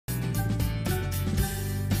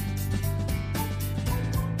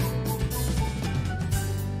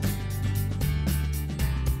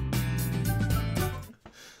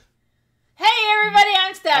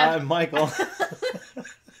I'm Michael. We're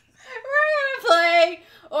gonna play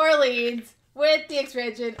Orleans with the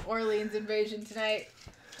expansion Orleans Invasion tonight.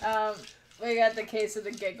 We got the case of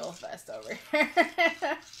the Giggle Fest over here.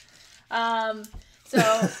 So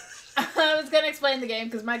I was gonna explain the game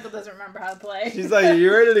because Michael doesn't remember how to play. She's like, "Are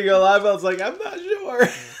you ready to go live?" I was like, "I'm not sure."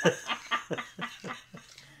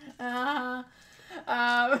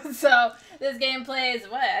 So this game plays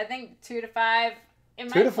what? I think 2 to 5.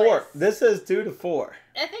 2 to 4. This says 2 to 4.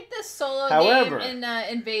 I think this solo However, game in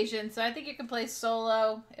Invasion, so I think you can play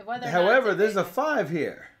solo. However, there's a 5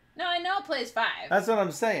 here. No, I know it plays 5. That's what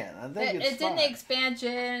I'm saying. I think it's in the expansion,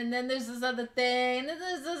 and then there's this other thing, and then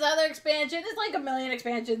there's this other expansion. There's like a million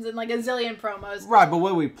expansions and like a zillion promos. Right, but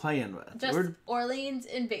what are we playing with? Just Orleans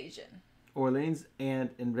Invasion. Orleans and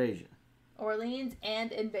Invasion. Orleans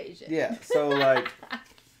and Invasion. Yeah, so like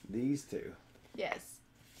these two. Yes.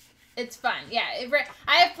 It's fun. Yeah,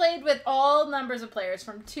 I have played with all numbers of players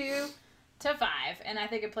from 2 to 5, and I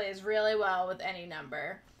think it plays really well with any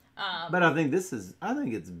number. But I think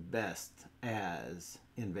it's best as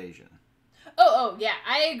Invasion. Oh, yeah,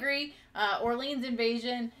 I agree. Orleans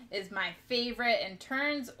Invasion is my favorite and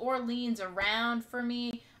turns Orleans around for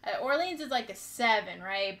me. Orleans is like a 7,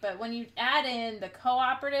 right? But when you add in the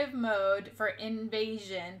cooperative mode for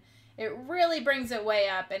Invasion, it really brings it way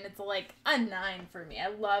up, and it's like a 9 for me. I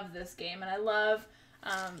love this game, and I love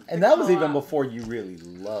and that was even before you really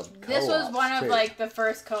loved co-ops. This was one of like the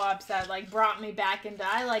first co-ops that like brought me back into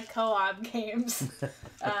I like co-op games.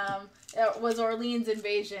 It was Orleans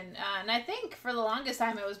Invasion, and I think for the longest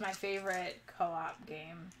time it was my favorite co-op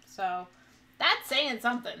game. So that's saying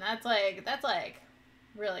something. That's like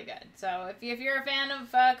really good. So if you're a fan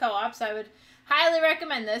of co-ops, I would highly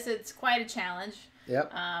recommend this. It's quite a challenge.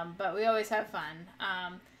 Yep. But we always have fun.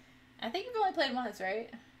 I think you've only played once, right?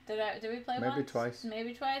 Did we play once? Maybe twice.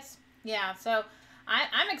 Maybe twice. Yeah. So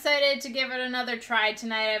I'm excited to give it another try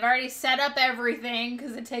tonight. I've already set up everything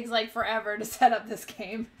because it takes like forever to set up this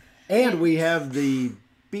game. And we have the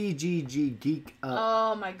BGG Geek Up.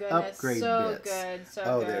 Oh my goodness! Upgrade so bits. Good. So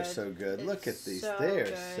oh, good. They're so good. Look at these. So They're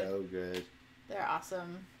good. so good. They're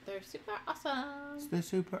awesome. They're super awesome. They're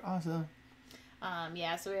super awesome.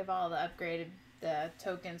 Yeah. So we have all the upgraded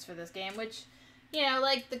tokens for this game, which, you know,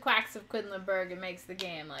 like the Quacks of Quedlinburg, it makes the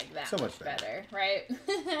game like that so much better, right?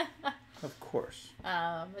 Of course.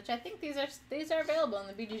 Which I think these are available in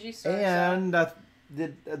the BGG store. And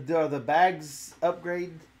are the bags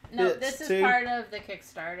upgrade? No, this is too? part of the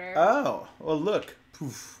Kickstarter. Oh, well, look.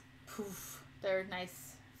 Poof. Poof. They're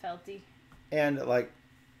nice, felty. And like,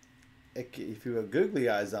 if you have googly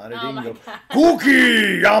eyes on it, Oh you can go God.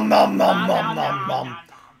 cookie, yum nom nom nom nom nom.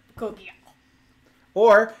 Cookie.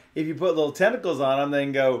 Or if you put little tentacles on them, they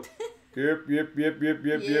can go yip yip yip yip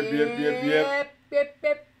yip yip yip yip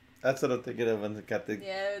yip. That's what I'm thinking of when they got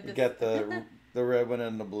the the red one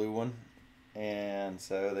and the blue one, and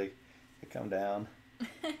so they come down.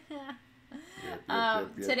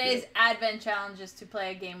 Today's Advent challenge is to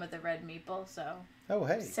play a game with a red meeple. So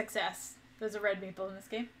hey, success! There's a red meeple in this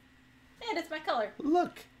game, and it's my color.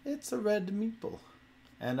 Look, it's a red meeple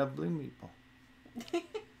and a blue meeple.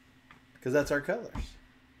 Because that's our colors.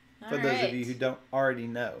 For those of you who don't already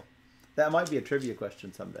know. That might be a trivia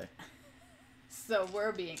question someday. So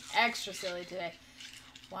we're being extra silly today.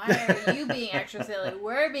 Why are you being extra silly?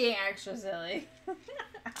 We're being extra silly.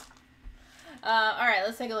 Alright,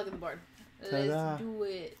 let's take a look at the board. Let's do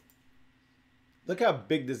it. Look how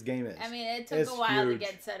big this game is. I mean, it took a while to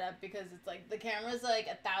get set up because it's like the camera's like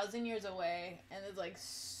 1,000 years away and there's like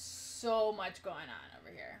so much going on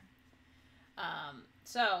over here.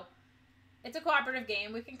 So it's a cooperative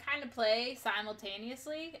game. We can kind of play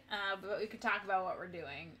simultaneously, but we could talk about what we're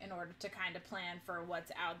doing in order to kind of plan for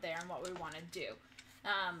what's out there and what we want to do.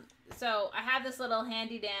 So I have this little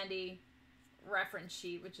handy-dandy reference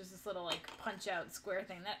sheet, which is this little like punch-out square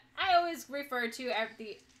thing that I always refer to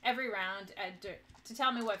every round to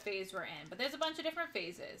tell me what phase we're in. But there's a bunch of different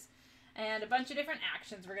phases and a bunch of different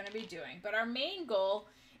actions we're going to be doing. But our main goal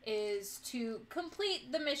is to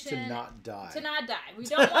complete the mission. To not die. We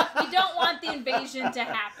don't want the invasion to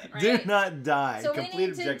happen, right? Do not die. So Complete we need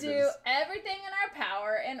objectives. to do everything in our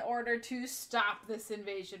power in order to stop this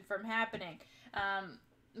invasion from happening.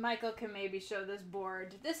 Michael can maybe show this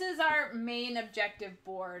board. This is our main objective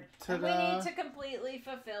board. And we need to completely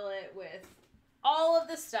fulfill it with all of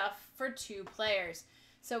the stuff for 2 players.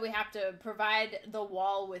 So we have to provide the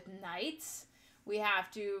wall with knights. We have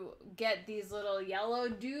to get these little yellow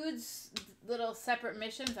dudes, little separate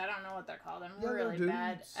missions. I don't know what they're called. I'm really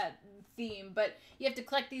bad at theme. But you have to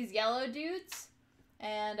collect these yellow dudes.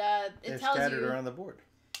 And it tells you... They're scattered around the board.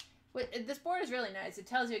 This board is really nice. It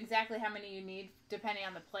tells you exactly how many you need depending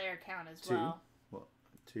on the player count as well.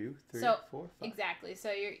 2, 3, 4, 5. Exactly.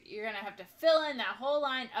 So you're gonna have to fill in that whole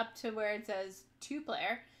line up to where it says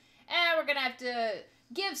 2-player, and we're gonna have to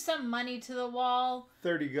give some money to the wall.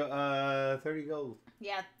 30 gold.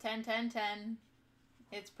 Yeah, 10, 10, 10.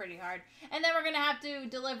 It's pretty hard. And then we're gonna have to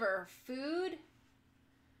deliver food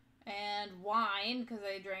and wine, because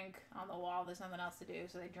they drink on the wall. There's nothing else to do,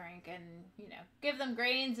 so they drink, and give them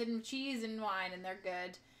grains and cheese and wine, and they're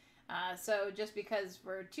good. So just because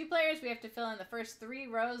we're 2 players, we have to fill in the first 3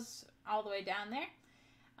 rows all the way down there.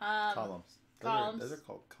 Columns. Columns. Those are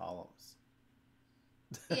called columns.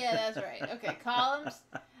 Yeah, that's right. Okay, columns.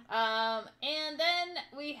 And then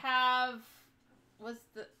we have what's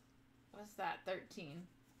that? 13.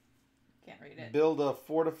 Can't read it. Build a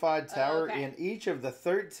fortified tower in each of the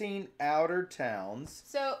 13 outer towns.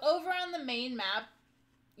 So over on the main map,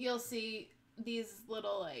 you'll see these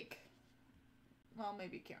little well,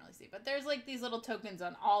 maybe you can't really see, but there's these little tokens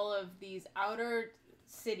on all of these outer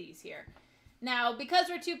cities here. Now, because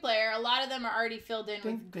we're 2-player, a lot of them are already filled in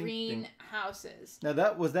with green houses.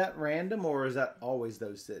 Now, was that random, or is that always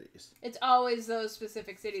those cities? It's always those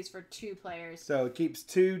specific cities for 2 players. So it keeps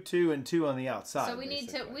 2, 2, and 2 on the outside. So we need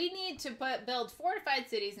to build fortified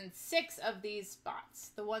cities in 6 of these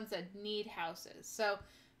spots, the ones that need houses. So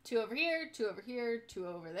 2 over here, 2 over here, 2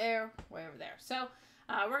 over there, way over there. So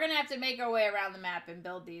we're gonna have to make our way around the map and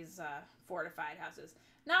build these fortified houses.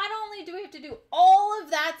 Not only do we have to do all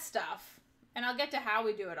of that stuff, and I'll get to how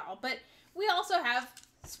we do it all, but we also have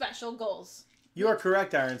special goals. You are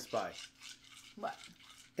correct, Iron Spy. What?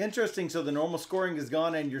 Interesting. So the normal scoring is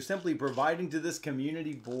gone, and you're simply providing to this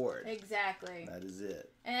community board. Exactly. That is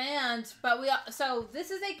it. So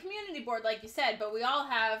this is a community board, like you said, but we all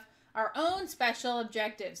have our own special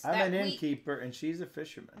objectives. I'm an innkeeper, and she's a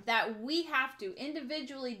fisherman. That we have to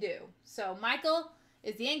individually do. So Michael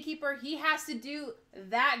is the innkeeper. He has to do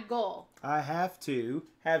that goal. I have to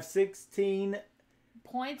have 16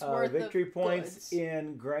 points worth victory of points goods.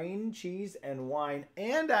 In grain, cheese, and wine,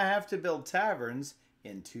 and I have to build taverns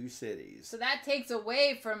in 2 cities. So that takes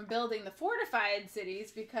away from building the fortified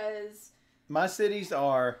cities, because my cities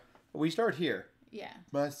are, we start here. Yeah.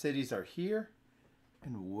 My cities are here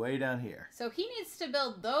and way down here. So he needs to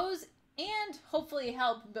build those and hopefully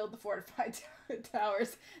help build the fortified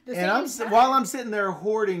towers. While I'm sitting there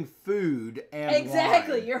hoarding food and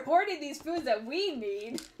exactly, wine. You're hoarding these foods that we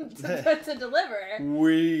need to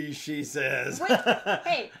deliver. She says.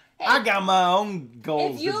 Hey, I got my own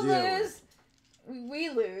goals. If you lose, we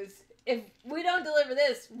lose. If we don't deliver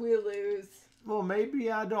this, we lose. Well,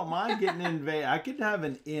 maybe I don't mind getting invaded. I could have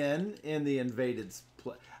an inn in the invaded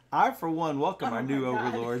place. I, for one, welcome our new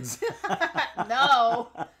overlords. No.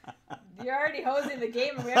 You're already hosing the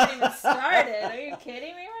game and we haven't even started. Are you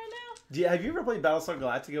kidding me right now? Have you ever played Battlestar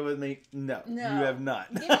Galactica with me? No. You have not.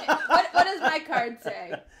 What does my card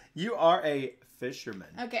say? You are a fisherman.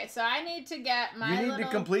 Okay, so I need to get my You need to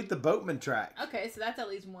complete the boatman track. Okay, so that's at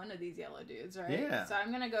least one of these yellow dudes, right? Yeah. So I'm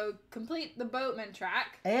going to go complete the boatman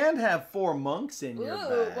track. And have 4 monks in your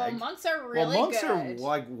bag. Well, monks are really good. Well, monks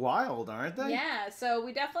are wild, aren't they? Yeah, so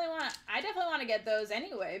I definitely want to get those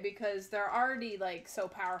anyway, because they're already so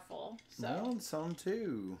powerful. So well, some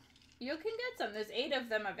too. You can get some. There's 8 of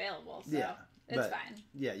them available, so it's fine.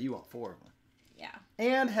 Yeah, you want 4 of them. Yeah.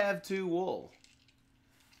 And have 2 wool.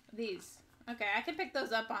 These. Okay, I can pick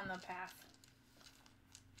those up on the path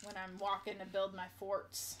when I'm walking to build my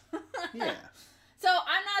forts. Yeah. So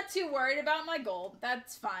I'm not too worried about my gold.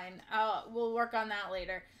 That's fine. We'll work on that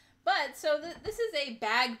later. But, so this is a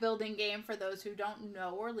bag building game for those who don't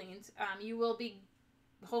know Orleans. You will be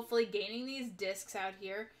hopefully gaining these discs out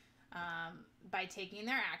here. By taking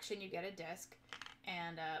their action, you get a disc.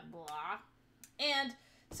 And blah. And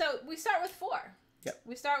so we start with 4. Yep.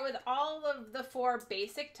 We start with all of the 4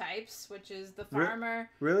 basic types, which is the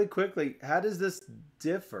farmer. Really quickly, how does this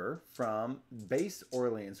differ from base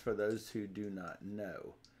Orleans for those who do not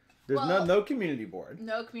know? There's no community board.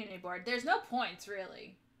 No community board. There's no points,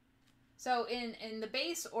 really. So in the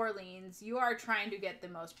base Orleans, you are trying to get the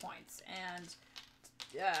most points. And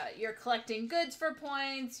you're collecting goods for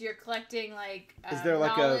points. You're collecting is there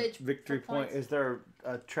a victory point? Is there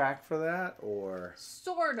a track for that, or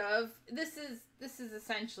sort of? This is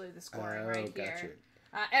essentially the scoring right gotcha. Here.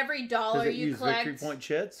 Every dollar you collect. Victory point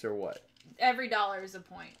chits or what? Every dollar is a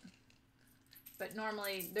point. But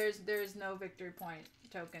normally there's no victory point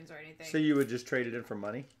tokens or anything. So you would just trade it in for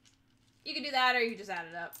money? You can do that, or you just add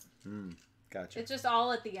it up. Gotcha. It's just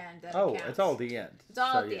all at the end. That it it's all at the end. It's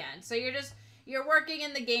all at the end. So you're working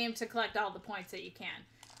in the game to collect all the points that you can.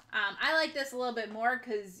 I like this a little bit more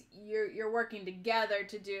because you're working together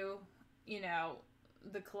to do,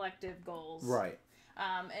 the collective goals. Right.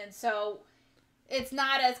 And so it's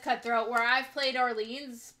not as cutthroat. Where I've played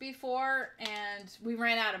Orleans before, and we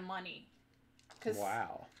ran out of money.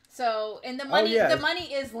 Wow. So, and the money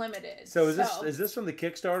is limited. So is this from the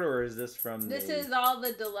Kickstarter or is this from This is all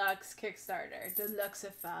the deluxe Kickstarter.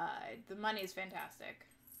 Deluxeified. The money is fantastic.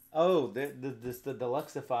 Oh, the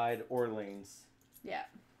Deluxeified Orleans. Yeah.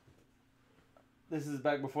 This is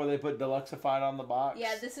back before they put Deluxeified on the box?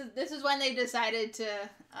 Yeah, this is when they decided to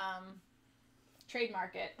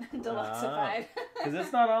trademark it. Deluxeified. Because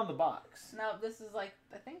it's not on the box. No, this is like,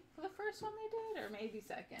 I think the first one they did, or maybe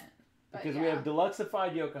second. But because we have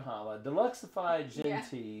Deluxeified Yokohama, Deluxeified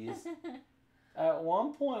Gentees. At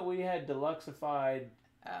one point we had Deluxeified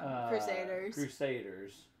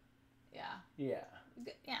Crusaders. Yeah. Yeah.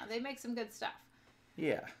 Yeah, they make some good stuff.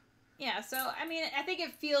 Yeah. Yeah, so, I mean, I think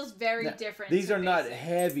it feels very different. These are not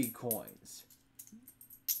heavy coins.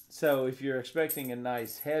 So if you're expecting a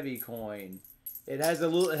nice heavy coin, it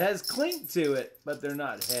has clink to it, but they're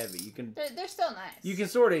not heavy. They're still nice. You can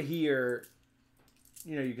sort of hear,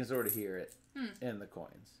 it in the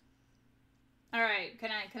coins. All right, can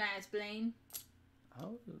I explain?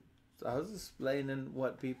 I was explaining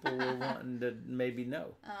what people were wanting to maybe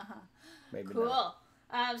know. Maybe cool. not.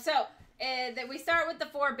 That we start with the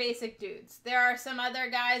 4 basic dudes. There are some other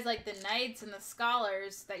guys like the knights and the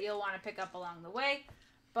scholars that you'll want to pick up along the way,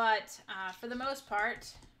 but for the most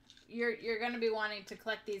part, you're going to be wanting to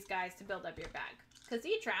collect these guys to build up your bag. Because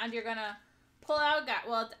each round you're going to pull out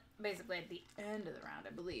basically at the end of the round,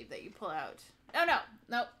 I believe, that you pull out. Oh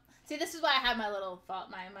no. See, this is why I have my little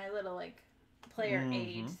like player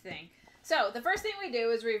aid thing. So the first thing we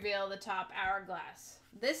do is reveal the top hourglass.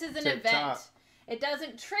 This is an event. It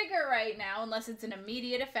doesn't trigger right now unless it's an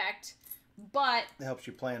immediate effect, but it helps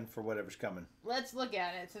you plan for whatever's coming. Let's look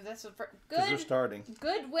at it. So that's good. We're starting.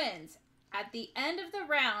 Good wins. At the end of the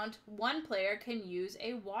round, one player can use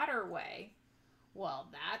a waterway. Well,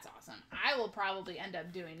 that's awesome. I will probably end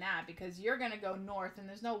up doing that because you're going to go north and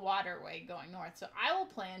there's no waterway going north. So I will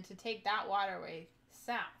plan to take that waterway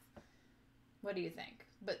south. What do you think?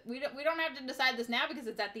 But we don't have to decide this now because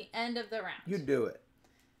it's at the end of the round. You do it.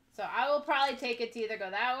 So I will probably take it to either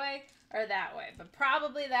go that way or that way. But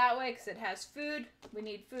probably that way because it has food. We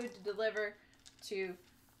need food to deliver to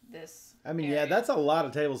this area. Yeah, that's a lot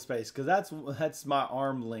of table space because that's my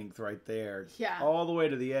arm length right there. Yeah. All the way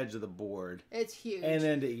to the edge of the board. It's huge. And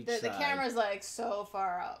then to each side. The camera's like so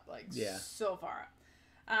far up. So far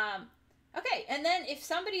up. Okay, and then if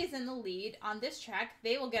somebody is in the lead on this track,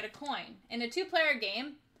 they will get a coin. In a 2-player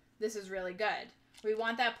game, this is really good. We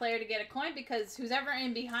want that player to get a coin because who's ever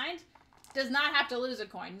in behind does not have to lose a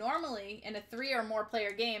coin. Normally, in a 3 or more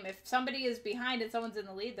player game, if somebody is behind and someone's in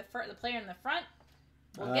the lead, the player in the front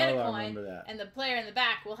will get a coin, and the player in the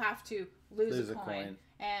back will have to lose a coin.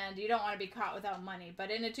 And you don't want to be caught without money.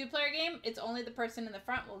 But in a 2-player game, it's only the person in the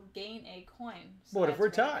front will gain a coin. So what if we're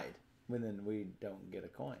tied? Then we don't get a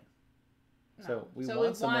coin. No. So we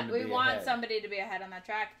want somebody to be ahead on that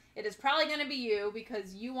track. It is probably going to be you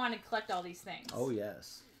because you want to collect all these things. Oh,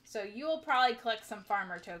 yes. So you will probably collect some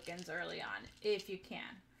farmer tokens early on if you can.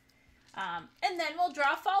 And then we'll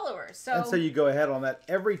draw followers. And so you go ahead on that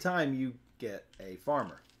every time you get a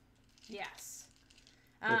farmer. Yes.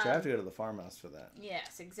 Which I have to go to the farmhouse for that.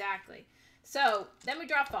 Yes, exactly. So then we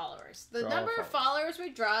draw followers. The number of followers we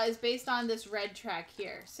draw is based on this red track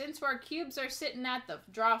here. Since our cubes are sitting at the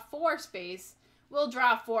draw 4 space, we'll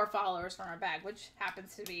draw 4 followers from our bag, which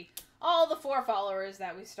happens to be all the 4 followers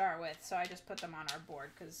that we start with. So I just put them on our board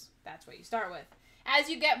because that's what you start with. As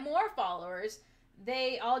you get more followers,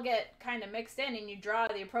 they all get kind of mixed in and you draw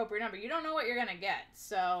the appropriate number. You don't know what you're going to get.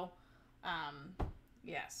 So,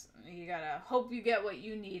 yes, you got to hope you get what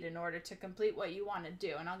you need in order to complete what you want to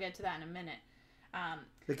do. And I'll get to that in a minute.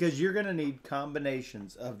 Because you're going to need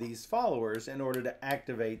combinations of these followers in order to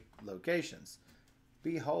activate locations.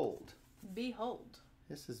 Behold.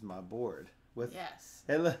 This is my board. With, yes.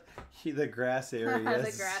 And look, the grass area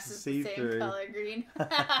the grass is the same color green.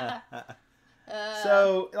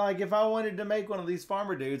 So, like, if I wanted to make one of these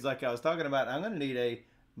farmer dudes like I was talking about, I'm going to need a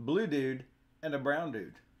blue dude and a brown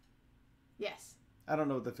dude. Yes. I don't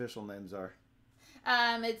know what the official names are.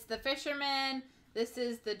 It's the fisherman. This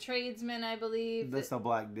is the tradesman, I believe. This is the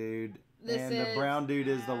black dude. And the brown dude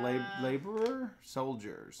is the laborer?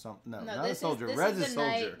 Soldier. No, not a soldier. Red is a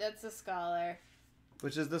soldier. Knight. That's a scholar.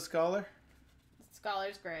 Which is the scholar?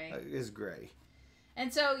 Scholar's gray. Is gray.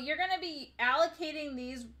 And so you're going to be allocating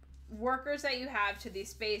these workers that you have to these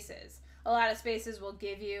spaces. A lot of spaces will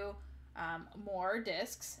give you more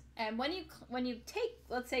discs. And when you take,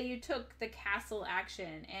 let's say you took the castle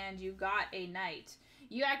action and you got a knight,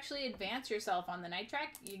 you actually advance yourself on the knight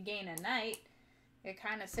track. You gain a knight. It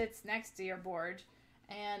kind of sits next to your board.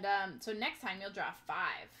 And so next time you'll draw 5.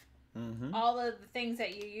 Mm-hmm. All of the things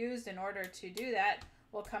that you used in order to do that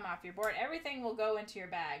will come off your board. Everything will go into your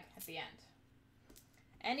bag at the end.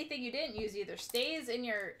 Anything you didn't use either stays in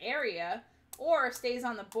your area or stays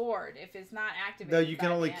on the board if it's not activated. Though you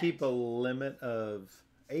can only keep a limit of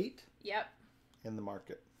 8. Yep. In the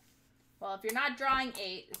market. Well, if you're not drawing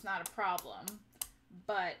 8, it's not a problem.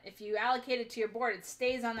 But if you allocate it to your board, it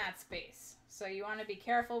stays on that space. So you want to be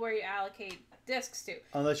careful where you allocate discs to.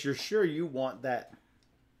 Unless you're sure you want that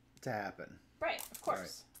to happen. Right, of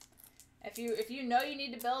course. Right. If you know you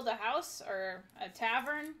need to build a house or a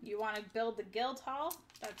tavern, you want to build the guild hall,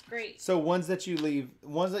 that's great. So ones that you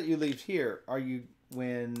leave here, are you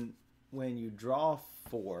when you draw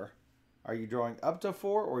 4, are you drawing up to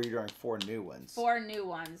 4 or are you drawing 4 new ones? 4 new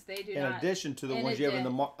ones. They do in not. In addition to the ones you have in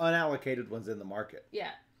the unallocated ones in the market.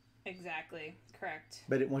 Yeah, exactly. Correct.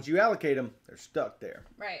 But once you allocate them, they're stuck there.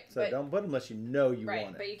 Right. So don't put them unless you know you want it.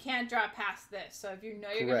 Right, but you can't draw past this. So if you know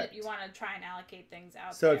you want to try and allocate things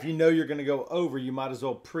out. So if you know you're going to go over, you might as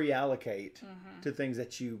well pre-allocate to things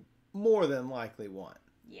that you more than likely want.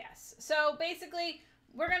 Yes. So basically,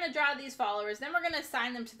 we're going to draw these followers. Then we're going to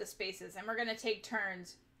assign them to the spaces. And we're going to take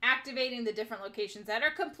turns activating the different locations that are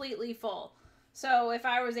completely full. So if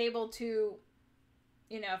I was able to...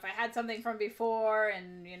 if I had something from before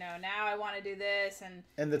and, now I want to do this.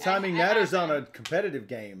 And the timing matters on a competitive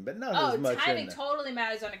game, but not as much. Oh, timing totally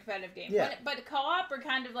matters on a competitive game. Yeah. But co-op, we're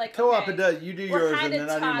kind of like, co-op, it does. You do yours and then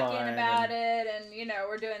I do mine. We're kind of talking about it and,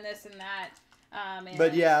 we're doing this and that.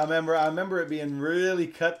 But yeah, I remember it being really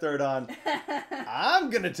cutthroat on, I'm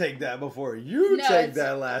going to take that before you take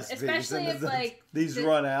that last piece. Especially if, like... These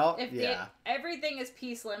run out. Everything is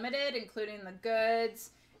piece limited, including the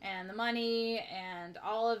goods... and the money and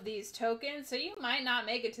all of these tokens, so you might not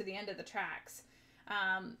make it to the end of the tracks.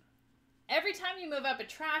 Every time you move up a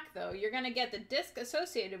track, though, you're going to get the disc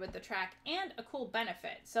associated with the track and a cool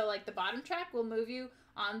benefit. So, like, the bottom track will move you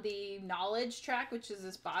on the knowledge track, which is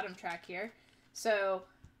this bottom track here. So,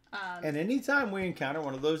 and anytime we encounter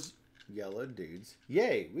one of those yellow dudes,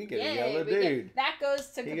 yay, we get a yellow dude. That goes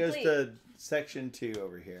to complete. He goes to section 2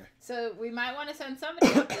 over here. So, we might want to send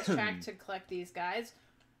somebody up this track to collect these guys.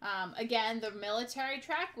 Again, the military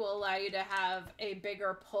track will allow you to have a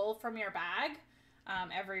bigger pull from your bag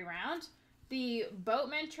every round. The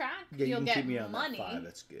boatman track, you'll get keep me on money. That 5.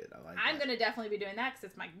 That's good. I like I'm going to definitely be doing that because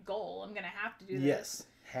it's my goal. I'm going to have to do this. Yes,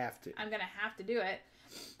 have to. I'm going to have to do it.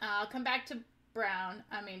 I'll come back to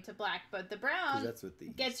to black, but the brown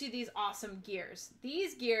gets you these awesome gears.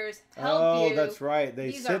 These gears help you. Oh, that's right.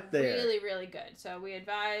 These sit there. Really, really good. So we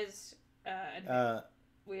advise...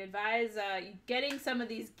 we advise getting some of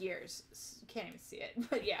these gears. You can't even see it,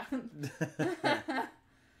 but yeah.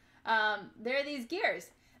 There are these gears.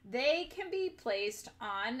 They can be placed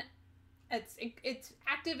on... It's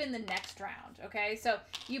active in the next round, okay? So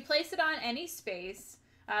you place it on any space.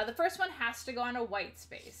 The first one has to go on a white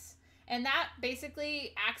space. And that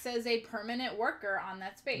basically acts as a permanent worker on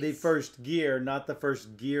that space. The first gear, not the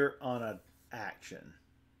first gear on an action.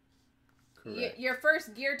 Correct. Your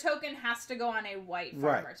first gear token has to go on a white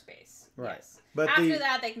farmer space. Right. Yes. But after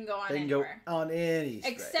that, they can go on anywhere. Go on any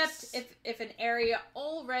space. Except if an area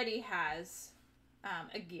already has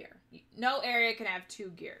a gear. No area can have 2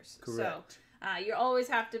 gears. Correct. So you always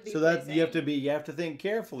have to be. So that you have to think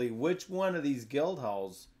carefully. Which one of these guild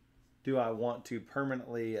halls do I want to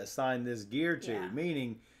permanently assign this gear to? Yeah.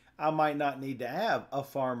 Meaning, I might not need to have a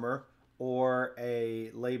farmer or a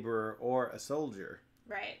laborer or a soldier.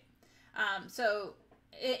 Right. So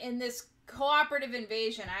in this cooperative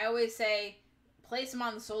invasion, I always say place them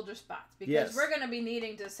on the soldier spots because we're going to be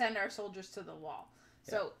needing to send our soldiers to the wall.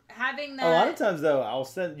 Yeah. So having that... A lot of times, though,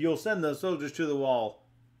 you'll send those soldiers to the wall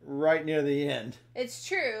right near the end. It's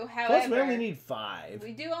true. However, plus, we only need 5.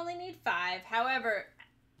 We do only need 5. However,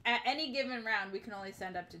 at any given round, we can only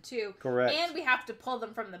send up to 2. Correct. And we have to pull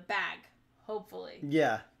them from the bag. Hopefully.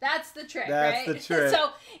 Yeah. That's the trick, right? That's the trick. So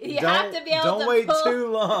you have to be able to Don't wait too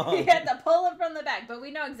long. You have to pull them from the bag. But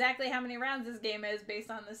we know exactly how many rounds this game is based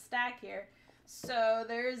on the stack here. So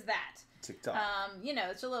there's that. TikTok.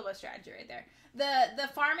 It's a little bit of strategy right there. The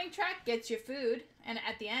farming track gets you food, and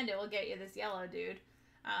at the end it will get you this yellow dude.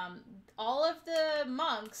 All of the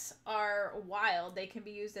monks are wild. They can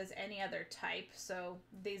be used as any other type, so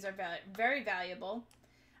these are very valuable.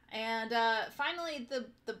 And finally,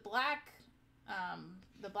 the black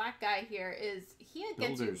guy here he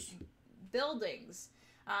gets you buildings.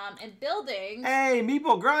 And buildings. Hey,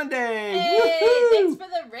 Meeple Grande! Hey, Woohoo! thanks for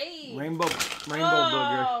the raid. Rainbow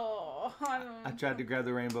booger. I tried to grab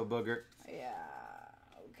the rainbow booger. Yeah.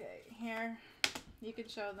 Okay. Here, you can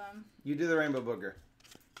show them. You do the rainbow booger.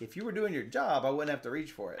 If you were doing your job, I wouldn't have to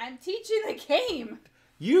reach for it. I'm teaching the game.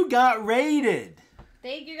 You got raided.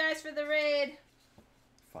 Thank you guys for the raid.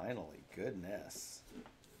 Finally, goodness.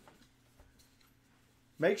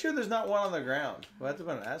 Make sure there's not one on the ground. We'll have to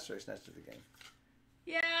put an asterisk next to the game.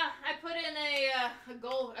 Yeah, I put in a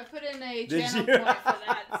goal. I put in a channel point for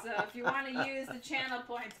that. So if you want to use the channel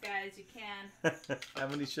points, guys, you can. How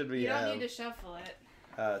many should we You have? don't need to shuffle it.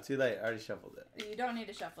 Too late. I already shuffled it. You don't need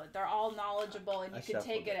to shuffle it. They're all knowledgeable, and you can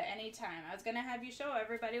take it at any time. I was going to have you show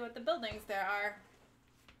everybody what the buildings there are.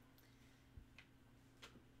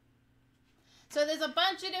 So there's a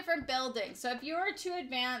bunch of different buildings. So if you were to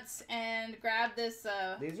advance and grab this...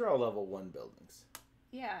 These are all level 1 buildings.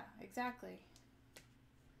 Yeah, exactly.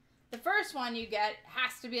 The first one you get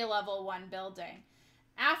has to be a level 1 building.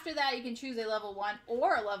 After that, you can choose a level 1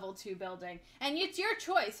 or a level 2 building. And it's your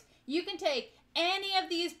choice. You can take any of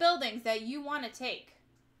these buildings that you want to take.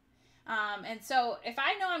 And so if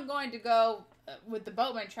I know I'm going to go with the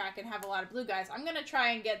boatman track and have a lot of blue guys, I'm going to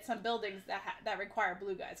try and get some buildings that require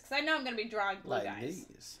blue guys. Because I know I'm going to be drawing blue guys.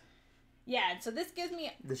 These. Yeah, so this gives me...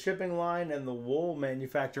 The shipping line and the wool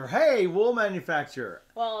manufacturer. Hey, wool manufacturer.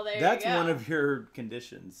 Well, there That's you go. one of your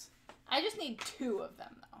conditions. I just need 2 of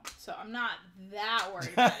them, though. So I'm not that worried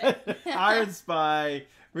about it. Iron Spy,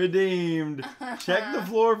 redeemed. Check the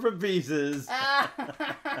floor for pieces.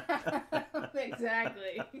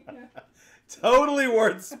 Exactly. Totally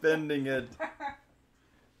worth spending it.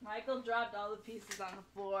 Michael dropped all the pieces on the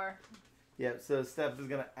floor. Yep, so Steph is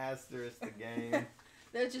going to asterisk the game.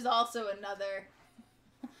 There's just also another...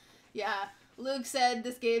 Yeah, Luke said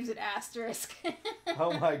this game's an asterisk.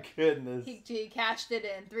 Oh my goodness. He cashed it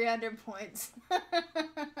in. 300 points.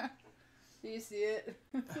 Do you see it?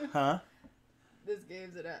 Huh? This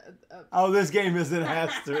game's an Oh, this game is an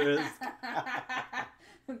asterisk.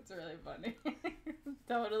 It's really funny.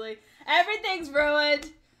 Totally. Everything's ruined.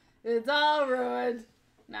 It's all ruined.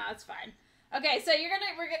 No, it's fine. Okay, so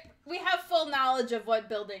we have full knowledge of what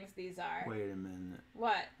buildings these are. Wait a minute.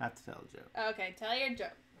 What? I have to tell a joke. Okay, tell your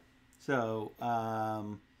joke. So,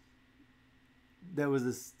 there was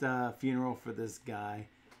this funeral for this guy,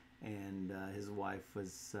 and his wife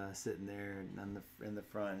was sitting there in the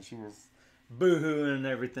front. She was boo-hooing and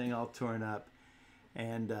everything, all torn up.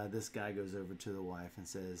 And this guy goes over to the wife and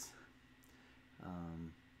says,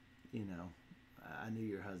 you know, I knew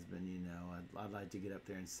your husband, you know. I'd like to get up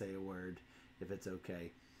there and say a word, if it's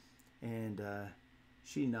okay. And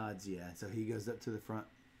she nods, yeah. So he goes up to the front.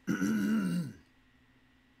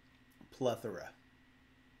 Plethora.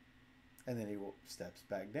 And then he steps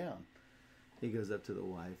back down. He goes up to the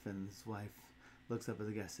wife, and his wife looks up at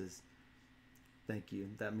the guy and says, "Thank you.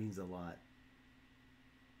 That means a lot."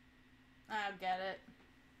 I get it.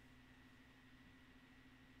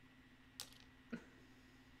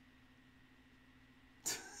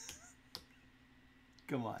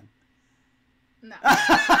 Come on. No.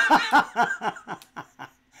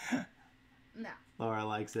 No. Laura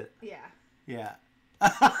likes it. Yeah. Yeah.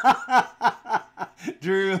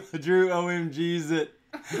 Drew OMG's it.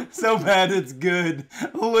 So bad it's good.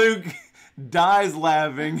 Luke dies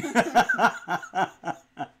laughing.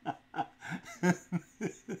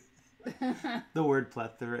 The word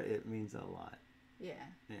plethora, it means a lot. Yeah.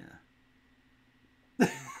 Yeah.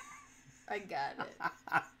 I got it.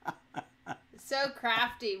 So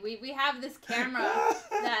crafty. We have this camera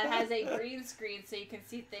that has a green screen so you can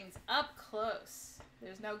see things up close.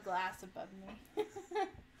 There's no glass above me.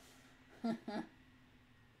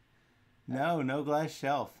 No glass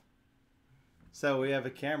shelf. So we have a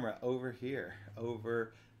camera over here,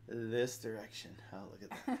 over this direction. Oh, look at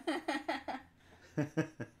that.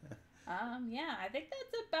 Yeah, I think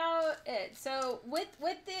that's about it. So with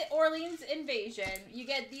the Orleans invasion, you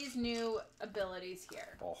get these new abilities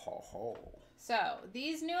here. Oh, ho, ho. So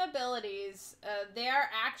these new abilities, they are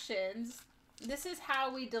actions. This is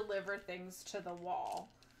how we deliver things to the wall.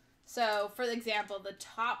 So, for example, the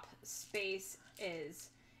top space is,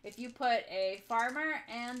 if you put a farmer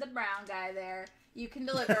and the brown guy there, you can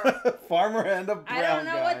deliver... Farmer and a brown guy. I don't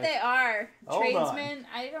know what they are. Hold Tradesmen? on.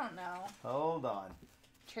 I don't know. Hold on.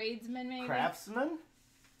 Tradesman, maybe? Craftsman?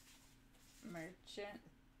 Merchant.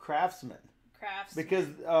 Craftsman. Craftsman. Because,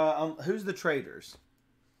 who's the traders?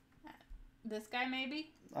 This guy,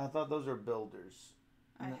 maybe? I thought those are builders.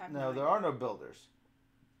 No, there are no builders.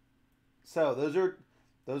 So those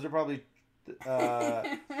are probably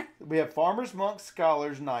we have farmers, monks,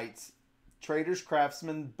 scholars, knights, traders,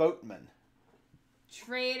 craftsmen, boatmen.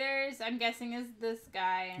 Traders, I'm guessing, is this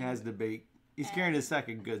guy. And has the beak. He's carrying his sack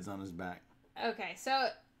of goods on his back. Okay, so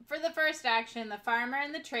for the first action, the farmer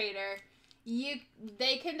and the trader,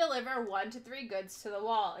 they can deliver 1 to 3 goods to the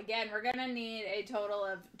wall. Again, we're going to need a total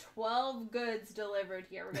of 12 goods delivered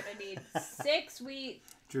here. We're going to need 6 wheat,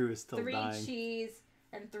 Drew is still 3 dying. cheese,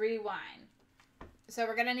 and 3 wine. So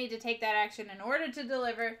we're going to need to take that action in order to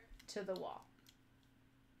deliver to the wall.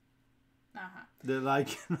 They're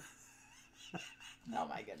like... Oh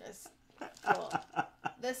my goodness. Cool.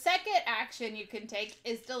 The second action you can take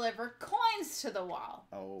is deliver coins to the wall.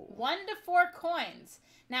 Oh. 1 to 4 coins.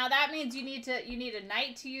 Now that means you need a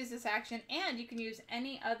knight to use this action, and you can use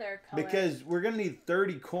any other color. Because we're going to need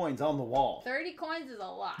 30 coins on the wall. 30 coins is a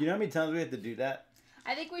lot. You know how many times we have to do that?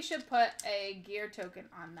 I think we should put a gear token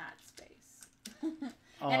on that space.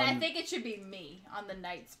 And I think it should be me on the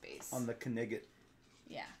knight space. On the Knigget.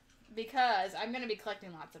 Yeah. Because I'm going to be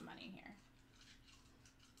collecting lots of money here.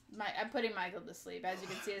 I'm putting Michael to sleep. As you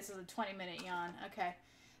can see, this is a 20-minute yawn. Okay.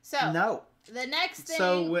 So, no. The next thing...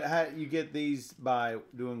 So, how, you get these by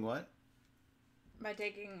doing what? By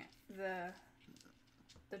taking the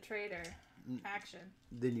trader action.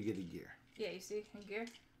 Then you get a gear. Yeah, you see? A gear.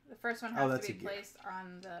 The first one has to be placed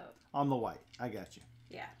on the... On the white. I got you.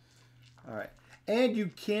 Yeah. All right. And you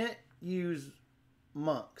can't use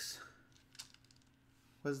monks.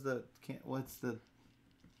 What's the...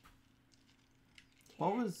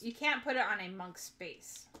 You can't put it on a monk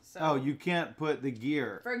space. So, oh, you can't put the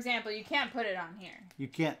gear. For example, you can't put it on here. You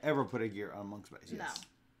can't ever put a gear on monk space. Yes. No,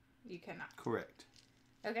 you cannot. Correct.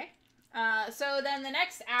 Okay. So then the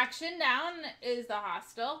next action down is the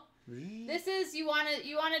hostel. This is you want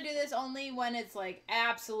to do this only when it's like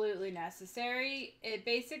absolutely necessary. It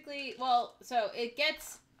basically so it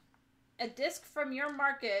gets a disc from your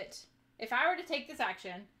market. If I were to take this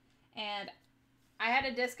action and I had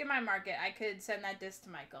a disc in my market, I could send that disc to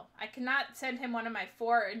Michael. I cannot send him one of my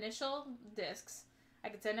 4 initial discs. I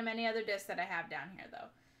could send him any other disc that I have down here, though.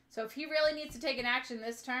 So if he really needs to take an action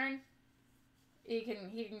this turn, he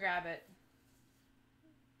can grab it.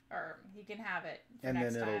 Or he can have it for and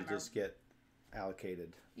next then it'll time, just get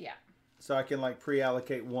allocated. Yeah. So I can like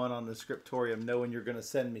pre-allocate one on the scriptorium knowing you're going to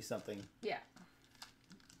send me something. Yeah.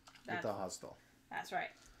 With the hostel. That's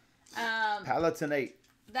right. Palatinate.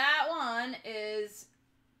 That one is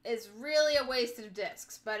really a waste of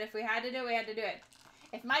discs, but if we had to do it, we had to do it.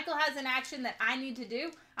 If Michael has an action that I need to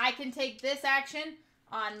do, I can take this action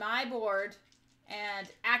on my board and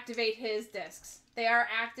activate his discs. They are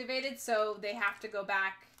activated, so they have to go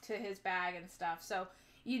back to his bag and stuff. So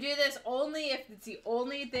you do this only if it's the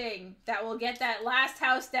only thing that will get that last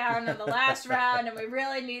house down in the last round, and we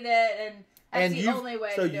really need it, and that's the only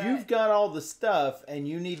way to do it. So you've got all the stuff, and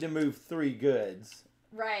you need to move 3 goods.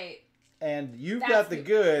 Right. And you've got the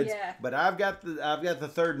goods, yeah. But I've got the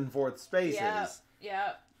 3rd and 4th spaces.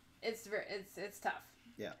 Yeah. It's tough.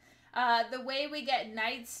 Yeah. The way we get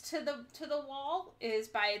knights to the wall is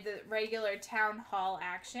by the regular town hall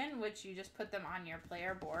action, which you just put them on your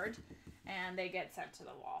player board, and they get sent to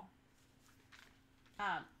the wall.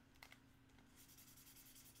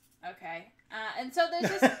 Okay. And so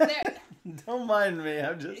there's this. Don't mind me.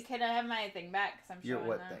 I'm just. Can I have my thing back? 'Cause I'm your showing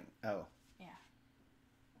what them. thing? Oh.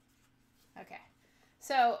 Okay.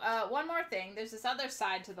 So, one more thing. There's this other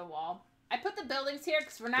side to the wall. I put the buildings here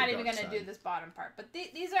because we're not even going to do this bottom part. But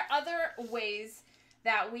these are other ways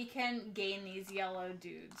that we can gain these yellow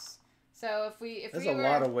dudes. So, There's a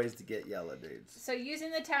lot of ways to get yellow dudes. So,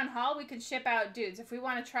 using the town hall, we can ship out dudes. If we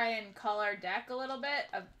want to try and cull our deck a little bit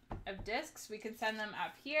of discs, we can send them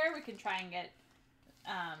up here. We can try and get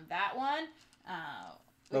that one.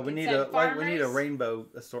 But we need a rainbow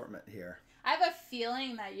assortment here. I have a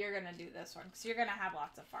feeling that you're gonna do this one because you're gonna have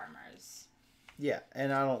lots of farmers. Yeah,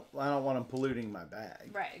 and I don't want them polluting my bag.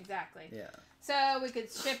 Right, exactly. Yeah. So we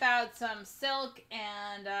could ship out some silk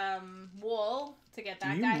and wool to get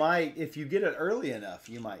that. You might, if you get it early enough,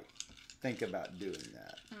 you might think about doing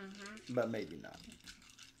that. Mm-hmm. But maybe not.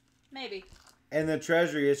 Maybe. And the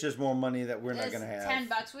treasury, it's just more money that we're not gonna have.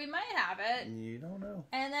 $10, we might have it. You don't know.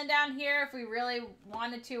 And then down here, if we really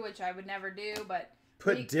wanted to, which I would never do, but.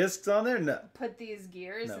 Put discs on there? No. Put these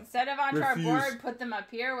gears. No. Instead of onto our board, put them up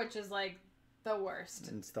here, which is like the worst.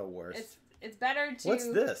 It's the worst. It's better to... What's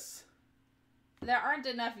this? There aren't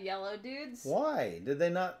enough yellow dudes. Why? Did they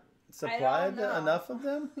not supply enough of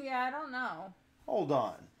them? Yeah, I don't know. Hold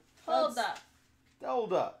on. Hold up.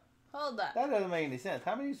 That doesn't make any sense.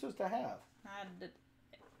 How many are you supposed to have?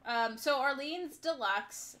 So Orleans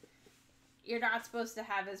Deluxe, you're not supposed to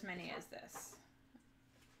have as many as this.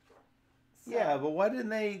 So, yeah, but why didn't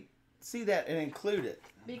they see that and include it?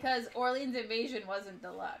 Because Orleans Invasion wasn't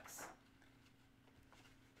deluxe.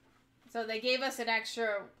 So they gave us a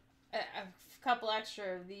couple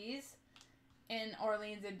extra of these in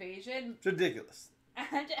Orleans Invasion. It's ridiculous.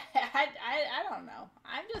 I don't know.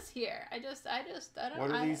 I'm just here. I don't.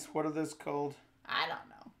 What are these? What are those called? I don't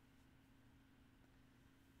know.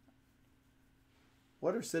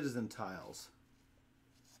 What are citizen tiles?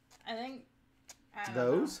 I think.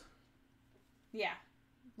 Those? Know. Yeah,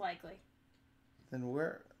 likely. Then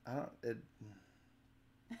where? I don't. It.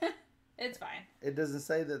 It's fine. It doesn't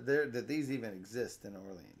say that these even exist in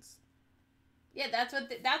Orleans. Yeah, that's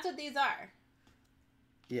what these are.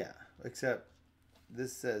 Yeah, except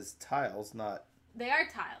this says tiles, not. They are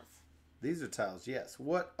tiles. These are tiles, yes.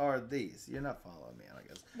 What are these? You're not following me, I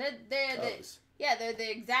guess. They're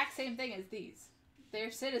the exact same thing as these.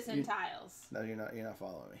 They're citizen tiles. No, you're not. You're not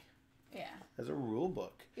following me. Yeah. There's a rule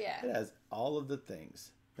book. Yeah. It has all of the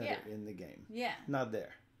things that are in the game. Yeah. Not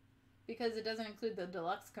there. Because it doesn't include the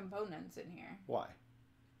deluxe components in here. Why?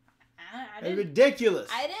 It's ridiculous.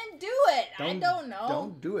 I didn't do it. I don't know.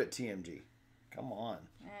 Don't do it, TMG. Come on.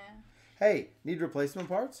 Yeah. Hey, need replacement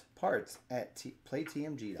parts? Parts at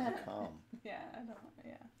playtmg.com. I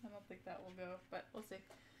don't think that will go, but we'll see.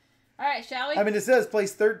 All right, shall we? I mean, it says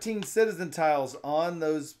place 13 citizen tiles on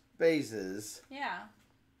those bases. Yeah.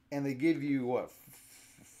 And they give you, what,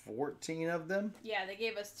 14 of them? Yeah, they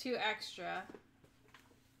gave us 2 extra.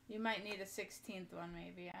 You might need a 16th one,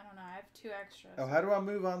 maybe. I don't know. I have 2 extras. Oh, how do I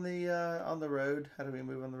move on the road? How do we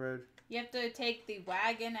move on the road? You have to take the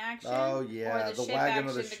wagon action. Oh, yeah. Or the ship wagon action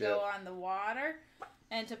or the to ship. go on the water.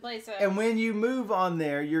 And to place a... And when you move on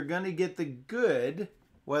there, you're going to get the good,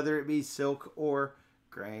 whether it be silk or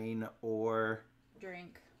grain or...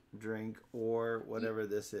 Drink or whatever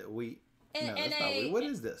this is. Wheat. No, that's not wheat. What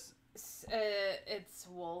is this? It's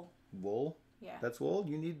wool. Wool? Yeah. That's wool?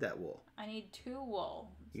 You need that wool. I need 2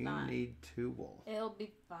 wool. You need 2 wool. It'll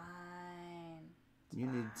be fine. You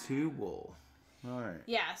need 2 wool. All right.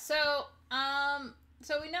 Yeah. So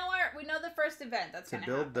we know the first event that's gonna to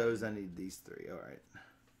build happen. those. I need these 3. All right.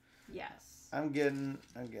 Yes. I'm getting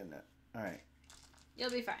it. All right.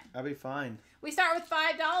 You'll be fine. I'll be fine. We start with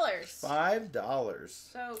 $5. $5.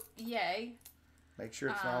 So yay. Make sure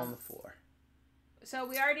it's not on the floor. So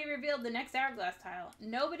we already revealed the next hourglass tile.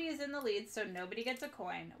 Nobody is in the lead, so nobody gets a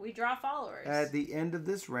coin. We draw followers. At the end of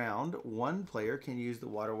this round, 1 player can use the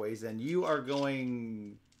waterways, and you are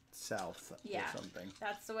going south or something.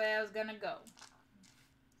 That's the way I was gonna go.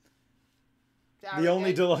 The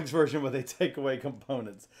only deluxe version where they take away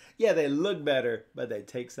components. Yeah, they look better, but they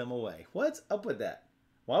take some away. What's up with that?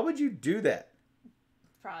 Why would you do that?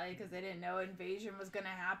 Probably because they didn't know invasion was gonna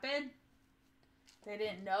happen. They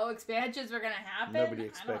didn't know expansions were going to happen. Nobody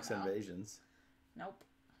expects invasions. Nope.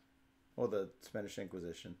 Or the Spanish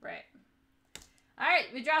Inquisition. Right. All right,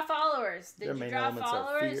 we draw followers. Did Their you main draw elements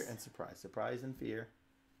followers? are fear and surprise. Surprise and fear.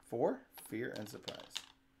 4, fear and surprise.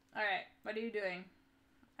 All right, what are you doing?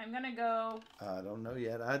 I'm going to go... I don't know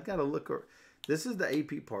yet. I've got to look. This is the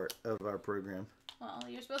AP part of our program. Well,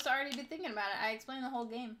 you're supposed to already be thinking about it. I explained the whole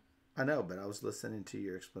game. I know, but I was listening to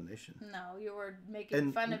your explanation. No, you were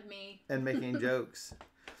making fun of me. And making jokes.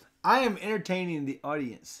 I am entertaining the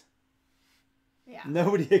audience. Yeah.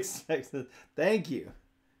 Nobody expects it. Thank you.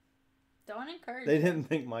 Don't encourage They didn't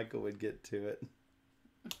think Michael would get to it.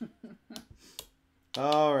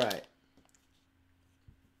 All right.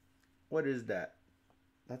 What is that?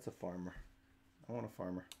 That's a farmer. I want a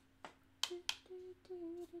farmer.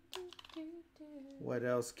 What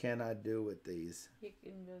else can I do with these? You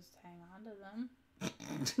can just hang on to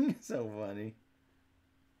them. So funny.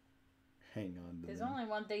 Hang on to them. There's only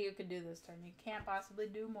one thing you could do this turn. You can't possibly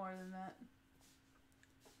do more than that.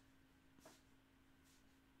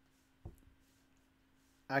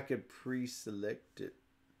 I could pre-select it.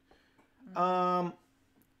 I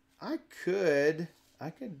could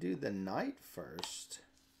do the night first.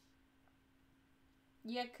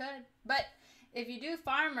 You could, but if you do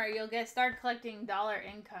farmer, you'll start collecting dollar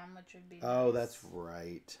income, which would be nice. Oh, that's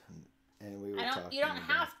right. And we were talking. You don't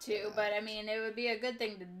have to, but I mean, it would be a good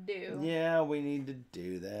thing to do. Yeah, we need to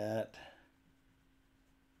do that.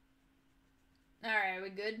 All right, we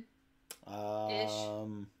good? Ish.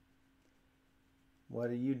 What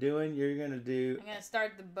are you doing? You're gonna do. I'm gonna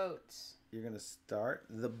start the boats. You're gonna start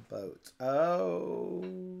the boats. Oh.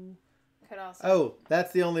 Could also. Oh,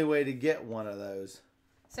 that's the only way to get one of those.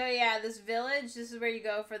 So yeah, this village. This is where you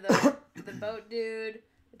go for the the boat dude,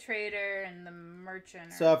 the trader, and the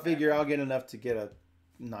merchant. So I figure I'll get enough to get a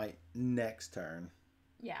night next turn.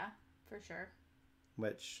 Yeah, for sure.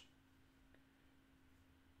 Which.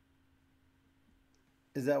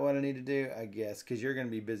 Is that what I need to do? I guess. Because you're going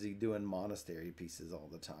to be busy doing monastery pieces all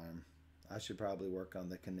the time. I should probably work on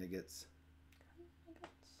the Kniggets.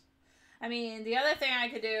 I mean, the other thing I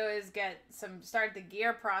could do is start the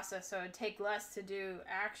gear process so it'd take less to do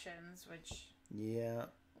actions, which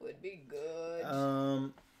would be good.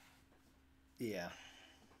 Yeah.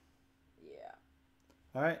 Yeah.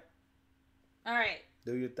 All right. All right.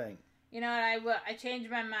 Do your thing. You know what? I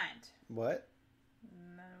changed my mind. What?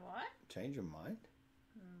 What? Change your mind?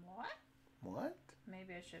 What? What?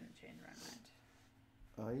 Maybe I shouldn't change my mind.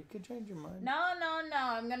 Oh, you can change your mind. No.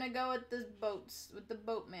 I'm gonna go with the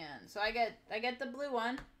boatman. So I get the blue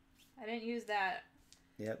one. I didn't use that.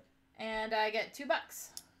 Yep. And I get $2.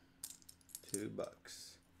 $2.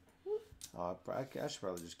 Oh, I should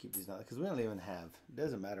probably just keep these down because we don't even have. It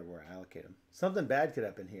doesn't matter where I allocate them. Something bad could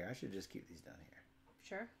happen here. I should just keep these down here.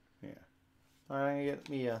 Sure. Yeah. All right, I get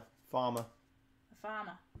me a farmer. A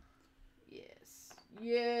farmer. Yes.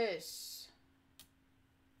 Yes.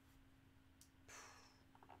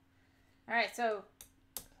 All right, so.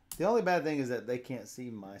 The only bad thing is that they can't see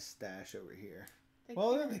my stash over here. They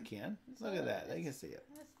can. It's Look at that. They can see it.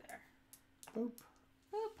 That's there. Boop.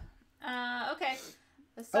 Boop. Okay.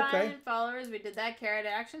 Assign followers. We did that. Carrot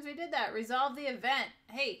actions. We did that. Resolve the event.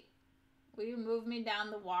 Hey, will you move me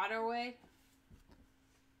down the waterway?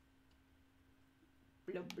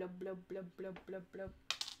 Blub, blub, blub, blub, blub, blub, blub.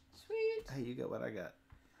 Sweet. Hey, you got what I got.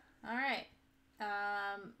 All right.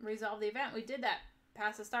 Resolve the event. We did that.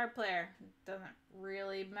 Pass the start player. Doesn't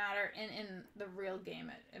really matter. In the real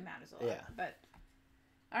game, it matters a lot. Yeah. But,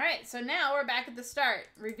 all right. So now we're back at the start.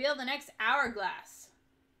 Reveal the next hourglass.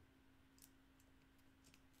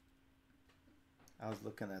 I was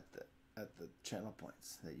looking at the channel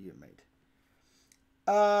points that you made.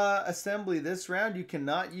 Assembly. This round you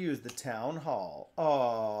cannot use the town hall.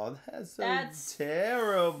 Oh, that's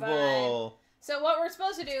terrible. Fun. So what we're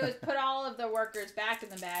supposed to do is put all of the workers back in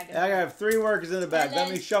the bag. I have 3 workers in the bag.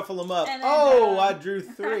 Let me shuffle them up. Then, I drew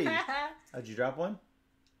 3. Did you drop one?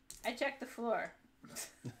 I checked the floor.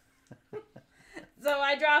 So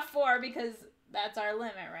I draw 4 because that's our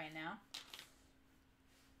limit right now.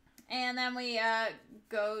 And then we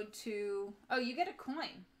go to... Oh, you get a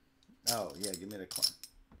coin. Oh, yeah. Give me the coin.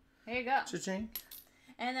 There you go. Cha-ching.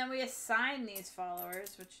 And then we assign these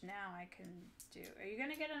followers, which now I can do. Are you going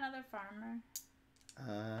to get another farmer?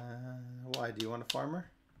 Why? Do you want a farmer?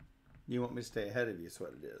 You want me to stay ahead of you is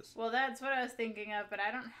what it is. Well, that's what I was thinking of, but I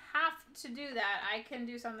don't have to do that. I can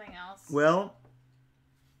do something else. Well...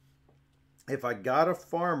 If I got a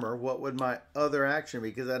farmer, what would my other action be?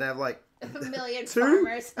 Because I'd have like a million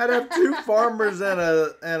farmers. I'd have 2 farmers and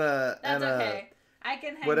a That's okay. I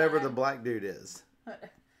can hang whatever on. the black dude is.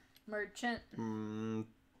 Merchant.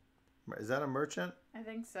 Is that a merchant? I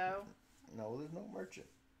think so. No, there's no merchant.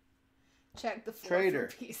 Check the floor Trader.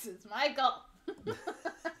 for pieces, Michael.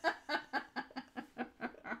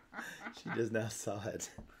 She just now saw it,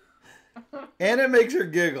 and it makes her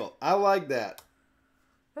giggle. I like that.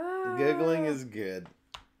 Giggling is good.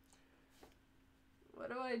 What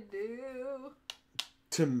do I do?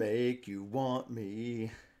 To make you want me.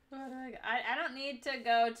 What do I don't need to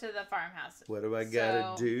go to the farmhouse. What do I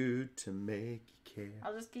gotta do to make you care?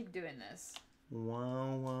 I'll just keep doing this.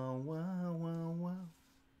 Wow, wow, wow, wow, wow.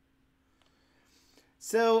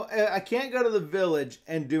 So, I can't go to the village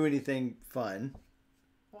and do anything fun.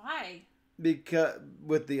 Why?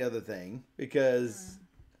 With the other thing. Because...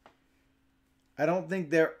 I don't think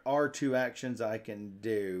there are 2 actions I can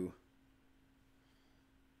do.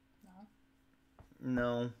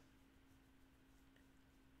 No.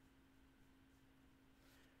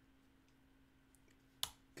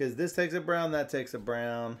 Because this takes a brown, that takes a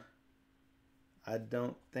brown. I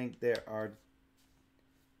don't think there are...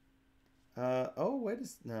 oh, wait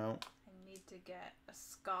a... No. I need to get a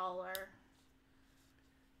scholar.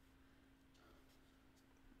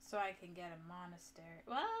 So I can get a monastery.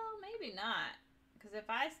 Well, maybe not. Because if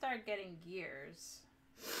I start getting gears,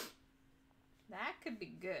 that could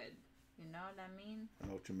be good. You know what I mean? I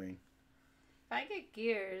know what you mean. If I get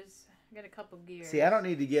gears, I get a couple gears. See, I don't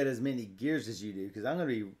need to get as many gears as you do. Because I'm going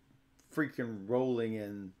to be freaking rolling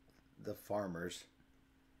in the farmers.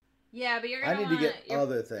 Yeah, but you're going to I need to get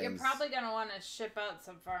other things. You're probably going to want to ship out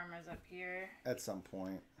some farmers up here. At some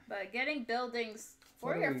point. But getting buildings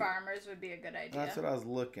for your farmers would be a good idea. That's what I was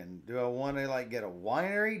looking. Do I want to like get a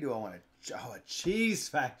winery? Do I want a cheese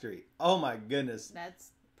factory? Oh my goodness.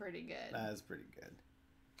 That's pretty good. That is pretty good.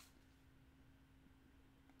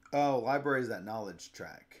 Oh, library is that knowledge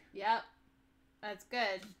track. Yep. That's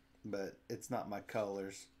good. But it's not my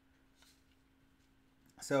colors.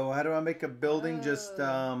 So how do I make a building? Just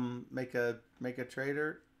make a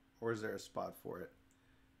trader, or is there a spot for it?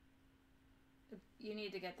 You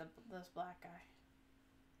need to get this black guy.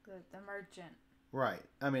 The merchant. Right.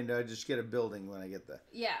 I mean, do I just get a building when I get the...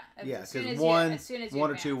 Yeah. Yeah, because one or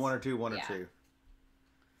two, one or two, one or two.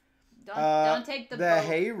 Don't take the The boat.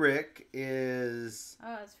 hayrick is...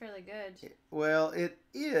 Oh, that's fairly good. Well, it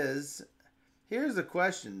is. Here's the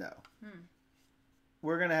question, though.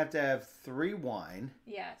 We're going to have 3 wine.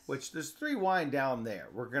 Yes. Which there's 3 wine down there.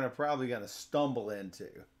 We're probably going to stumble into.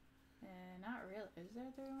 Not really. Is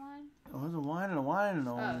there 3 wine? Oh, there's a wine and a wine and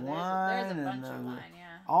a wine. There's a bunch of wine, yeah.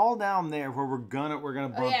 All down there where we're gonna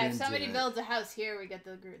bump into. If somebody builds a house here, we get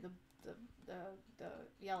the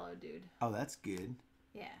yellow dude. Oh, that's good.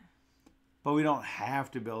 Yeah. But we don't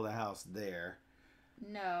have to build a house there.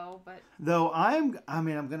 No, but though I'm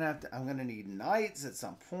gonna need knights at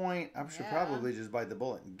some point. I should probably just bite the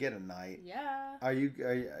bullet and get a knight. Yeah. Are you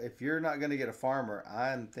if you're not gonna get a farmer,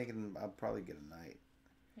 I'm thinking I'll probably get a knight.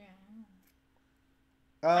 Yeah.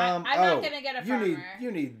 I'm not gonna get a farmer.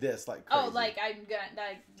 You need this like crazy. Oh, like I'm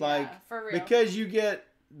gonna yeah, for real. Because you get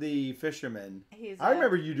the fisherman. I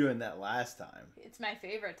remember you doing that last time. It's my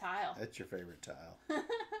favorite tile. That's your favorite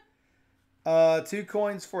tile. 2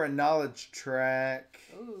 coins for a knowledge track.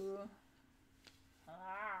 Ooh.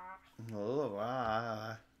 Oh,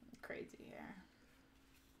 ah. Crazy here.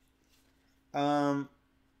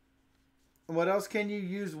 What else can you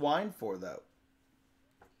use wine for though?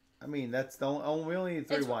 I mean, that's the only we only need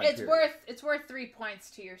 3 wine. It's worth 3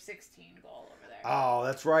 points to your 16 goal over there. Oh,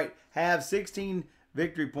 that's right. Have 16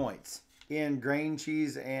 victory points in grain,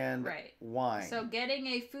 cheese, and wine. So getting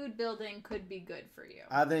a food building could be good for you.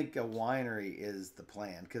 I think a winery is the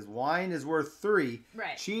plan because wine is worth 3.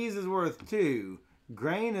 Right. Cheese is worth 2.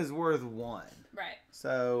 Grain is worth 1. Right.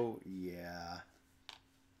 So yeah.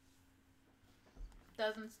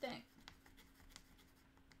 Doesn't stink.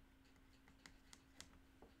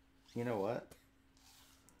 You know what?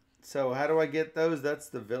 So how do I get those? That's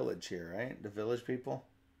the village here, right? The village people.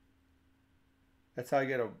 That's how I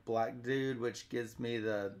get a black dude, which gives me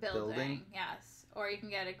the building. Yes. Or you can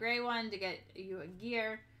get a gray one to get you a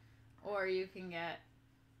gear. Or you can get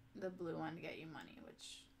the blue one to get you money,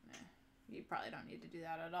 which you probably don't need to do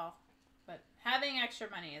that at all. But having extra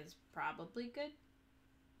money is probably good.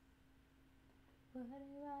 What do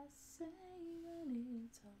I say when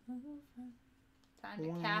it's all over? Time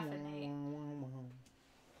to caffeinate.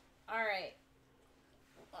 Alright.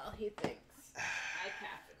 Well, he thinks. I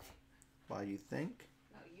caffeinate. While you think?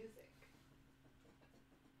 No, you think.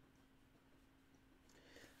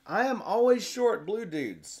 I am always short blue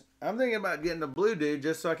dudes. I'm thinking about getting a blue dude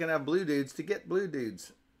just so I can have blue dudes to get blue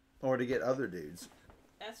dudes. Or to get other dudes.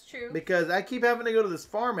 That's true. Because I keep having to go to this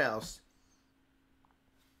farmhouse.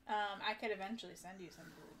 I could eventually send you some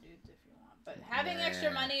blue dudes if you want. But having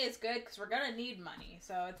extra money is good because we're going to need money.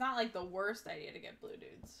 So it's not like the worst idea to get blue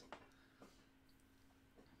dudes.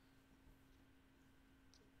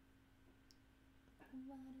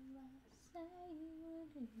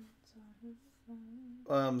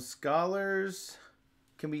 Scholars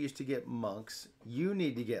can be used to get monks. You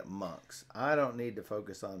need to get monks. I don't need to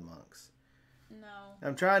focus on monks. No.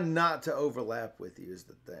 I'm trying not to overlap with you is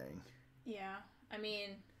the thing. Yeah. I mean,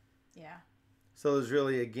 yeah. So there's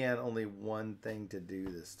really, again, only one thing to do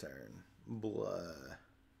this turn. Blah.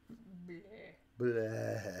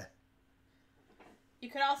 Blah. You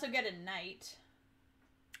could also get a knight.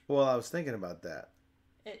 Well, I was thinking about that.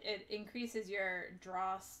 It increases your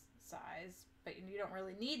draw size, but you don't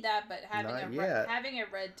really need that. But having having a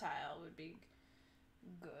red tile would be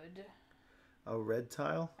good. A red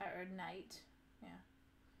tile? Or a knight, yeah.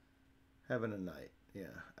 Having a knight,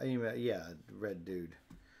 yeah. Red dude.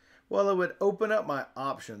 Well, it would open up my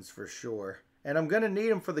options for sure. And I'm going to need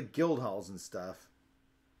them for the guild halls and stuff.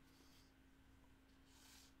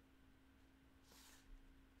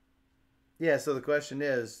 Yeah, so the question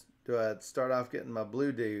is, do I start off getting my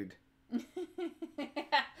blue dude?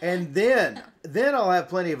 And then I'll have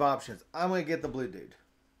plenty of options. I'm going to get the blue dude.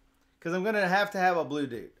 Because I'm going to have a blue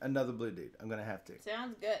dude. Another blue dude. I'm going to have to.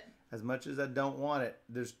 Sounds good. As much as I don't want it,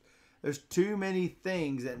 there's too many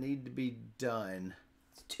things that need to be done.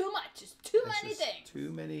 It's too much. It's too many things.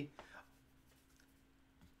 Too many.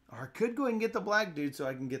 Or I could go ahead and get the black dude so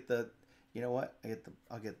I can get the... You know what? I'll get the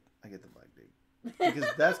black dude. Because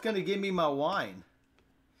that's going to give me my wine.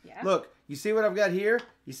 Yeah. Look, you see what I've got here?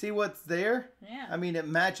 You see what's there? Yeah. I mean, it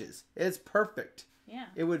matches. It's perfect. Yeah.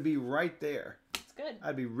 It would be right there. It's good.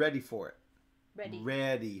 I'd be ready for it.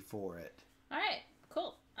 Ready for it. All right.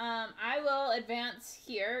 Cool. I will advance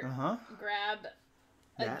here. Grab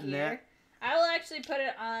a gear. I will actually put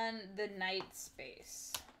it on the night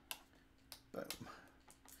space. Boom.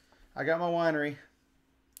 I got my winery.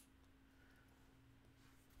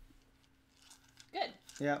 Good.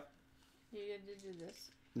 Yep. You did do this.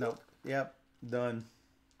 Nope. Yep. Done.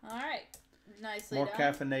 All right. Nicely More done.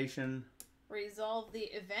 caffeination. Resolve the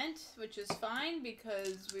event, which is fine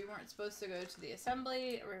because we weren't supposed to go to the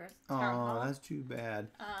assembly or Oh, town hall. that's too bad.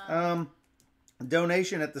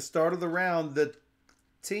 Donation at the start of the round. The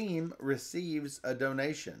team receives a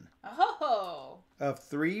donation of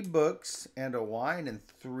 3 books and a wine and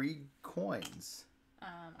 3 coins.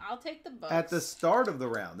 I'll take the books at the start of the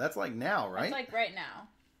round. That's like now, right? That's like right now.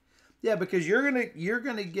 Yeah, because you're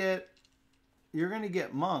gonna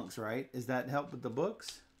get monks, right? Is that help with the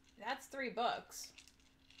books? That's 3 books.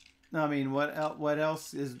 No, I mean, what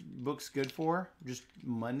else is books good for? Just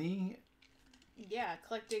money? Yeah,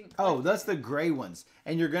 collecting. Oh, that's the gray ones,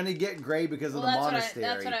 and you're gonna get gray because of the monastery.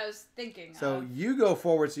 That's what I was thinking. So you go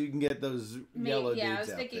forward so you can get those yellow dudes out there. Yeah, I was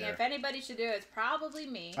thinking if anybody should do it, it's probably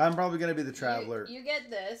me. I'm probably gonna be the traveler. You get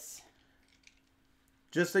this.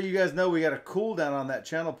 Just so you guys know, we got a cooldown on that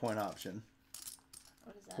channel point option.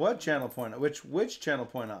 What is that? What channel point? Which channel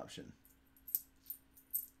point option?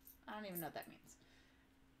 I don't even know what that means.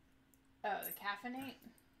 Oh, the caffeinate?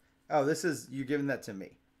 Oh, this is you giving that to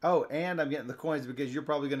me. Oh, and I'm getting the coins because you're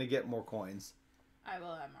probably going to get more coins. I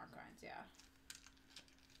will have more coins, yeah.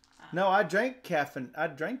 No, I drank caffeine. I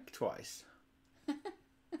drank twice.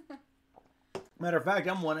 Matter of fact,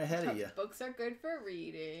 I'm one ahead of you. Books are good for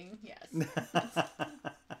reading. Yes. All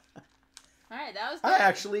right, that was good. I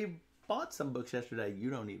actually bought some books yesterday. You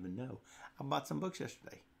don't even know. I bought some books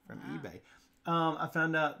yesterday from eBay. I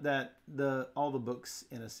found out that all the books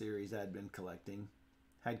in a series I had been collecting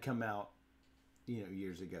had come out,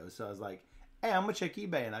 years ago. So I was like, hey, I'm going to check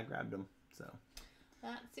eBay, and I grabbed them. So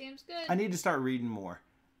that seems good. I need to start reading more.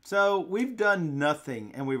 So we've done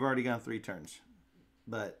nothing, and we've already gone 3 turns.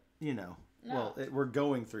 But, No. Well, we're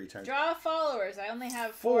going 3 turns. Draw followers. I only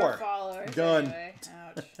have 4 followers. Done. Anyway.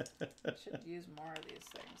 Ouch. Should use more of these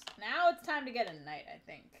things. Now it's time to get a knight, I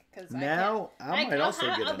think.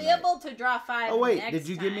 I'll be able to draw 5. Oh wait, next did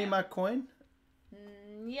you time. give me my coin?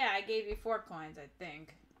 Yeah, I gave you 4 coins, I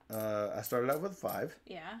think. I started out with 5.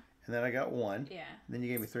 Yeah. And then I got 1. Yeah. And then you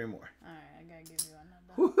gave me 3 more. All right, I gotta give you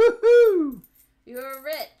another. Woohoo! You're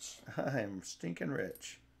rich. I'm stinking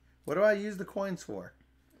rich. What do I use the coins for?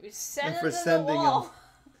 Send them to the wall.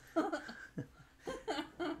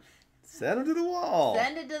 Send them to the wall.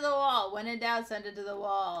 Send it to the wall. When in doubt, send it to the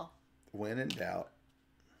wall. When in doubt,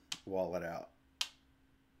 wall it out.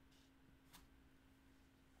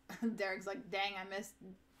 Derek's like, dang, I missed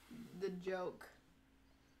the joke.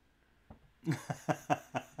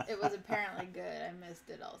 It was apparently good. I missed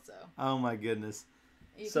it also. Oh my goodness.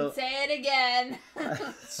 You can say it again.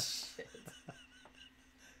 Shit.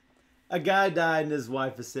 A guy died and his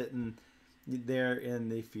wife is sitting there in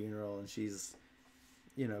the funeral and she's,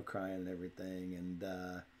 crying and everything. And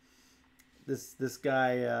this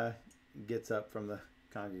guy gets up from the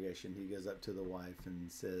congregation. He goes up to the wife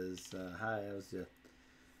and says, hi,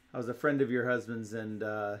 I was a friend of your husband's and,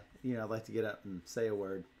 I'd like to get up and say a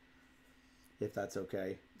word if that's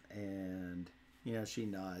okay. And, she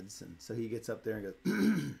nods. And so he gets up there and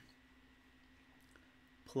goes,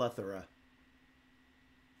 plethora.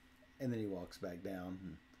 And then he walks back down.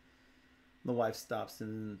 And the wife stops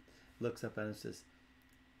and looks up at him and says,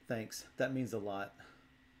 thanks. That means a lot.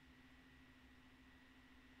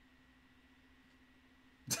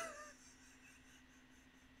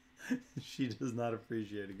 She does not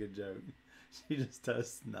appreciate a good joke. She just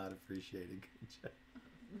does not appreciate a good joke.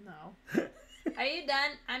 No. Are you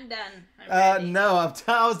done? I'm done. No, I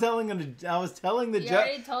was telling the joke. I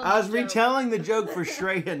was retelling the joke for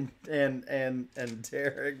Shrey and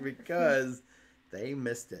Derek because they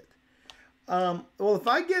missed it. Well, if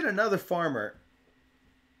I get another farmer,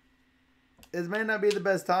 it may not be the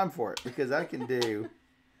best time for it because I can do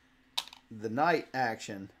the knight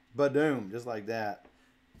action, badoom, just like that.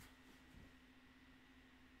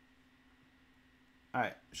 All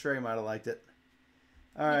right, Shrey might have liked it.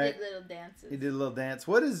 All right. He did little dances. He did a little dance.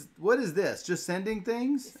 What is this? Just sending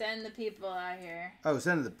things? Send the people out here. Oh,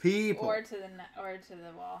 send the people. Or to the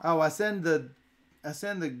wall. Oh, I send the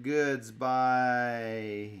goods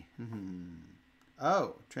by.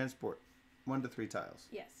 Oh, transport 1 to 3 tiles.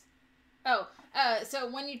 Yes. Oh, so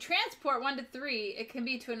when you transport 1 to 3, it can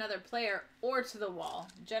be to another player or to the wall.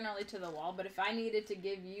 Generally to the wall, but if I needed to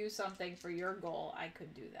give you something for your goal, I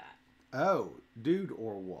could do that. Oh, dude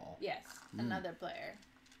or wall? Yes, another player.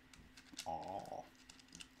 Oh.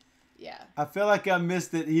 Yeah. I feel like I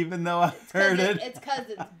missed it even though I heard it. It's because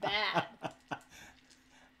it's bad.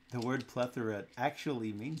 The word plethora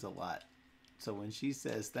actually means a lot. So when she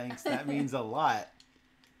says thanks, that means a lot.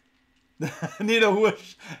 I need a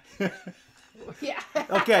whoosh. Yeah.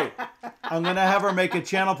 Okay. I'm going to have her make a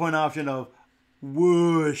channel point option of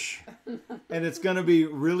whoosh. And it's going to be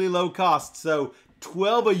really low cost. So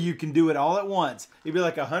 12 of you can do it all at once. It'd be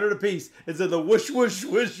like 100 apiece. Instead of the whoosh, whoosh,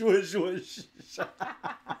 whoosh, whoosh, whoosh.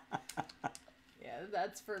 Yeah,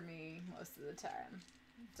 that's for me most of the time.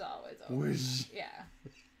 It's always over. Whoosh. Yeah.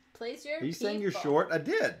 Place your Are you saying you're people. short? I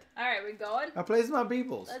did. All right, we going? I plays my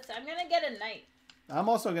peoples. I'm going to get a knight. I'm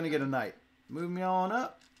also going to get a knight. Move me on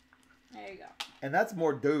up. There you go. And that's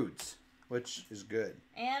more dudes, which is good.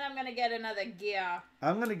 And I'm going to get another gear.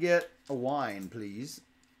 I'm going to get a wine, please.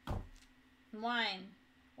 Wine.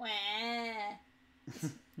 Wah.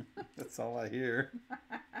 That's all I hear.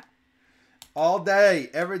 All day,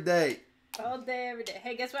 every day. All day, every day.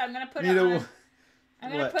 Hey, guess what? I'm going to put it on.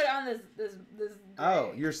 I'm going to put it on this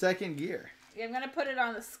Oh, your second gear. Yeah, I'm going to put it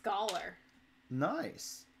on the scholar.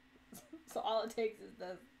 Nice. So all it takes is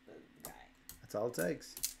the guy. That's all it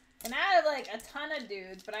takes. And I have like a ton of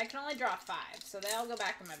dudes, but I can only draw 5, so they all go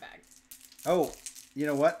back in my bag. Oh, you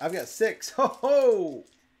know what? I've got 6. Ho ho!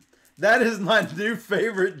 That is my new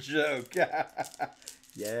favorite joke.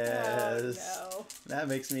 Yes. Oh, no. That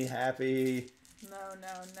makes me happy. No.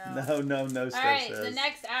 No, All right, says. the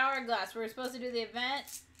next hourglass. We're supposed to do the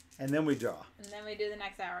event. And then we draw. And then we do the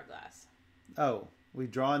next hourglass. Oh,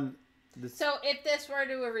 we've drawn this. So if this were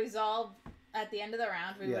to resolve at the end of the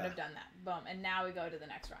round, we would have done that. Boom. And now we go to the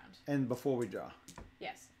next round. And before we draw.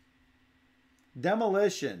 Yes.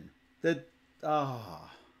 Demolition.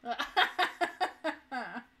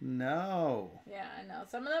 No. Yeah, I know.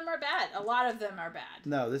 Some of them are bad. A lot of them are bad.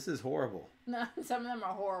 No, this is horrible. No, some of them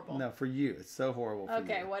are horrible. No, for you. It's so horrible for you.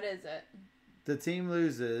 Okay, what is it? The team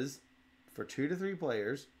loses for 2 to 3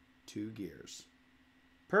 players 2 gears.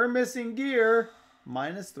 Per missing gear,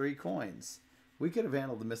 -3 coins. We could have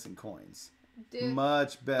handled the missing coins. Dude,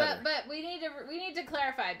 much better. But we need to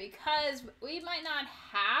clarify, because we might not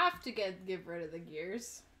have to get rid of the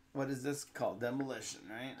gears. What is this called? Demolition,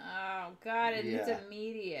 right? Oh God, it's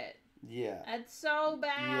immediate. Yeah. That's so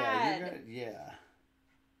bad. Yeah.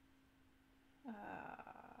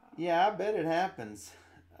 Yeah, I bet it happens.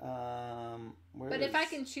 But if I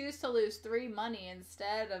can choose to lose 3 money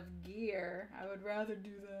instead of gear, I would rather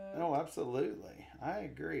do that. Oh, absolutely. I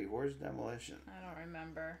agree. Where's demolition? I don't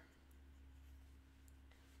remember.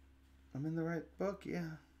 I'm in the right book,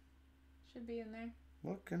 yeah. Should be in there.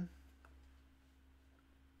 Looking.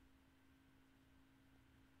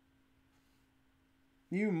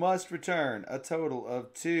 You must return a total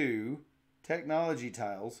of 2 technology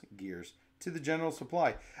tiles, gears, to the general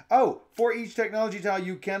supply. Oh, for each technology tile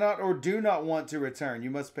you cannot or do not want to return, you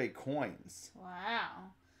must pay coins.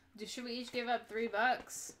 Wow. Should we each give up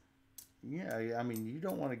 $3? Yeah, I mean, you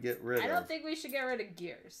don't want to get rid of... I don't think we should get rid of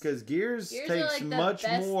gears. Because gears takes like much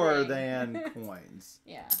more than coins.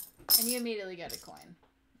 Yeah. And you immediately get a coin.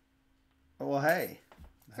 Well, hey.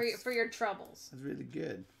 For your troubles. That's really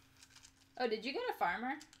good. Oh, did you get a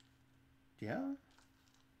farmer? Yeah.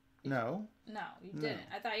 No. No, you didn't.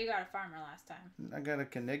 I thought you got a farmer last time. I got a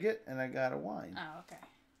Knigget and I got a wine. Oh, okay.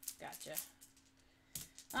 Gotcha.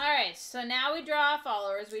 Alright, so now we draw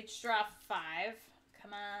followers. We each draw 5.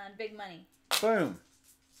 Come on, big money. Boom.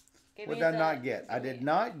 What did I not get? I did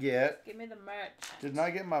not get... Give me the merch. Did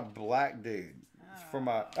not get my black dude. Oh. For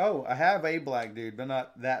my... Oh, I have a black dude, but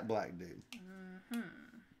not that black dude. Mm-hmm.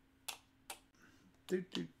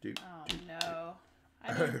 Oh, no.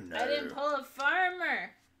 I didn't pull a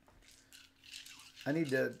farmer. I need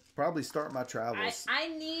to probably start my travels. I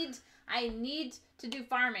need to do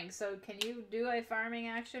farming. So can you do a farming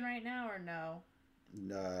action right now or no?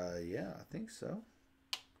 Yeah, I think so.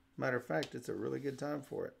 Matter of fact, it's a really good time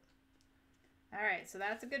for it. All right, so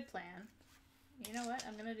that's a good plan. You know what?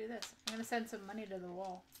 I'm going to do this. I'm going to send some money to the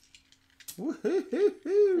wall.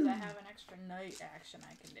 Woo-hoo-hoo-hoo. Because I have an extra night action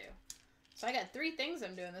I can do. So I got 3 things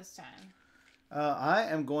I'm doing this time. I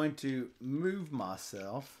am going to move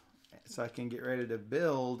myself so I can get ready to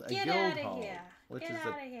build a guild hall, which is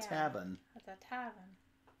a tavern. That's a tavern.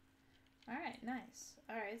 All right, nice.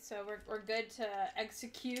 All right, so we're good to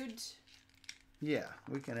execute. Yeah,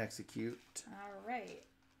 we can execute. All right.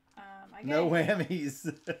 No whammies.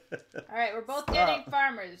 All right, we're both getting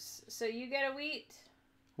farmers. So you get a wheat.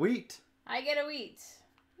 Wheat. I get a wheat.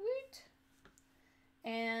 Wheat.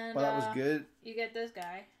 And well, that was good. You get this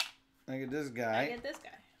guy. I get this guy. I get this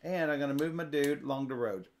guy. And I'm going to move my dude along the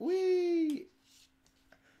road. Whee!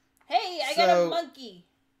 Hey, I got a monkey.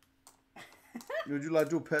 Would you like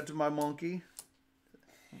to pet my monkey?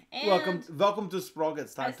 And welcome to Sprague.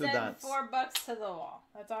 It's time to dance. I sent $4 to the wall.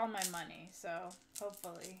 That's all my money. So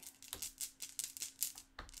hopefully.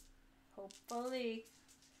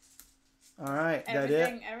 All right, that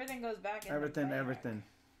it. Everything goes back in everything.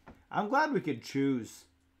 I'm glad we could choose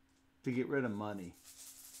to get rid of money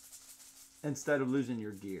instead of losing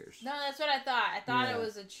your gears. No, that's what I thought. I thought it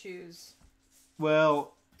was a choose.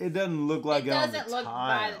 Well, it doesn't look like it on the tile. It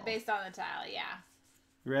doesn't look based on the tile, yeah.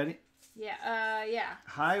 You ready? Yeah, yeah.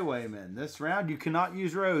 Highwayman. This round, you cannot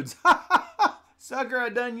use roads. Sucker, I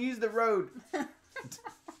done used the road.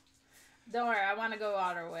 Don't worry, I want to go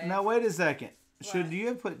waterway. Now, wait a second. What? Should you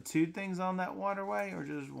have put 2 things on that waterway or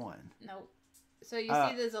just 1? Nope. So you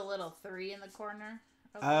see there's a little 3 in the corner?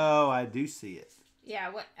 Oh, I do see it.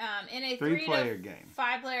 Yeah, what in a 3-player game.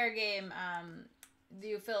 5-player game,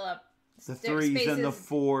 you fill up the 3s spaces, and the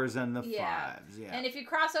 4s and the 5s. Yeah. And if you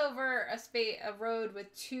cross over a road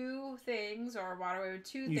with 2 things or a waterway with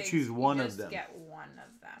 2 things, you choose one of them. Get one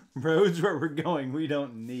of them. Roads where we're going, we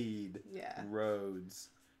don't need roads.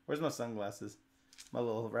 Where's my sunglasses? My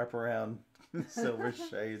little wraparound silver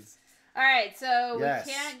shades. All right, so we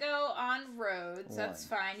can't go on roads. 1. That's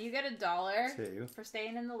fine. You get $1 2 for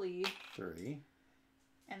staying in the lead. 3.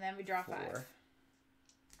 And then we draw 4,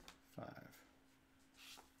 5.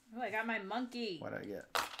 Oh, I got my monkey. What'd I get?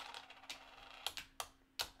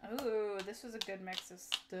 Ooh, this was a good mix of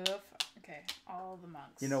stuff. Okay, all the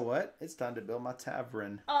monks. You know what? It's time to build my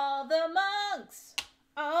tavern. All the monks!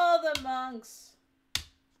 All the monks!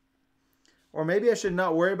 Or maybe I should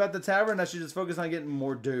not worry about the tavern. I should just focus on getting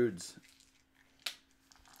more dudes.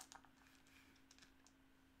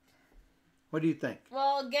 What do you think?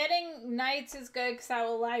 Well, getting knights is good because that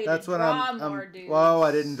will allow you to draw more dudes. Whoa,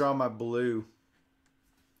 I didn't draw my blue.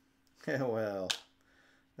 Well,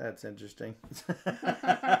 that's interesting. Well,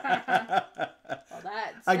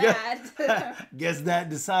 that's sad. Guess that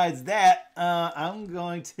decides that. I'm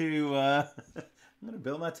going to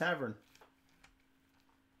build my tavern.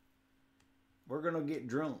 We're going to get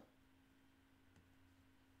drunk.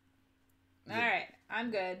 All right, I'm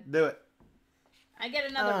good. Do it. I get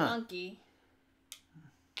another monkey.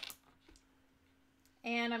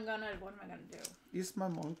 And I'm going to, what am I going to do? Use my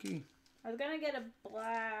monkey. I was going to get a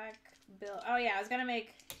black bill. Oh, yeah, I was going to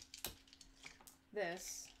make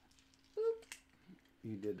this. Boop.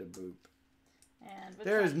 You did a boop. And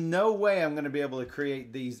there is no way I'm going to be able to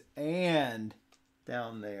create these and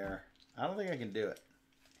down there. I don't think I can do it.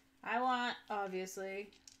 I want, obviously,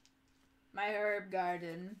 my herb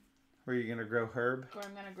garden. Where are you going to grow herb? Where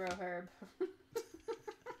I'm going to grow herb.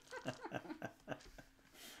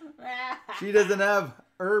 She doesn't have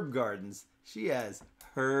herb gardens. She has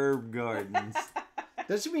herb gardens.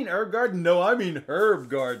 Does she mean herb garden? No, I mean herb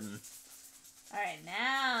garden. All right,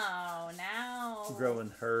 now.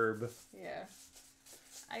 Growing herb. Yeah.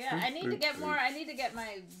 I need to get more. I need to get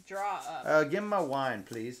my draw up. Give me my wine,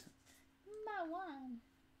 please. My wine.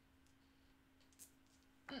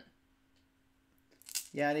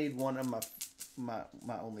 Yeah, I need one of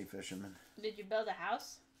my only fisherman. Did you build a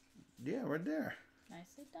house? Yeah, right there.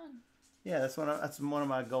 Nicely done. Yeah, that's one of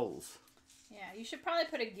my goals. Yeah, you should probably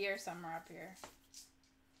put a gear somewhere up here.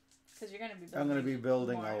 Because you're going to be building I'm going to be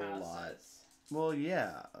building more a houses. lot. Well,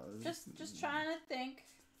 yeah. Just trying to think.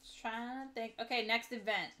 Okay, next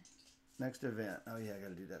event. Next event. Oh, yeah, I got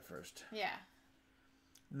to do that first. Yeah.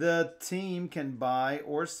 The team can buy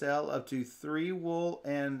or sell up to 3 wool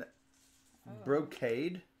and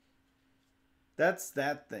brocade. That's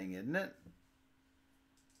that thing, isn't it?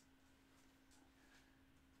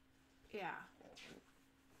 Yeah.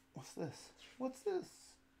 What's this?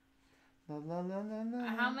 La, la, la, la, la.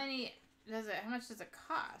 How much does it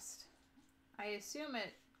cost? I assume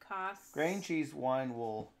it costs... Grain, cheese, wine,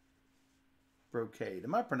 wool, brocade.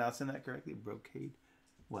 Am I pronouncing that correctly? Brocade?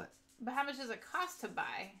 What? But how much does it cost to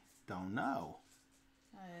buy? Don't know.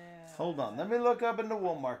 Hold on. Let me look up in the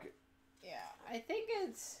wool market. Yeah, I think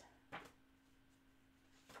it's...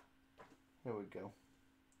 Here we go.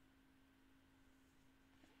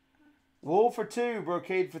 Wool for 2,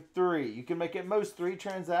 brocade for 3. You can make at most 3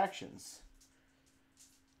 transactions.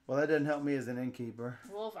 Well, that doesn't help me as an innkeeper.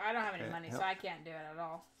 Wolf, I don't have any money, so I can't do it at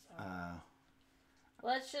all. So.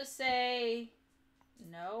 Let's just say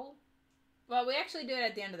no. Well, we actually do it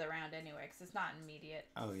at the end of the round anyway, because it's not immediate.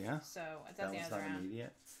 Oh, yeah? So it's at the end of the round.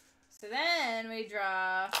 Immediate. So then we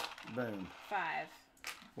draw... Boom. 5.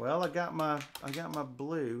 Well, I got my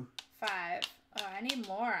blue. 5. Oh, I need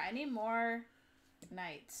more. I need more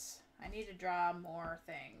knights. I need to draw more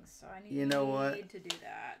things. So I need to do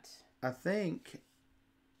that. I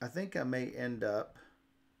think I may end up...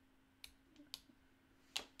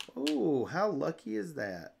 Oh, how lucky is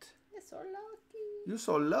that? You're so lucky. You're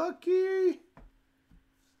so lucky.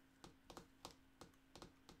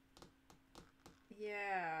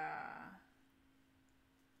 Yeah.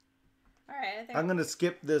 All right. I'm going to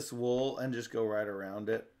skip this wool and just go right around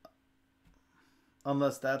it.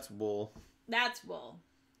 Unless that's wool. That's wool.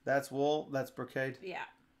 That's wool. That's brocade. Yeah.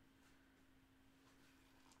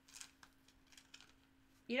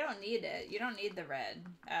 You don't need it. You don't need the red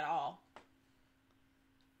at all.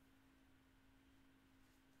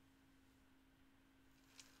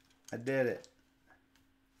 I did it.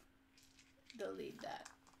 Delete that.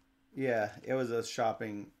 Yeah, it was a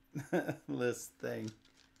shopping list thing.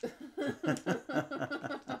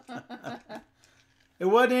 It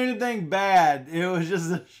wasn't anything bad. It was just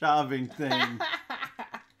a shopping thing.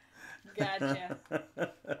 Gotcha.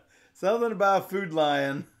 Something about Food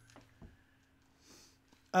Lion.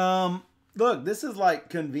 Look, this is like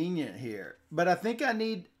convenient here, but I think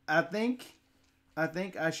I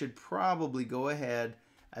should probably go ahead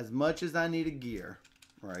as much as I need a gear,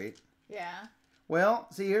 right? Yeah. Well,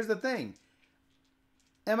 see, here's the thing.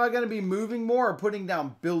 Am I going to be moving more or putting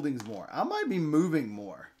down buildings more? I might be moving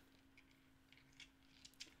more.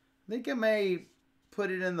 I think I may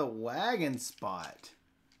put it in the wagon spot.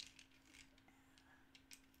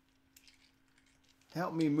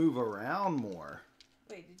 Help me move around more.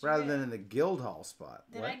 Wait, did you rather than in the guild hall spot.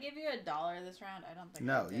 Did I give you $1 this round? I don't think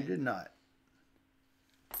No, I did. you did not.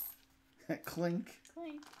 Clink.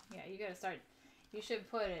 Clink. Yeah, you gotta start. You should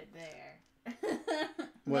put it there.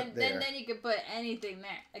 What there? Then you could put anything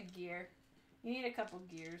there. A gear. You need a couple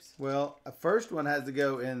gears. Well, a first one has to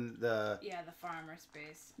go in the... Yeah, the farmer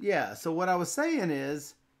space. Yeah, so what I was saying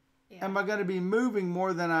is, am I going to be moving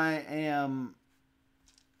more than I am...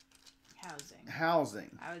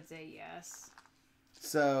 Housing. I would say yes.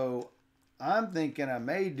 So, I'm thinking I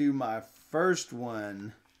may do my first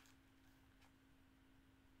one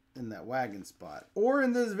in that wagon spot. Or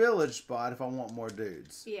in this village spot if I want more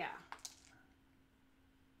dudes. Yeah.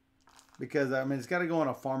 Because, I mean, it's got to go on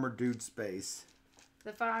a farmer dude space.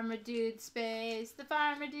 The farmer dude space. The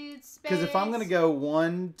farmer dude space. Because if I'm going to go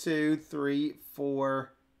 1, 2, 3,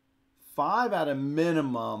 4, 5 at a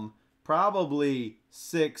minimum, probably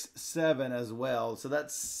 6, 7 as well. So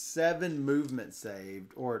that's 7 movement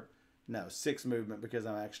saved. Or, no, 6 movement because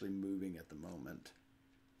I'm actually moving at the moment.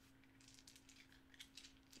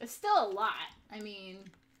 It's still a lot. I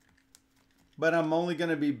mean... But I'm only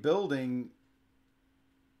going to be building...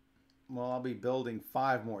 Well, I'll be building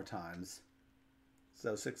 5 more times.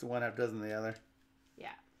 So 6 of one, half dozen of the other.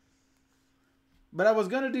 Yeah. But I was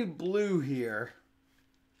going to do blue here.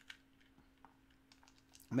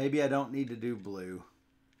 Maybe I don't need to do blue.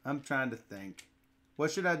 I'm trying to think.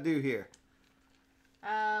 What should I do here?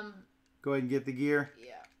 Go ahead and get the gear.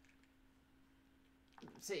 Yeah.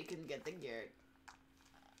 So you can get the gear.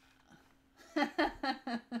 A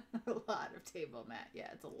lot of table mat. Yeah,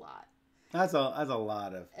 it's a lot. That's a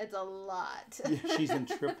lot of. It's a lot. She's in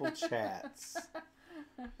triple chats.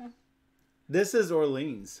 This is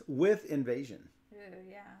Orleans with invasion. Ooh,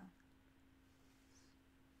 yeah.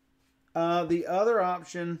 The other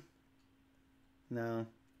option. No.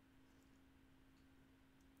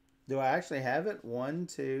 Do I actually have it? 1,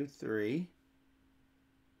 2, 3.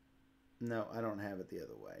 No, I don't have it the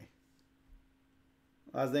other way.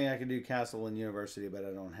 I was thinking I could do castle and university, but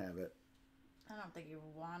I don't have it. I don't think you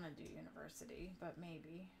want to do university, but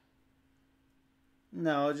maybe.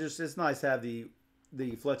 No, it's nice to have the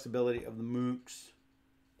flexibility of the mooks.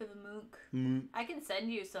 The monk. Mook. I can send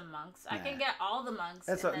you some monks. Nah. I can get all the monks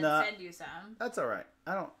and then send you some. That's all right.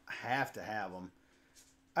 I don't have to have them.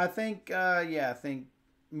 I think, I think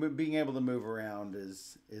being able to move around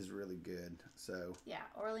is really good. So. Yeah,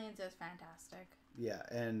 Orleans is fantastic. Yeah,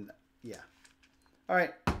 and yeah. All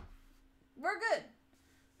right. We're good.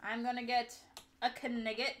 I'm gonna get a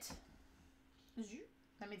Knigget.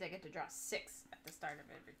 That means I get to draw 6 at the start of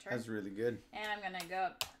every turn. That's really good. And I'm gonna go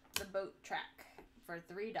up the boat track for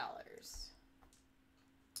 $3. 1,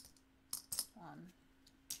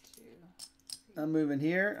 2, 3. I'm moving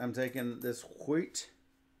here. I'm taking this wheat.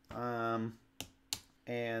 And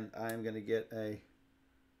I'm gonna get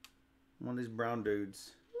one of these brown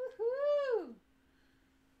dudes. Woohoo!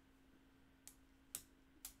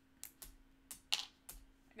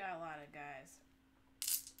 I got a lot of guys.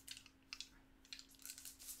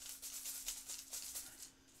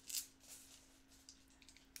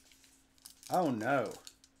 Oh no.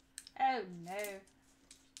 Oh no.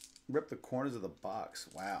 Rip the corners of the box.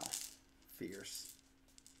 Wow. Fierce.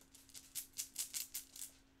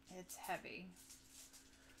 It's heavy.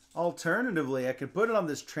 Alternatively, I could put it on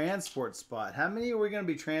this transport spot. How many are we going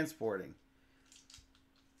to be transporting?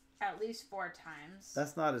 At least 4 times.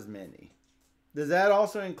 That's not as many. Does that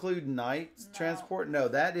also include night transport? No,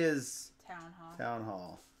 that is... Town hall. Town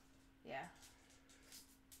hall. Yeah.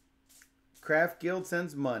 Craft Guild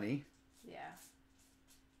sends money. Yeah.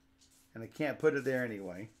 And I can't put it there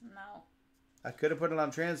anyway. No. I could have put it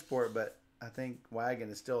on transport, but I think wagon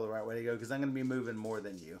is still the right way to go because I'm going to be moving more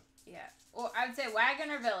than you. Yeah. Well, I would say wagon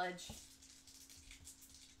or village.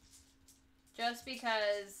 Just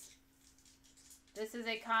because this is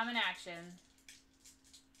a common action.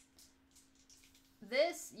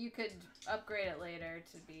 This, you could upgrade it later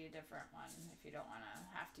to be a different one if you don't want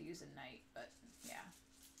to have to use a knight, but yeah.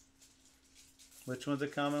 Which one's a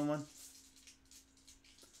common one?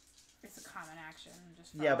 It's a common action.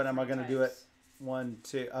 Just yeah, but am I going to do it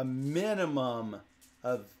a minimum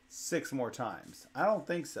of 6 more times? I don't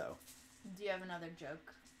think so. Do you have another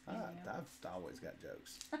joke? I've always got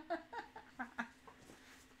jokes.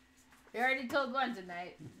 You already told one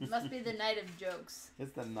tonight. It must be the night of jokes.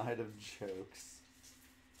 It's the night of jokes.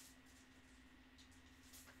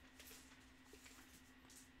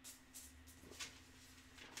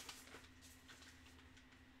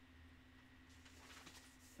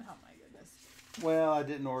 Oh my goodness. Well, I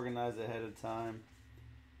didn't organize ahead of time.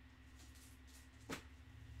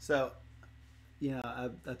 So, I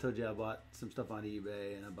told you I bought some stuff on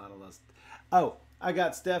eBay and I bought a lot of Oh, I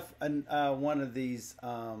got Steph one of these,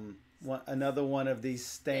 another one of these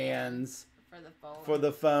stands for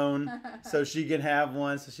the phone so she can have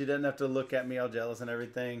one so she doesn't have to look at me all jealous and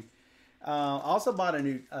everything. I also bought a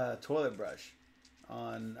new toilet brush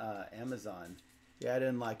on Amazon. Yeah, I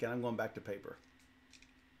didn't like it. I'm going back to paper.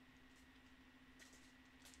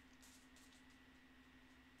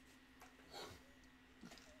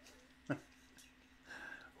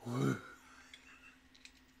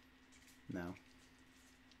 No.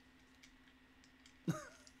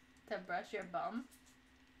 To brush your bum?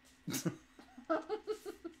 Do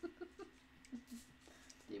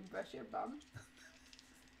you brush your bum?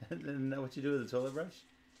 Isn't that what you do with a toilet brush?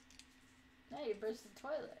 No, you brush the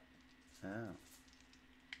toilet. Oh.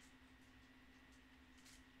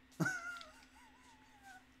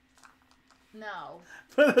 No.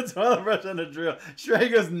 Put the toilet brush on the drill. Shrey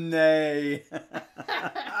goes, nay.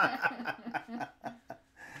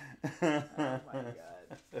 Oh my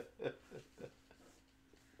god.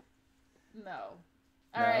 No.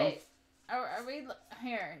 All right. Are we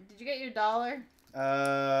here? Did you get your $1?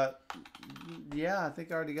 Yeah, I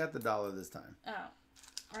think I already got the $1 this time. Oh.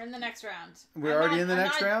 We're in the next round. We're already in the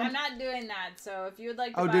next round? I'm not doing that, so if you would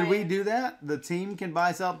like to did we do that? The team can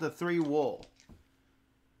buy up to 3 wool.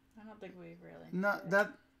 I don't think we really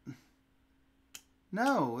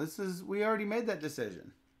No, we already made that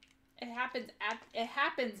decision. It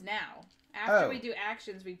happens now. After we do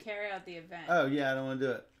actions, we carry out the event. Oh, yeah, I don't want to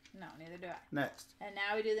do it. No, neither do I. Next. And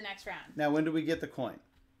now we do the next round. Now, when do we get the coin?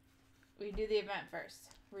 We do the event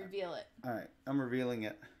first. Reveal it. All right, I'm revealing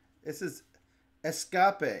it. This is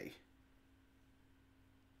escape.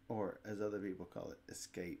 Or, as other people call it,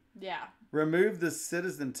 escape. Yeah. Remove the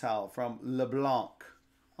citizen tile from LeBlanc.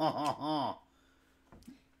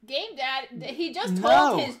 Game Dad, he just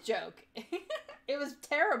told his joke. It was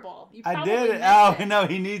terrible. You I did it. Oh,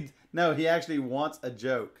 no, he actually wants a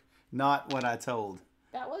joke, not what I told.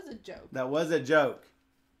 That was a joke. That was a joke.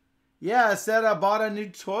 Yeah, I said I bought a new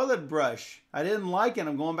toilet brush. I didn't like it.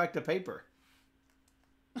 I'm going back to paper.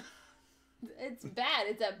 It's bad.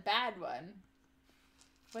 It's a bad one.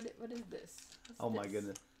 What is this? What's my this?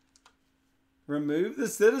 goodness. Remove the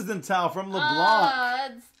citizen tile from LeBlanc. Oh,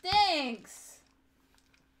 it stinks.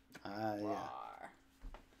 Yeah.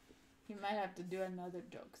 He might have to do another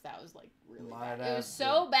joke because that was like really Might bad. It was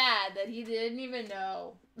so bad that he didn't even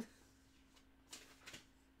know.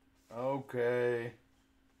 Okay.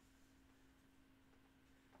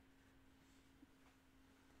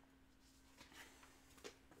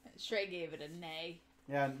 Shrey gave it a nay.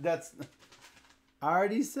 Yeah, I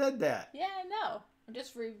already said that. Yeah, I know. I'm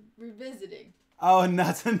just revisiting. Oh, and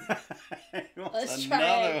that's Let's try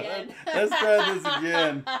again. Let's try this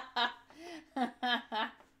again.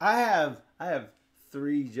 I have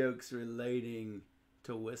 3 jokes relating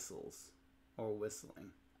to whistles or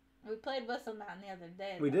whistling. We played Whistle Mountain the other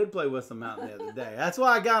day. We did play Whistle Mountain the other day. That's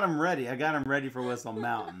why I got them ready. I got them ready for Whistle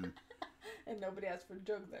Mountain. And nobody asked for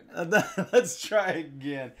jokes then. Let's try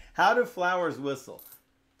again. How do flowers whistle?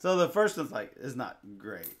 So the first one's it's not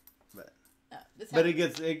great, but it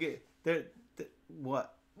gets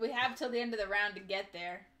what? We have till the end of the round to get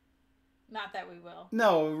there. Not that we will.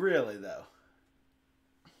 No, really though.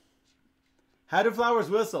 How do flowers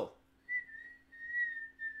whistle?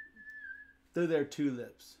 Through their 2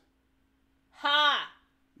 lips. Ha!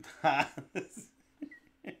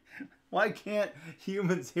 Why can't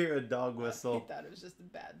humans hear a dog whistle? I thought it was just a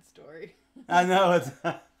bad story. I know.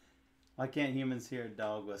 Why can't humans hear a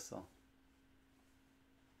dog whistle?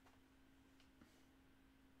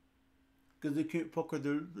 Because they can't pucker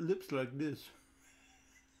their lips like this.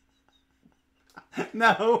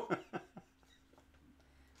 No.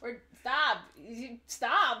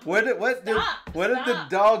 Stop. What did the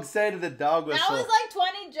dog say to the dog whistle? That was like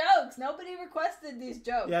 20 jokes. Nobody requested these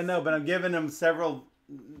jokes. Yeah, no, but I'm giving him several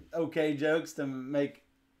okay jokes to make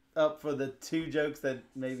up for the 2 jokes that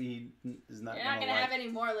maybe he is not. You're not gonna have any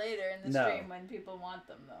more later in the stream when people want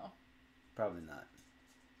them, though. Probably not.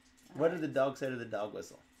 What did the dog say to the dog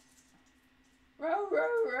whistle? Row,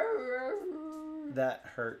 row, row, row. That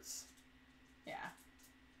hurts. Yeah.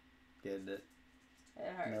 Get it?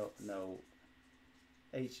 It hurts. No.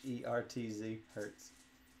 HERTZ hurts.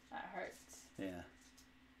 That hurts. Yeah.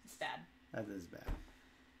 It's bad. That is bad.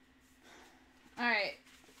 All right.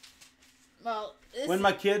 Well, when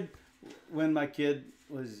my kid again?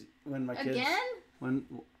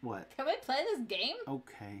 What? Can we play this game?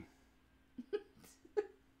 Okay.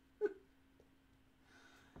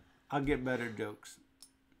 I'll get better jokes.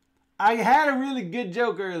 I had a really good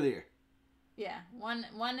joke earlier. Yeah, one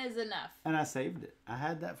is enough. And I saved it. I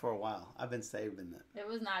had that for a while. I've been saving it. It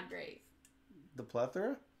was not great. The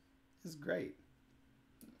plethora is great.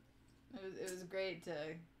 It was great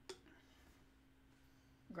to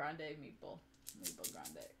grande meeple. Meeple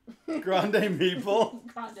grande. Grande meeple?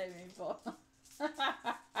 Grande meeple.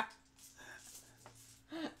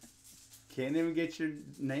 Can't even get your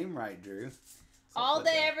name right, Drew. All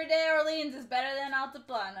day, every day, Orleans is better than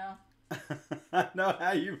Altiplano. I know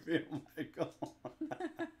how you feel, Michael.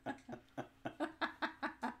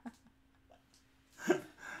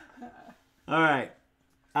 All right.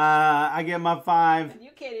 I get my 5. And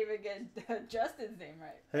you can't even get Justin's name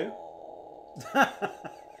right. Who? Oh,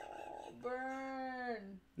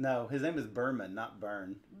 Burn. No, his name is Berman, not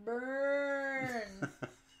Burn. Burn.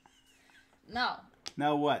 No.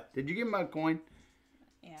 Now what? Did you get my coin?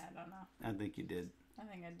 Yeah, I don't know. I think you did. I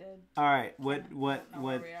think I did. All right. What? I don't know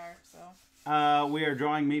where we are, so. We are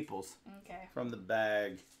drawing meeples. Okay. From the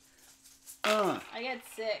bag. I get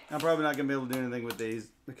 6. I'm probably not gonna be able to do anything with these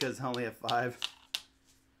because I only have 5.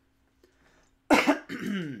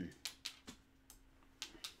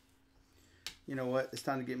 You know what? It's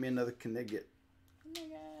time to get me another Knigget. Oh my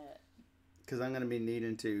god. Because I'm going to be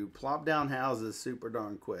needing to plop down houses super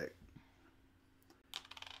darn quick.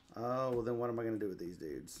 Oh, well then what am I going to do with these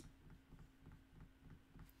dudes?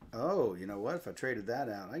 Oh, you know what? If I traded that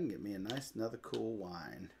out, I can get me a nice, another cool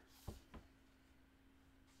wine.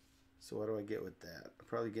 So what do I get with that? I'll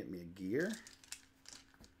probably get me a gear.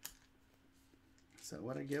 So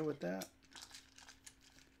what do I get with that?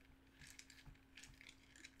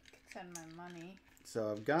 Send my money. So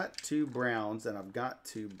I've got 2 browns and I've got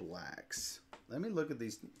 2 blacks. Let me look at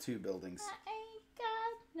these 2 buildings. I ain't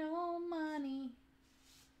got no money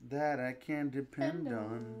that I can depend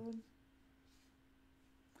on.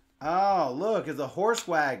 Oh, look, it's a horse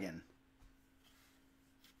wagon.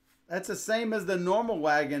 That's the same as the normal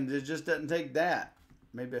wagon. It just doesn't take that.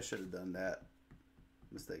 Maybe I should have done that.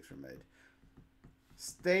 Mistakes were made.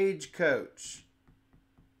 Stagecoach.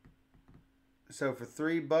 So for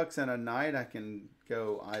 $3 and a night, I can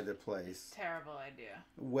go either place. Terrible idea.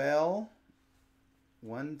 Well,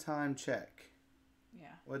 one-time check.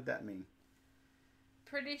 Yeah. What'd that mean?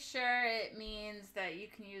 Pretty sure it means that you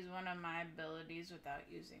can use one of my abilities without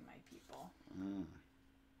using my people. Mm.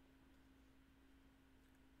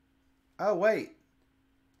 Oh, wait.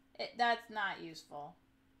 That's not useful.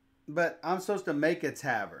 But I'm supposed to make a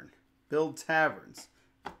tavern. Build taverns.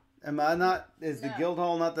 Am I not? Is the guild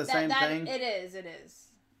hall not the same thing? It is.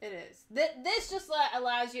 This just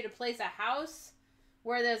allows you to place a house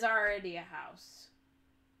where there's already a house.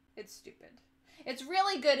 It's stupid. It's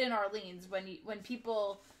really good in Orleans when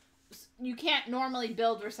people, you can't normally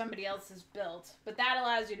build where somebody else has built, but that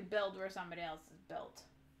allows you to build where somebody else has built.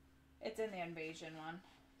 It's in the invasion one,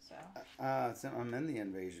 so. So I'm in the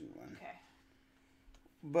invasion one. Okay.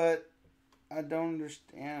 But I don't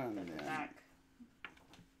understand The that. back.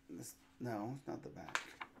 No, it's not the back.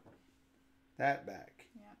 That back.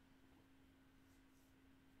 Yeah.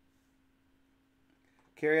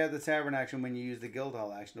 Carry out the tavern action when you use the guild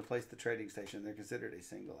hall action to place the trading station. They're considered a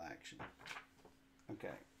single action.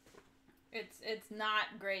 Okay. It's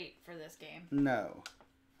not great for this game. No.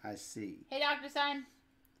 I see. Hey, Dr. Sign.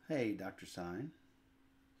 Hey, Dr. Sign.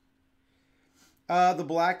 The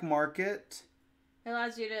black market. It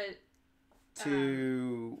allows you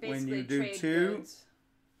to when you do trade 2 goods.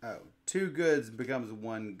 2 goods becomes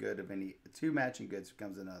 1 good of any 2 matching goods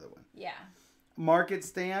becomes another one. Yeah. Market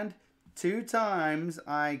stand 2 times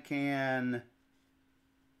I can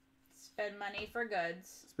spend money for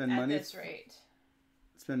goods spend at money this rate.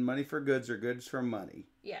 Spend money for goods or goods for money.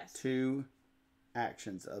 Yes. 2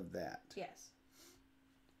 actions of that. Yes.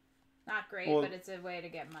 Not great, Well, but it's a way to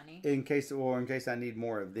get money. In case I need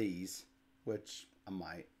more of these, which I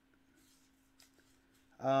might.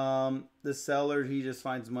 The cellar, he just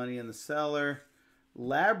finds money in the cellar.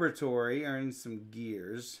 Laboratory earns some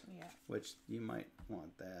gears, which you might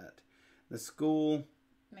want that. The school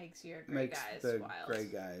makes your gray guys the wild. Gray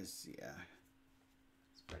guys, yeah.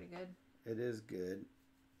 It's pretty good. It is good.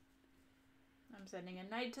 I'm sending a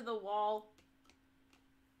knight to the wall.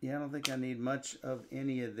 Yeah, I don't think I need much of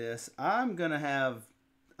any of this. I might have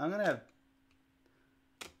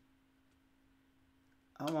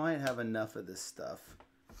enough of this stuff.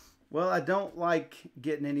 Well, I don't like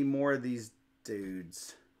getting any more of these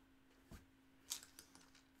dudes.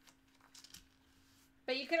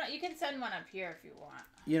 But you can send one up here if you want.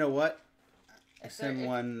 You know what? If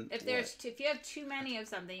you have too many of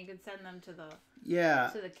something, you can send them to the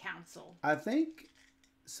council. I think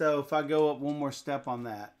so. If I go up one more step on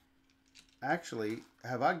that, actually,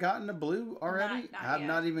 have I gotten a blue already? Not I have yet.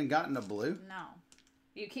 not even gotten a blue. No,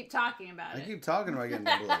 you keep talking about it. I keep talking about getting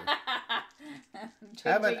a blue. I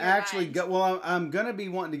haven't actually got. Well, I'm gonna be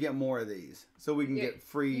wanting to get more of these so we can get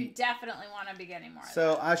free. You definitely want to be getting more.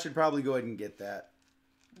 So I should probably go ahead and get that.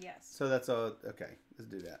 Yes. So that's all. Okay, let's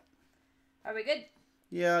do that. Are we good?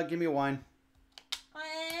 Yeah, give me a wine.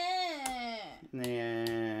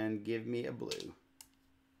 And give me a blue.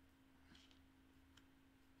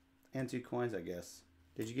 And 2 coins, I guess.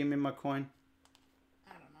 Did you give me my coin?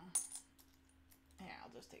 I don't know. Yeah, I'll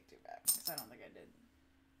just take 2 back because I don't think I did.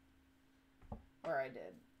 Or I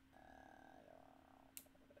did.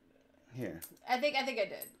 Here. I think I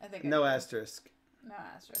did. No asterisk. No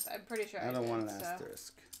asterisk. I'm pretty sure I don't want an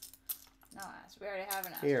asterisk. No asterisk. We already have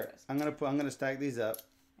an asterisk. Here, I'm gonna stack these up.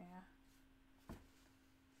 Yeah. Okay.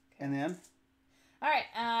 And then? Alright,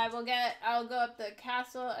 I'll go up the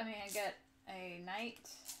castle. I get a knight.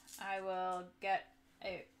 I will get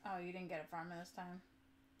a... Oh, you didn't get a farmer this time.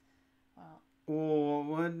 Well... Oh,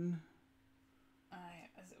 what?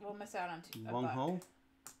 We'll miss out on Wrong hole?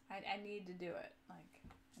 I need to do it. I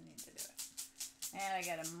need to do it. And I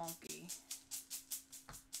get a monkey.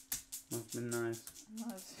 That's been nice.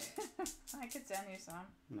 I could send you some.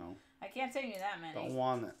 No. I can't send you that many. Don't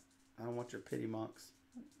want it. I don't want your pity monks.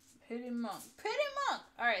 Pity monk. Pity monk!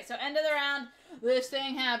 Alright, so end of the round. This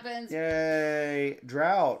thing happens. Yay!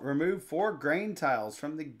 Drought. Remove 4 grain tiles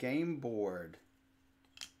from the game board.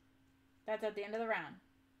 That's at the end of the round.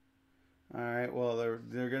 Alright, well,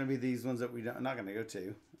 they're going to be these ones that I'm not going to go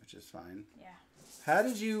to, which is fine. Yeah. How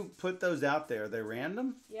did you put those out there? Are they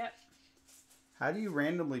random? Yep. How do you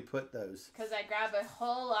randomly put those? Because I grab a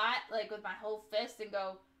whole lot, with my whole fist and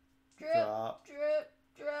go drip, Drop. drip,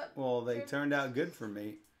 drip. Well, they drip. turned out good for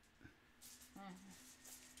me.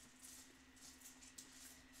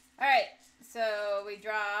 Alright, so we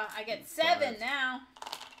draw. I get 7 now.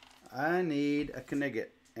 I need a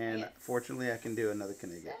Knigget, and fortunately I can do another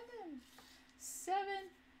Knigget. 7.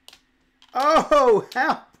 Oh,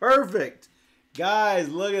 how perfect! Guys,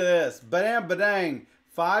 look at this. Badam, badang.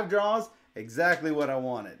 5 draws, exactly what I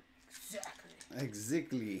wanted.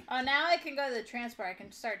 Exactly. Oh, now I can go to the transport. I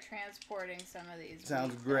can start transporting some of these.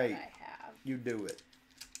 Sounds great. That I have. You do it.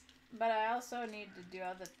 But I also need to do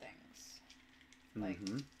other things. Like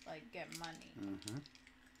get money.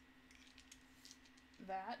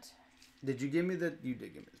 That. Did you give me the... You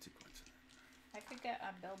did give me the 2 coins. I could get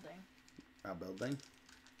a building. A building?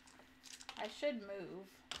 I should move.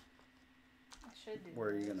 I should do Where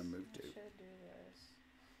are you going to move to? I should do this.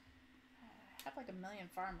 I have 1 million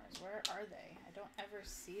farmers. Where are they? I don't ever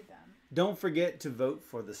see them. Don't forget to vote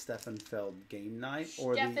for the Stephen Feld game night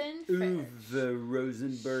or the Uwe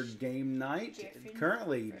Rosenberg game night.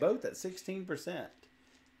 Currently, both at 16%.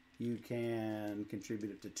 You can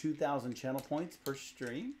contribute up to 2,000 channel points per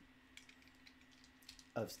stream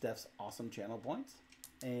of Steph's awesome channel points.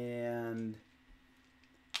 And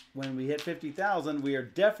when we hit 50,000, we are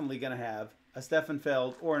definitely going to have a Stephen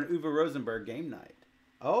Feld or an Uwe Rosenberg game night.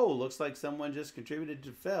 Oh, looks like someone just contributed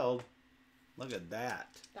to Feld. Look at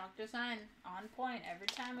that. Dr. Sign, on point every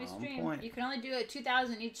time we on stream. Point. You can only do it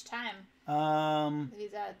 2,000 each time.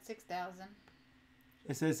 He's at 6,000.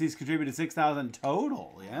 It says he's contributed 6,000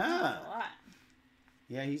 total. Yeah. That's a lot.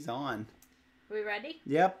 Yeah, he's on. We ready?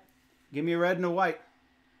 Yep. Give me a red and a white.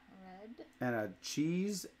 Red. And a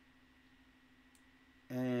cheese.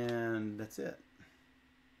 And that's it.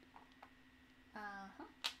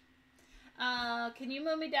 Can you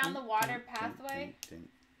move me down the water pathway?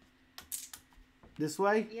 This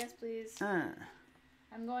way? Yes, please.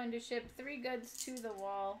 I'm going to ship 3 goods to the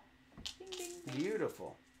wall. Ding, ding, ding.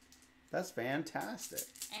 Beautiful. That's fantastic.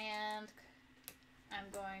 And I'm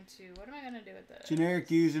going to... What am I going to do with this? Generic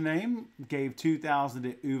username gave 2,000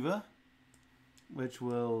 to Uwe, which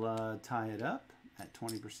will tie it up at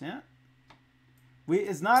 20%.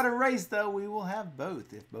 It's not a race, though. We will have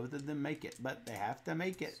both if both of them make it. But they have to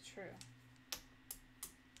make it. It's true.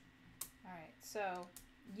 All right. So,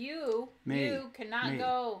 you cannot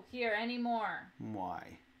go here anymore.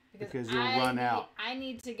 Why? Because you'll run out. I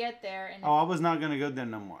need to get there. And I was not going to go there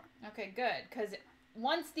no more. Okay, good. Because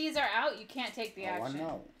once these are out, you can't take the action. I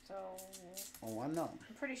know. So. Oh, I know.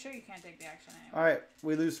 I'm pretty sure you can't take the action anymore. All right.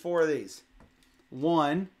 We lose 4 of these.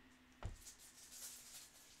 1.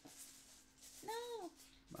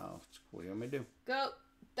 Oh, what do you want me to do? Go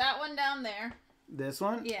that one down there. This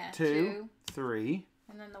one? Yeah. 2, 3.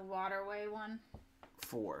 And then the waterway one.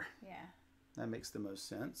 4. Yeah. That makes the most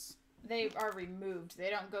sense. They are removed. They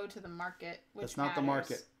don't go to the market, which That's not the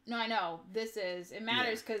market. No, I know. This is. It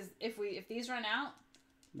matters because if these run out,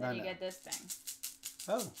 then you get this thing.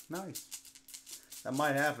 Oh, nice. That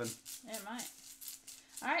might happen. It might.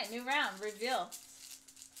 All right, new round. Reveal.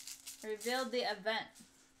 Reveal the event.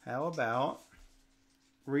 How about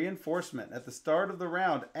reinforcement? At the start of the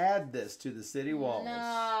round, add this to the city walls. No.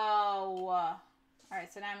 All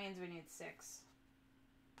right, so that means we need 6.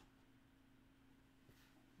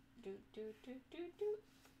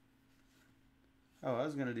 Oh, I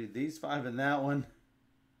was going to do these 5 and that one.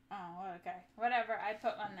 Oh, okay. Whatever. I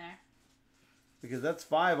put one there. Because that's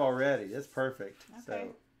 5 already. That's perfect. Okay.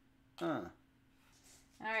 So, All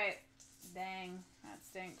right. Dang. That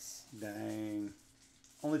stinks. Dang.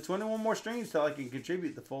 Only 21 more streams till I can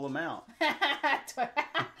contribute the full amount.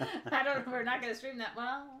 We're not going to stream that.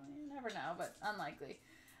 Well, you never know, but unlikely.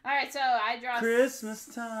 All right, so I draw Christmas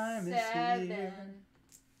time 7. is here.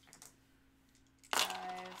 5.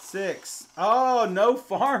 6. Oh, no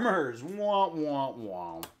farmers. Womp, womp,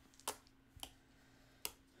 womp.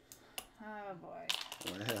 Oh, boy.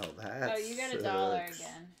 Well, that's. Oh, you got $1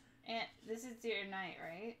 again. And this is your night,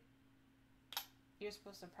 right? You're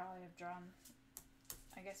supposed to probably have drawn.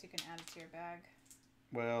 I guess you can add it to your bag.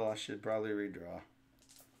 Well, I should probably redraw.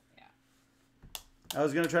 Yeah. I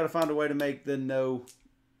was going to try to find a way to make the no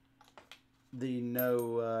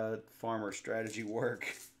farmer strategy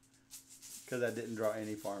work. Because I didn't draw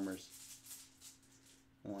any farmers.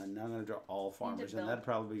 One. Now I'm going to draw all farmers, and that'd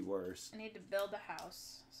probably be worse. I need to build a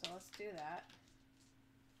house, so let's do that.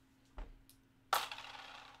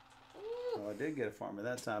 Oh, I did get a farmer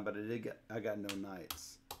that time, but I got no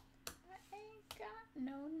knights. I ain't got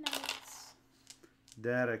no knights.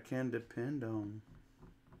 That I can depend on.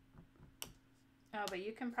 Oh, but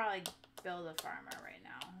you can probably build a farmer right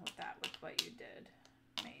now with what you did.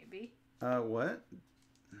 Maybe. What?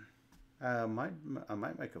 I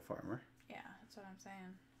might make a farmer. Yeah, that's what I'm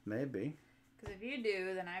saying. Maybe. Because if you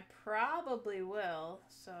do, then I probably will.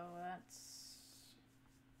 So that's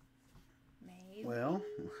maybe. Well,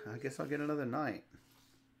 I guess I'll get another knight.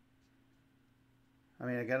 I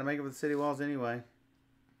mean, I got to make it with the city walls anyway.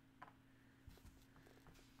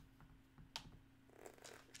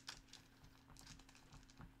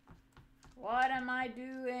 What am I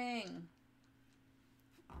doing?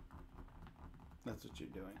 That's what you're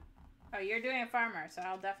doing. Oh, you're doing a farmer, so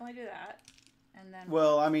I'll definitely do that. And then.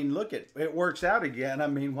 Well, I mean, look, it works out again. I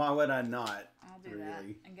mean, why would I not? I'll do that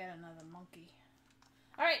and get another monkey.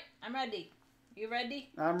 All right, I'm ready. You ready?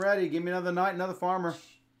 I'm ready. Give me another knight, another farmer.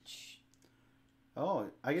 Oh,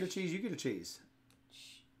 I get a cheese. You get a cheese.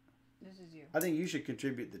 This is you. I think you should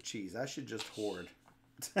contribute the cheese. I should just hoard.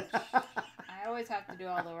 I always have to do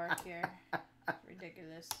all the work here. It's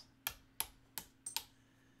ridiculous.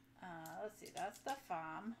 Let's see. That's the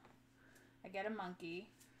farm. I get a monkey.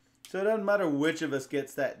 So it doesn't matter which of us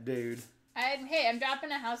gets that dude. Hey, I'm dropping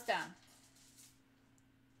a house down.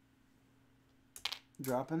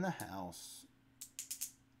 Dropping the house.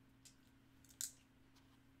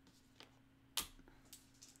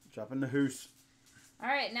 Dropping the hoose. All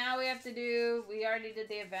right, now we have to do. We already did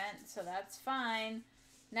the event, so that's fine.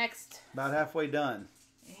 Next. About halfway done.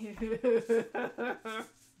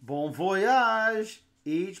 Bon voyage.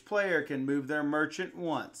 Each player can move their merchant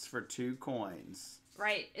once for 2 coins.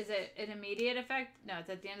 Right. Is it an immediate effect? No, it's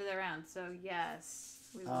at the end of the round. So, yes.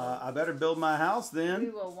 We will, I better build my house then. We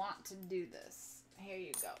will want to do this. Here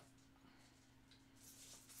you go.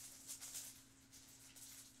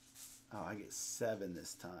 Oh, I get 7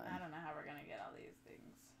 this time. I don't know how we're going to get all these things.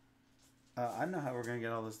 I know how we're going to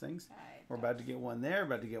get all those things. We're about to get one there,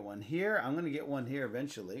 about to get one here. I'm going to get one here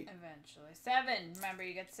eventually. Eventually. 7. Remember,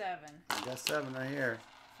 you get 7. I got 7 right here.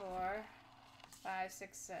 4, 5,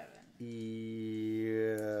 6, 7.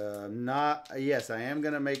 Yeah, not. Yes, I am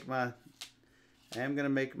going to make my. I am going to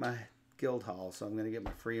make my guild hall, so I'm going to get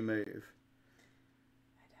my free move.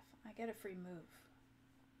 I get a free move.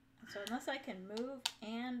 So unless I can move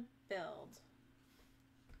and build,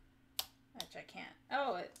 which I can't.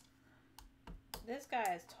 Oh, This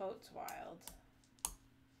guy is totes wild.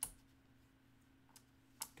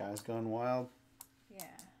 Guy's gone wild? Yeah.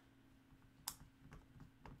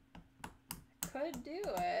 Could do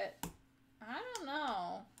it. I don't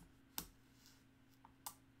know.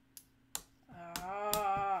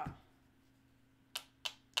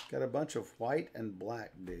 Got a bunch of white and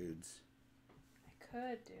black dudes. I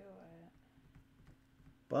could do it.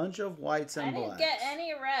 Bunch of whites and blacks. I didn't get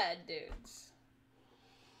any red dudes.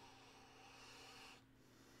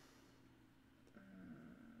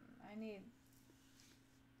 I don't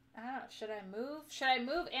know. Should I move? Should I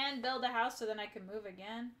move and build a house so then I can move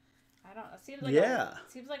again? I don't know. It seems like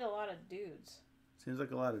seems like a lot of dudes. Seems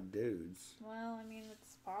like a lot of dudes. Well, I mean,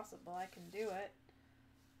 it's possible. I can do it.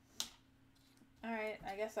 All right.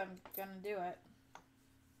 I guess I'm going to do it.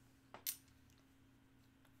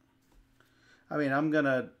 I mean, I'm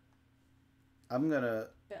gonna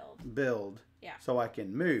build. Yeah. So I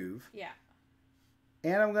can move. Yeah.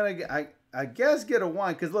 And I'm gonna I guess get a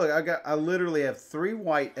wine because look, I literally have 3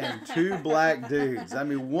 white and 2 black dudes. I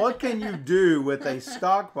mean, what can you do with a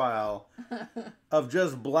stockpile of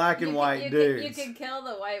just black and white dudes? You can kill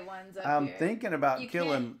the white ones up I'm here. thinking about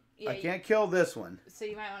killing. I can't kill this one. So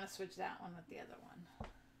you might want to switch that one with the other one.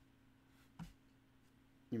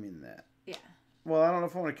 You mean that? Yeah. Well, I don't know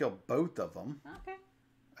if I want to kill both of them. Okay.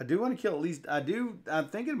 I do want to kill at least. I'm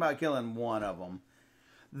thinking about killing one of them.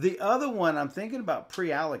 The other one, I'm thinking about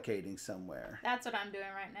pre-allocating somewhere. That's what I'm doing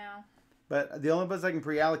right now. But the only place I can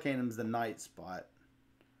pre-allocate them is the night spot.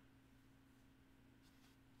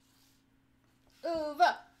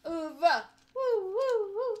 Uva, uva, woo, woo,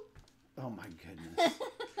 woo. Oh my goodness.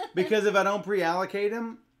 Because if I don't pre-allocate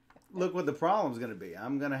them, look what the problem's going to be.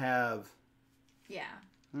 I'm going to have... Yeah.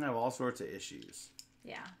 I'm going to have all sorts of issues.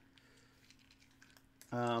 Yeah.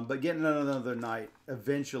 But getting another night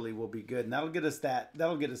eventually will be good. And that'll get us that.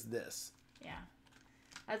 That'll get us this. Yeah.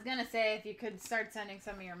 I was going to say, if you could start sending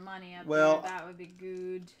some of your money up there, that would be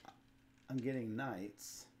good. I'm getting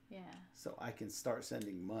nights. Yeah. So I can start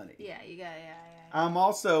sending money. Yeah, you got, yeah. I'm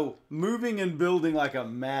also moving and building like a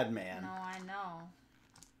madman. No, I know.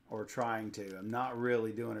 Or trying to. I'm not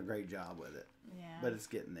really doing a great job with it. Yeah. But it's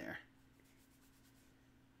getting there.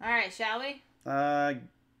 All right, shall we?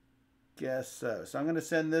 Guess so. So I'm going to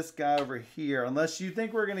send this guy over here. Unless you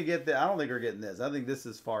think we're going to get that. I don't think we're getting this. I think this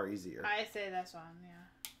is far easier. I say this one, yeah.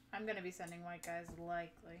 I'm going to be sending white guys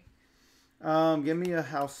likely. Give me a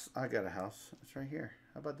house. I got a house. It's right here.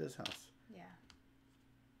 How about this house? Yeah.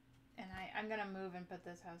 And I'm going to move and put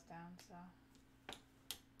this house down, so.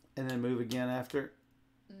 And then move again after?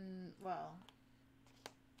 Well.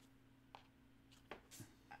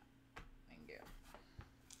 Thank you.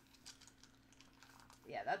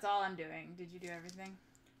 Yeah, that's all I'm doing. Did you do everything?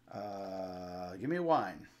 Give me a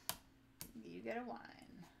wine. You get a wine.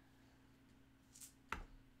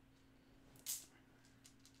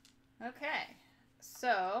 Okay.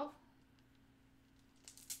 So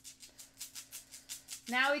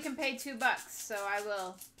now we can pay $2. So I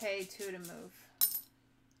will pay $2 to move.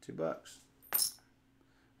 $2.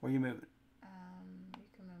 Where are you moving? You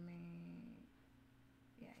can move me.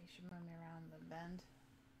 Yeah, you should move me around the bend.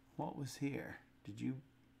 What was here? Did you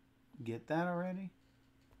get that already?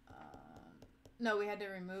 No, we had to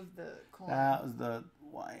remove the corn. That was the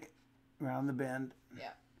white around the bend. Yeah,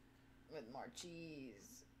 with more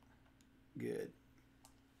cheese. Good.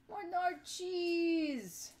 More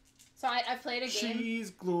cheese. So I played a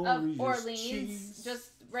game of Orleans, cheese.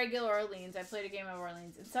 just regular Orleans. I played a game of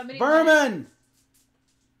Orleans, and somebody. Berman.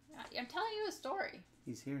 I'm telling you a story.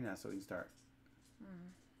 He's here now, so he can start.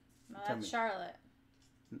 No, that's Charlotte.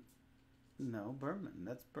 No, Berman.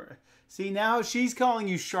 That's See, now she's calling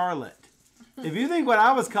you Charlotte. If you think what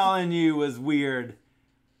I was calling you was weird,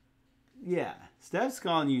 yeah, Steph's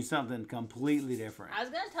calling you something completely different. I was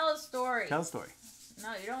gonna tell a story. Tell a story.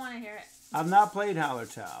 No, you don't want to hear it. I've not played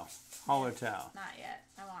Hallertau. Not yet.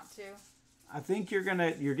 I want to. I think you're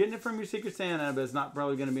getting it from your Secret Santa, but it's not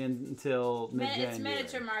probably gonna be until mid-January. It's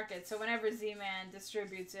miniature market, so whenever Z-Man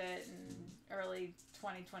distributes it in early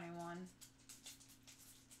 2021.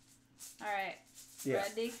 All right. Yeah.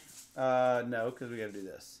 Ready? No, because we got to do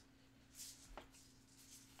this.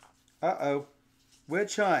 Uh-oh.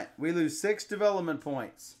 Witch hunt. We lose 6 development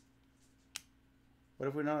points. What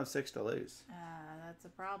if we don't have 6 to lose? That's a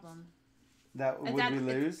problem. Would we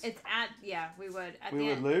lose? We would. We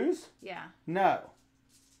would lose? Yeah. No.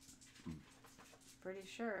 Pretty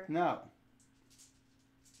sure. No.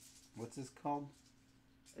 What's this called?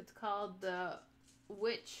 It's called the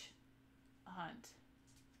Witch Hunt.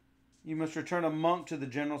 You must return a monk to the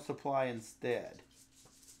general supply instead.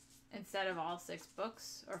 Instead of all 6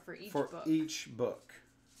 books? Or for each book? For each book.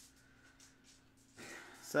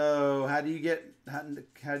 So how do you get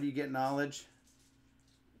knowledge?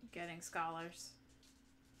 Getting scholars.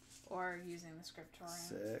 Or using the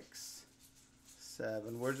scriptorium. 6,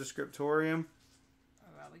 7. Where's the scriptorium? Oh,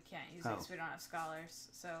 well, we can't use it because we don't have scholars.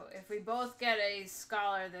 So if we both get a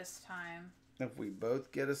scholar this time. If we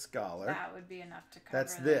both get a scholar. That would be enough to cover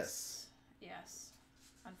That's this. Yes.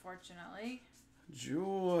 Unfortunately.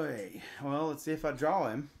 Joy. Well, let's see if I draw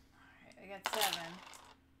him. All right, I got 7.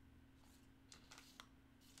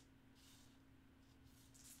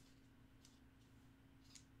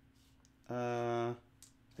 I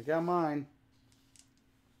got mine.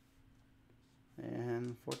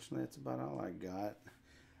 And unfortunately, that's about all I got.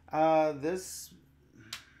 This...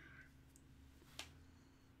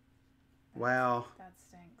 Wow. That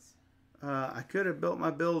stinks. I could have built my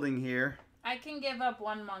building here. I can give up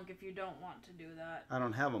 1 monk if you don't want to do that. I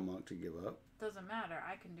don't have a monk to give up. Doesn't matter.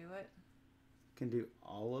 I can do it. Can do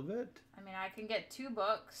all of it? I mean, I can get 2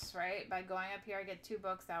 books, right? By going up here, I get 2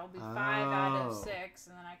 books. That will be 5 out of 6,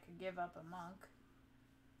 and then I could give up a monk.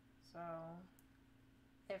 So,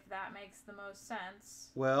 if that makes the most sense.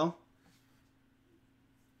 Well,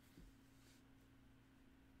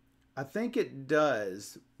 I think it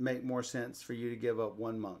does make more sense for you to give up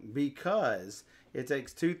 1 monk because it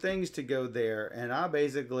takes 2 things to go there, and I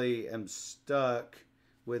basically am stuck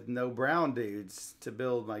with no brown dudes to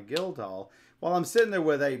build my guild hall while I'm sitting there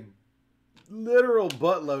with a literal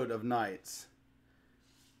buttload of knights.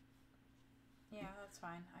 Yeah, that's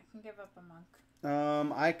fine. I can give up a monk.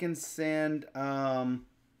 I can send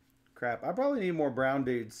crap. I probably need more brown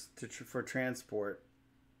dudes for transport.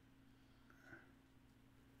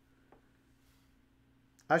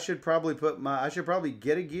 I should probably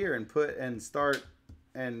get a gear and start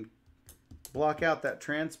and block out that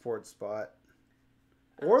transport spot.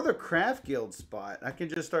 Or the craft guild spot. I can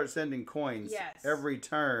just start sending coins every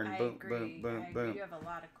turn. I boom, agree. boom, boom, boom. You have a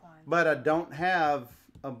lot of coins. But I don't have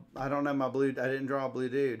my blue. I didn't draw a blue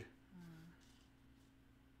dude.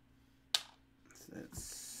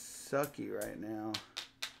 It's sucky right now.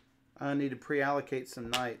 I need to pre-allocate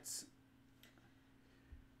some knights.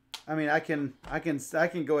 I mean, I can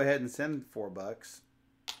go ahead and send $4.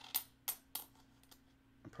 I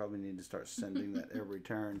probably need to start sending that every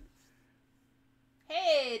turn.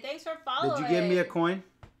 Hey, thanks for following. Did you give me a coin?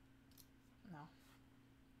 No.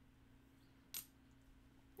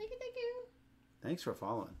 Thank you. Thanks for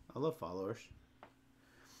following. I love followers.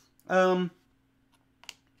 So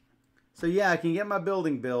yeah, I can get my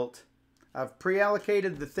building built. I've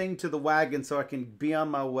pre-allocated the thing to the wagon so I can be on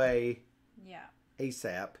my way. Yeah.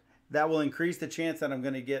 ASAP. That will increase the chance that I'm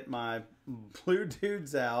going to get my blue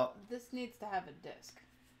dudes out. This needs to have a disc.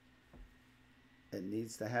 It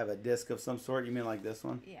needs to have a disc of some sort. You mean like this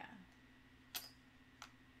one? Yeah.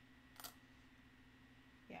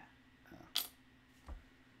 Yeah. Oh.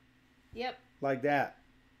 Yep. Like that.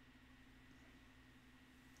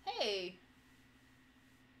 Hey.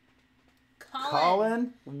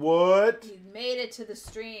 Colin? What? He made it to the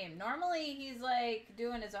stream. Normally he's like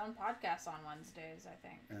doing his own podcast on Wednesdays, I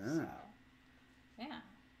think. So, yeah.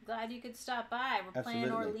 Glad you could stop by. We're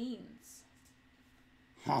playing Orleans.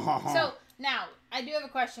 So, now, I do have a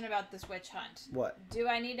question about this witch hunt. What? Do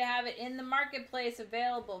I need to have it in the marketplace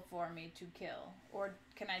available for me to kill? Or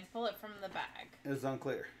can I pull it from the bag? It was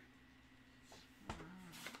unclear.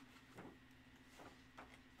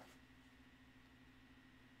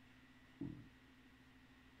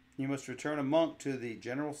 You must return a monk to the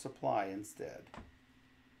general supply instead.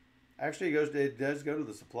 Actually, it does go to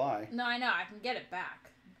the supply. No, I know. I can get it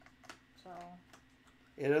back. So.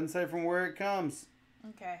 It doesn't say from where it comes.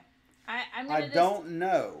 Okay. I don't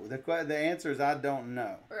know. The answer is I don't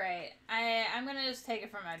know. Right. I'm going to just take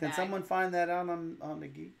it from my bag. Can someone find that out on the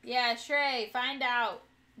Geek? Yeah, Shrey, find out.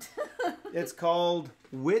 It's called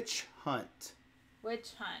Witch Hunt. Witch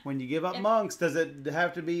Hunt. When you give up monks, does it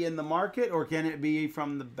have to be in the market or can it be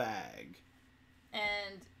from the bag?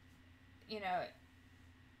 And,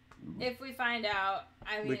 if we find out,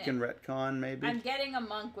 we can retcon maybe. I'm getting a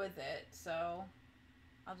monk with it, so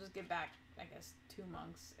I'll just get back, I guess, 2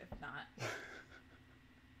 monks, if not.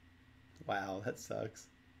 Wow, that sucks.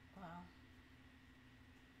 Well,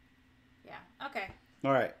 yeah, okay.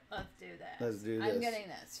 All right. Let's do that. Let's do this. I'm getting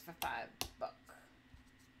this for $5.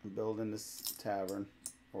 I'm building this tavern,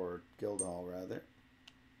 or guild hall rather.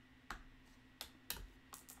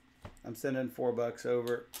 I'm sending $4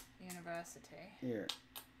 over. University. Here,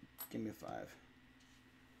 give me 5.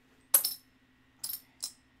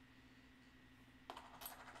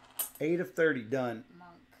 $8 of 30 done.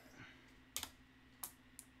 Monk.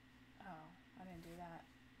 Oh, I didn't do that.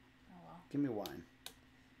 Oh well. Give me wine.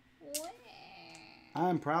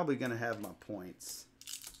 I'm probably gonna have my points.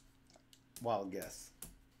 wild guess.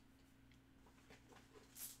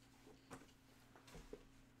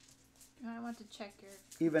 I want to check your...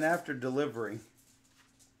 Even after delivery.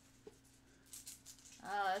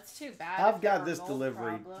 Oh, that's too bad. I've got this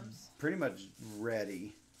delivery pretty much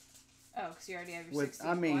ready. Oh, because you already have your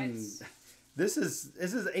 16 points. This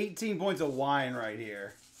is 18 points of wine right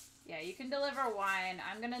here. Yeah, you can deliver wine.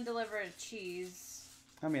 I'm going to deliver a cheese.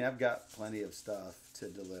 I mean, I've got plenty of stuff to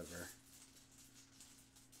deliver.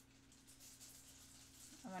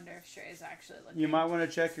 I wonder if Shrey's actually looking. You might want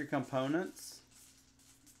to check your components.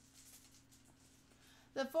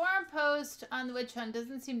 The forum post on the witch hunt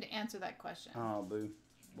doesn't seem to answer that question. Oh, boo.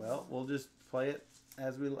 Well, we'll just play it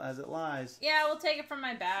as it lies. Yeah, we'll take it from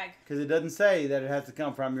my bag. Because it doesn't say that it has to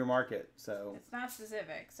come from your market, so... It's not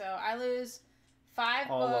specific. So I lose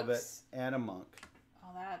 5 all books. Of it, and a monk. Oh,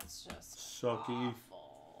 that's just sucky.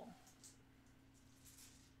 Awful.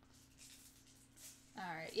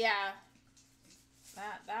 Alright, yeah.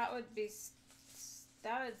 That would be...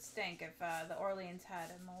 That would stink if the Orleans had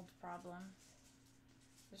a mold problem.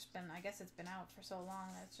 I guess it's been out for so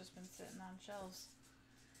long that it's just been sitting on shelves.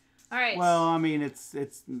 All right. Well, I mean, it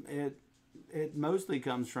mostly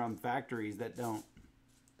comes from factories that don't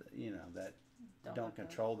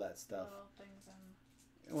control that stuff.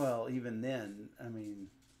 Well, even then, I mean,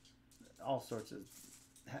 all sorts of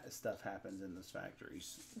stuff happens in those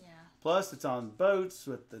factories. Yeah. Plus, it's on boats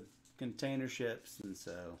with the container ships, and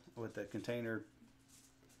so with the container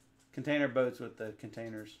boats with the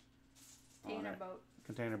containers.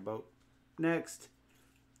 Container boat. Next,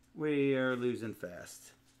 we are losing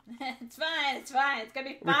fast. It's fine. It's fine. It's gonna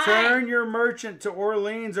be fine. Return your merchant to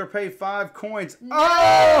Orleans or pay 5 coins. No!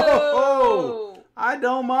 Oh! I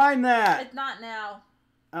don't mind that. It's not now.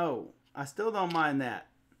 Oh, I still don't mind that.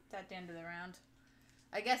 It's at the end of the round.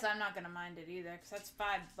 I guess I'm not gonna mind it either, because that's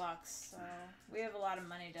 $5. So we have a lot of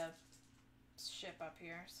money to ship up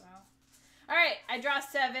here. So, all right. I draw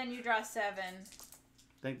 7. You draw 7.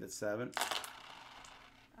 I think that's 7.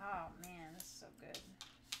 Oh, man, this is so good.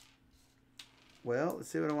 Well, let's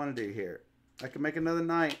see what I want to do here. I can make another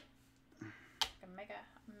knight. Make a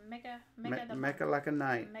like a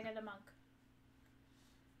knight. Make the monk.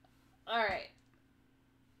 All right.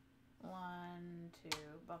 1, 2,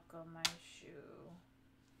 buckle my shoe.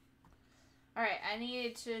 All right, I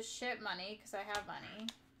need to ship money because I have money.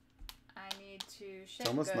 I need to ship goods. It's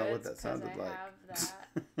almost not what that sounded like. I have that.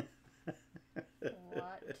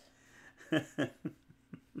 What?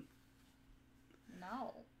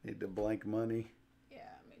 No. Need to blank money. Yeah,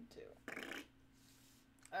 me too.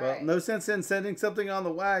 Well, right. No sense in sending something on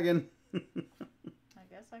the wagon. I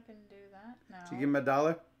guess I can do that. No. Did you give him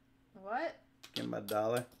 $1? What? Give him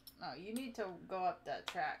 $1. No, you need to go up that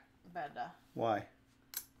track better. Why?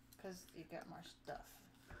 Because you got more stuff.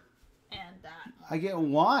 And that. I get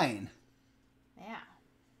wine. Yeah.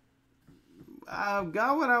 I've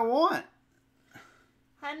got what I want.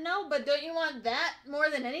 I know, but don't you want that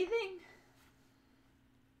more than anything?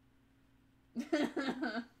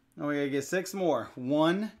 Oh, we gotta get 6 more.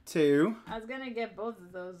 1, 2. I was gonna get both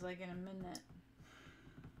of those like in a minute.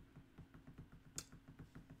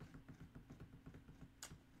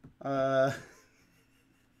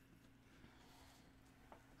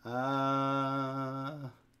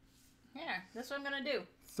 Here, that's what I'm gonna do.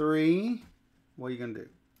 3. What are you gonna do?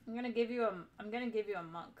 I'm gonna give you a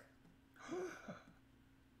monk.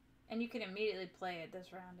 And you can immediately play it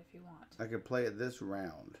this round if you want. I could play it this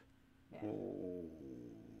round. Yeah. Oh.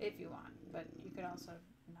 If you want, but you could also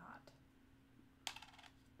not.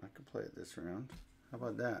 I could play it this round. How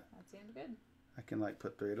about that? That seems good. I can like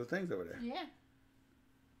put 3 of those things over there. Yeah.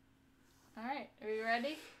 All right. Are you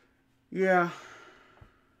ready? Yeah.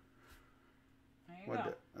 There you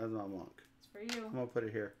go. That's my monk. It's for you. I'm gonna put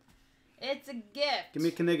it here. It's a gift. Give me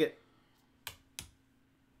a Knigget.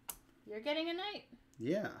 You're getting a knight?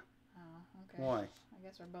 Yeah. Oh, okay. Why? I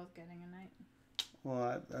guess we're both getting a knight.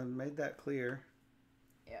 Well, I made that clear.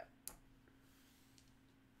 Yep.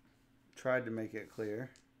 Tried to make it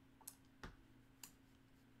clear.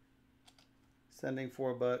 Sending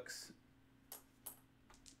 $4.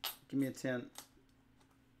 Give me a 10.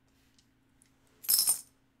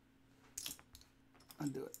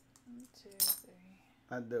 I'd do it. 1, 2, 3.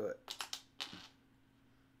 I'd do it.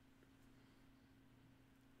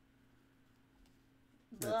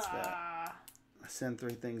 That's that. I send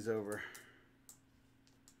 3 things over.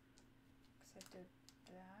 I did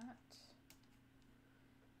that.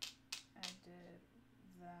 I did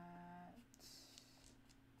that.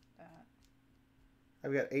 That.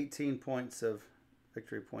 I've got 18 points of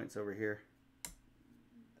victory points over here.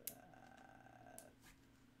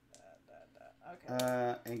 That.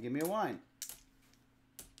 Okay. And give me a wine.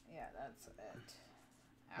 Yeah, that's it. Ouch.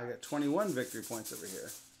 I got 21 victory points over here.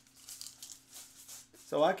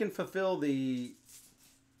 So I can fulfill the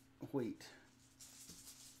wheat.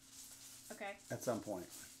 Okay. At some point.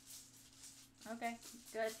 Okay,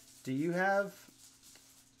 good. Do you have...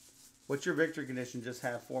 What's your victory condition? Just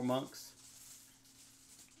have 4 monks?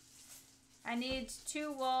 I need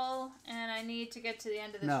 2 wool, and I need to get to the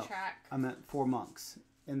end of this track. I meant 4 monks.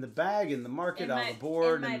 In the bag, in the market, on the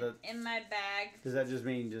board, in my bag. Does that just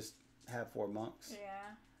mean just have 4 monks?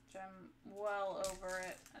 Yeah, which I'm well over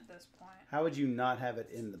it at this point. How would you not have it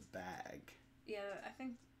in the bag? Yeah, I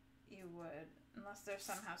think you would. Unless they're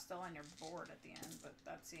somehow still on your board at the end, but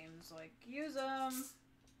that seems like use them.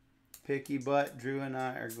 Picky Butt, Drew and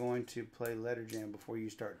I are going to play Letter Jam before you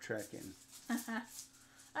start trekking.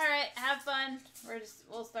 All right, have fun.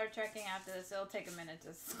 We'll start trekking after this. It'll take a minute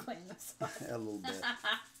to clean this up. A little bit.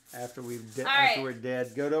 After we're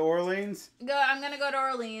dead, go to Orleans. I'm gonna go to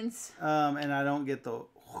Orleans. And I don't get the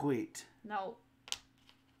wheat. No.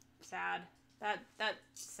 Sad. That's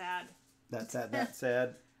sad. That's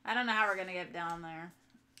sad. I don't know how we're gonna get down there.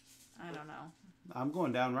 I don't know. I'm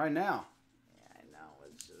going down right now. Yeah, I know.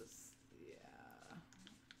 It's just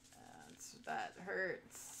that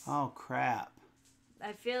hurts. Oh crap.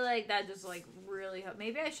 I feel like that just like really helped.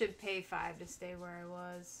 Maybe I should pay 5 to stay where I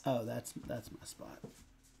was. Oh, that's my spot.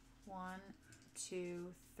 1,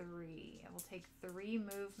 2, 3. I will take 3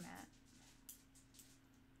 movement.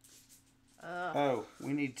 Ugh. Oh,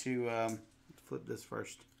 we need to flip this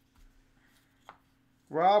first.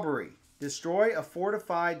 Robbery. Destroy a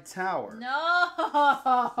fortified tower. No.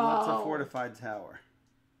 What's a fortified tower?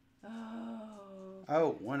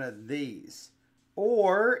 Oh, one of these.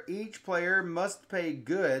 Or each player must pay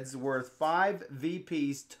goods worth 5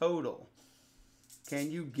 VPs total.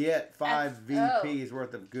 Can you get 5 VPs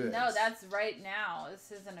worth of goods? No, that's right now.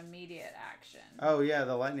 This is an immediate action. Oh, yeah,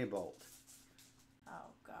 the lightning bolt.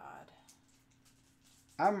 Oh, God.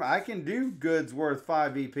 I can do goods worth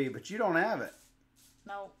 5 VP, but you don't have it.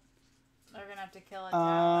 Nope. They're going to have to kill it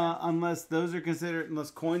down. Unless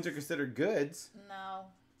coins are considered goods.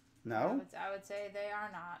 No. No? I would say they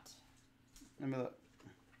are not. Let me look.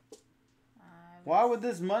 Why would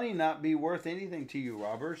this money not be worth anything to you,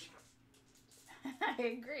 robbers? I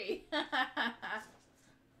agree.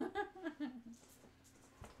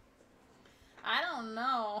 I don't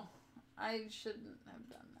know. I shouldn't have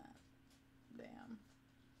done that. Damn.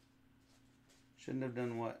 Shouldn't have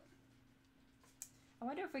done what? I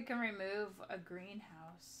wonder if we can remove a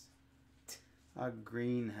greenhouse. A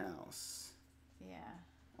greenhouse. Yeah.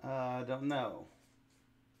 I don't know.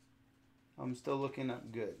 I'm still looking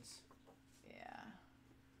up goods. Yeah.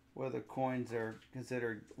 Whether coins are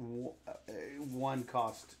considered one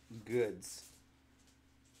cost goods.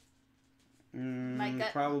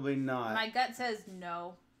 Probably not. My gut says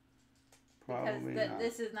no. Probably not.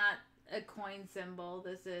 This is not a coin symbol.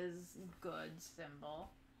 This is goods symbol.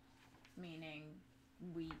 Meaning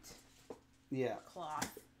wheat. Yeah.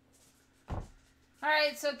 Cloth.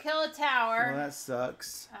 Alright, so kill a tower. Well, that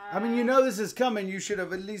sucks. I mean, you know this is coming. You should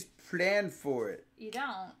have at least planned for it. You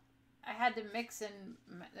don't. I had to mix in.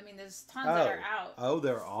 I mean, there's tons that are out. Oh,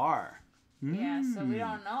 there are. Yeah, so we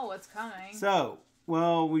don't know what's coming. So,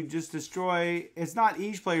 well, we just destroy. It's not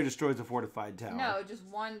each player destroys a fortified tower. No, just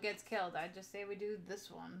one gets killed. I just say we do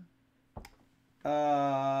this one.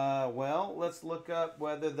 Well, let's look up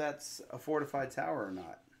whether that's a fortified tower or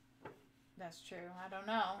not. That's true. I don't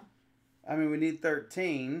know. I mean, we need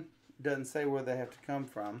 13. Doesn't say where they have to come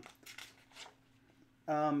from.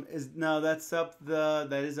 That is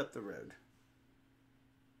up the road.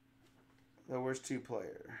 So where's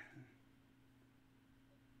 2-player?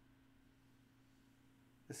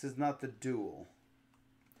 This is not the duel.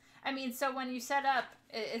 I mean, so when you set up,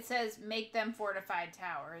 it says make them fortified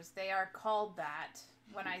towers. They are called that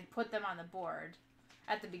when I put them on the board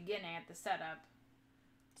at the beginning, at the setup.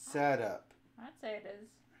 Setup. I'd say it is.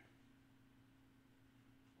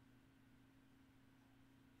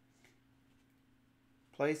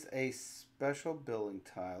 Place a special building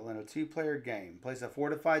tile in a 2-player game. Place a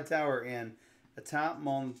fortified tower in État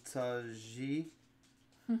Montargis,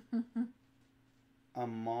 a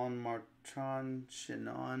Montmartre,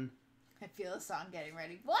 Chinon. I feel a song getting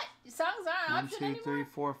ready. What? Songs aren't an option 1, 2, 3,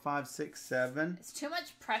 4, 5, 6, 7. It's too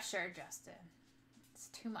much pressure, Justin. It's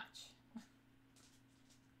too much.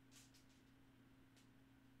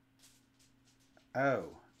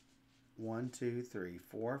 Oh. 1, 2, 3,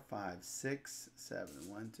 4, 5, 6, 7.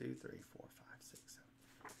 1, 2, 3, 4, 5, 6,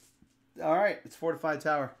 7. All right, it's fortified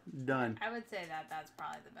tower. Done. I would say that's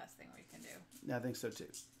probably the best thing we can do. Yeah, I think so too.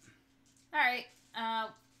 All right.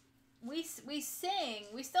 we sing.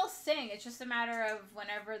 We still sing. It's just a matter of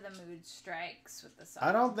whenever the mood strikes with the song.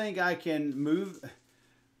 I don't think I can move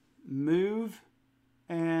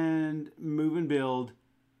and build.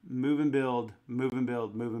 Move and build.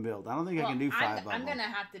 I don't think I can do 5 of them. I'm gonna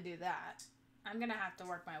have to do that. I'm gonna have to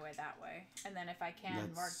work my way that way, and then if I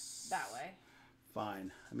can work that way.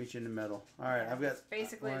 Fine. I'll meet you in the middle. All right, I've got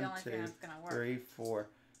basically the only thing that's gonna work. 3, 4,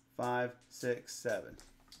 5, 6, 7.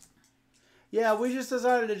 Yeah, we just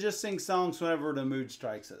decided to just sing songs whenever the mood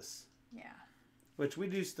strikes us. Yeah. Which we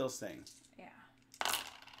do still sing. Yeah.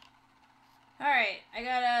 All right, I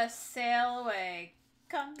gotta sail away.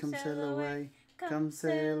 Come sail away. Come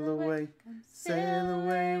sail away. Sail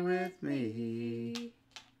away with me,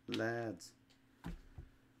 lads.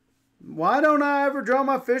 Why don't I ever draw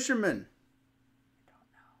my fisherman? I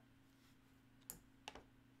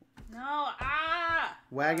don't know. No,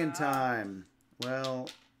 Wagon time. Well,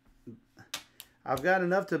 I've got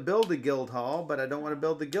enough to build the guild hall, but I don't want to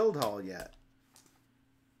build the guild hall yet.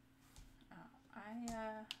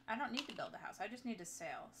 I don't need to build a house. I just need to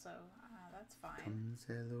sail, so that's fine. Come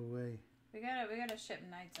sail away. We gotta ship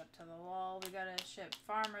knights up to the wall. We gotta ship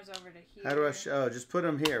farmers over to here. How do I? Oh, just put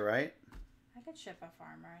them here, right? I could ship a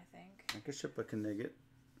farmer, I think. I could ship a Knigget.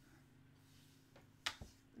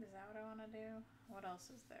 Is that what I want to do? What else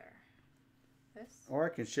is there? This? Or I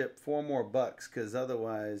can ship 4 more bucks, because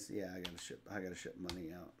otherwise, yeah, I gotta ship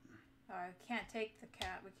money out. Oh, I can't take the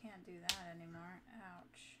cat. We can't do that anymore.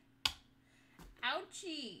 Ouch.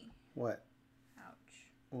 Ouchie. What? Ouch.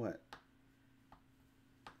 What?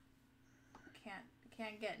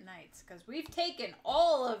 Can't get knights because we've taken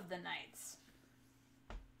all of the knights.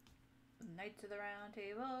 Knights of the round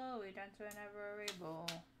table, we dance whenever we bowl.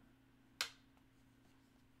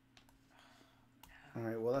 All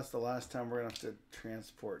right, well, that's the last time we're going to have to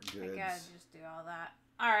transport goods. I gotta just do all that.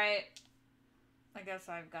 All right. I guess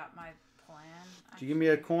I've got my plan. Did you give me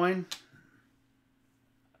a coin?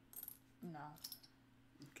 No.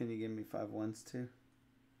 Can you give me 5 ones too?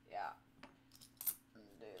 Yeah. 1,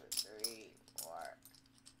 2, 3, 4,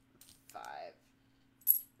 5.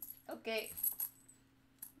 Okay.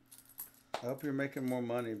 I hope you're making more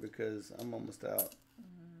money because I'm almost out.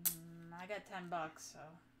 I got $10, so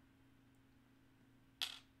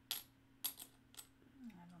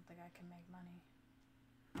I don't think I can make money.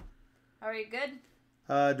 Are you good?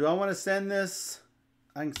 Do I want to send this?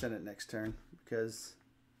 I can send it next turn because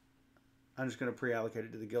I'm just going to pre-allocate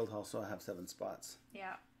it to the guild hall so I have 7 spots.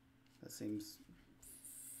 Yeah. That seems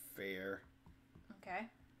fair. Okay.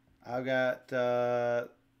 I've got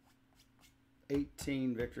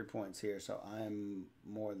 18 victory points here, so I'm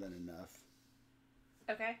more than enough.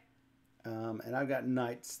 Okay. And I've got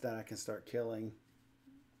knights that I can start killing.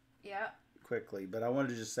 Yeah. Quickly, but I wanted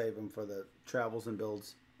to just save them for the travels and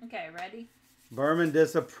builds. Okay, ready? Berman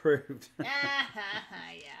disapproved. Yeah,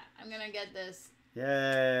 I'm gonna get this.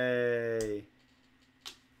 Yay!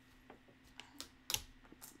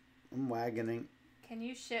 I'm wagoning. Can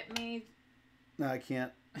you ship me? No, I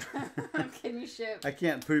can't. Can you ship? I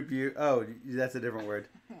can't poop you. Oh, that's a different word.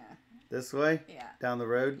 Yeah. This way? Yeah. Down the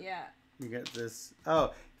road? Yeah. You got this.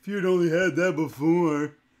 Oh, if you'd only had that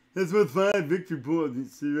before. That's what 5 victory points. You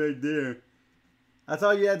see right there. That's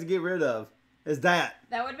all you had to get rid of. Is that.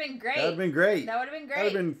 That would have been great. That would have been great. That would have been great. That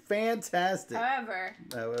would have been fantastic. However,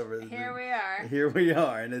 here we are. Here we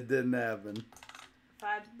are, and it didn't happen.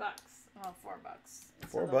 $5. Well, $4.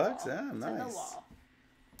 It's $4? Ah, it's nice. in the wall.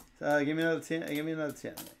 Give me another 10. Give me another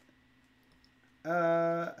 10.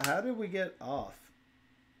 How did we get off?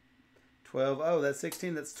 12. Oh, that's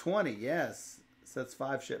 16. That's 20. Yes. So that's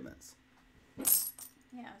 5 shipments.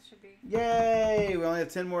 Yeah, it should be. Yay! We only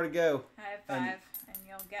have 10 more to go. I have 5, and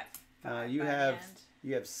you'll get 5 you by have the end.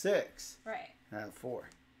 you have 6. Right. I have 4.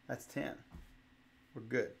 That's 10. We're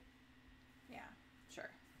good. Yeah,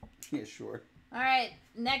 sure. Yeah, sure. All right,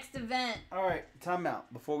 next event. All right, time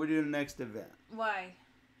out. Before we do the next event. Why?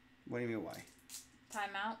 What do you mean why?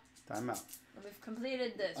 Time out. Time out. We've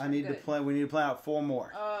completed this. We need to plan out 4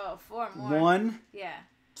 more. Oh, 4 more. 1. Yeah.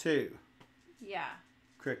 2. Yeah.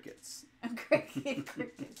 Crickets.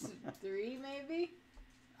 Crickets. 3 maybe.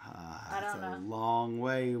 I don't know. That's a long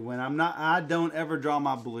way. When I don't ever draw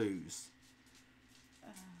my blues.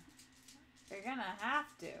 You're gonna have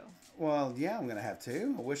to. Well, yeah, I'm gonna have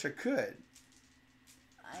to. I wish I could.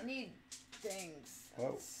 I need things. Whoa.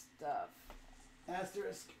 And stuff.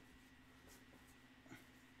 Asterisk.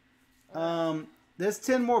 This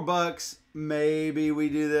 10 more bucks. Maybe we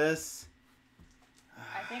do this.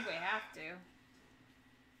 I think we have to.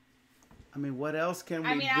 I mean, what else can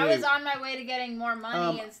we do? I was on my way to getting more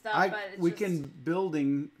money and stuff, but it's we can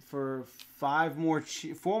building for 4 more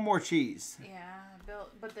cheese. Yeah,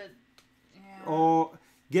 but Yeah. Or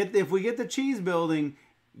if we get the cheese building,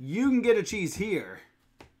 you can get a cheese here.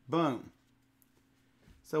 Boom.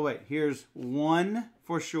 So wait, here's 1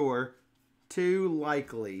 for sure, 2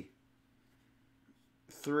 likely,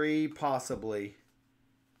 3 possibly.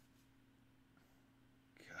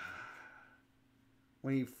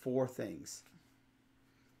 We need 4 things.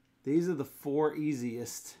 These are the 4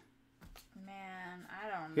 easiest. Man, I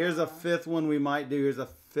don't know. Here's a 5th one we might do. Here's a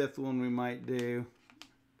 5th one we might do.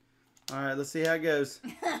 All right, let's see how it goes.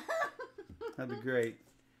 That'd be great.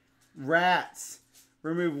 Rats.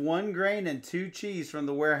 Remove 1 grain and 2 cheese from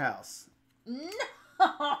the warehouse.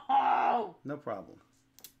 No. No problem.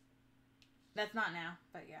 That's not now,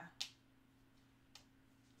 but yeah.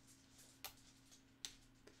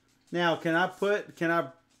 Now, can I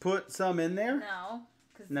put some in there? No.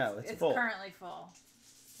 No, it's full. It's currently full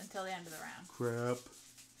until the end of the round. Crap.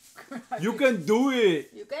 You can do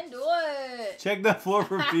it. You can do it. Check the floor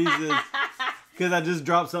for pieces. Because I just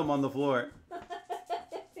dropped something on the floor. Really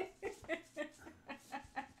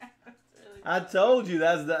I told you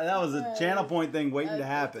that was a channel point thing waiting to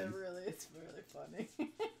happen. It's really funny.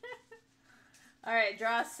 All right,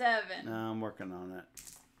 draw 7. No, I'm working on it.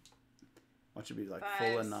 Want you to be like 5,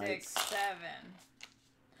 full of nights. 6, 7.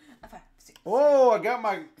 5, 6, Oh,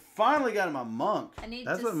 I finally got my monk. I need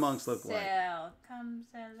That's what monks look like. Come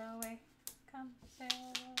sail away. Come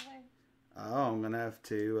sail away. Oh, I'm gonna have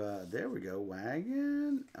to. There we go.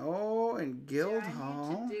 Wagon. Oh, and guild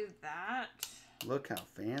hall. I need to do that. Look how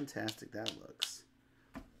fantastic that looks.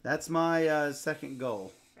 That's my second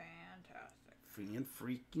goal. Fantastic.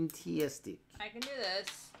 Freaking-tastic. I can do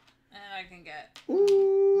this, and I can get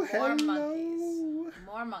more monkeys.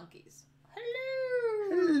 More monkeys. Hello.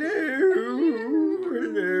 Hello.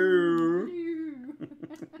 Hello.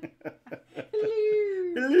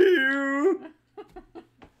 Hello.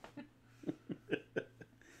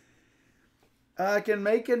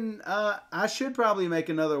 I should probably make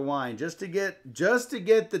another wine just to get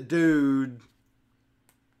the dude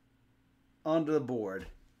onto the board.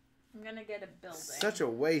 I'm gonna get a building. Such a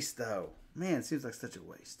waste, though. Man, it seems like such a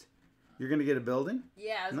waste. You're gonna get a building?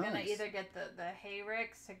 Yeah, I was gonna either get the hay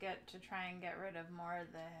ricks to try and get rid of more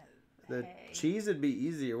of the hay. Cheese would be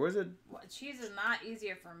easier. Where's it? Well, cheese is not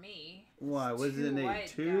easier for me. Why? What does it need?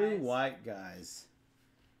 2 white guys.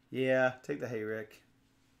 Yeah, take the hay rick.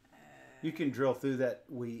 You can drill through that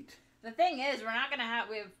wheat. The thing is, we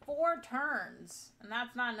have 4 turns, and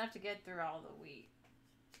that's not enough to get through all the wheat.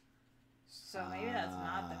 So maybe that's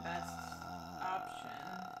not the best option.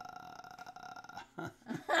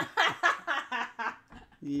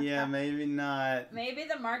 Yeah, maybe not. Maybe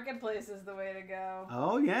the marketplace is the way to go.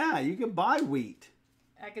 Oh yeah, you can buy wheat.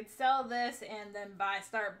 I could sell this and then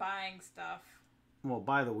start buying stuff. Well,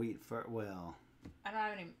 buy the wheat for I don't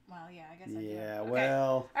have any. Well, yeah, I guess I do. Yeah, Okay.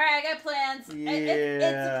 well. All right, I got plans. Yeah. It's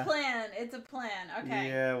a plan. It's a plan. Okay.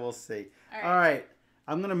 Yeah, we'll see. All right.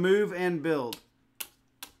 I'm gonna move and build.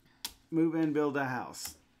 Move and build a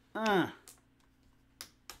house.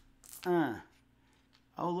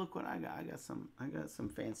 Oh, look what I got. I got some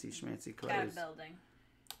fancy schmancy clothes. Got a building.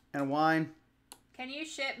 And wine. Can you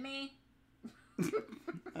ship me?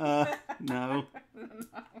 No. No.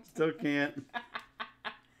 Still can't.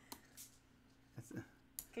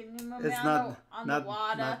 Can you move me on the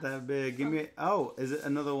water? Not that big. Give me. Oh, is it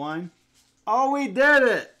another wine? Oh, we did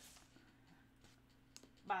it.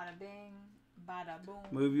 Bada bing, bada boom.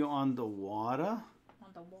 Move you on the water.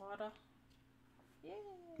 On the water. Yeah.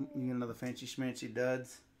 You get another fancy schmancy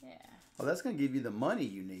duds. Yeah. Oh, that's gonna give you the money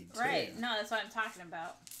you need too. Right. No, that's what I'm talking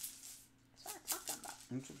about.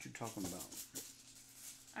 That's what you're talking about.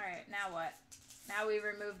 All right. Now what? Now we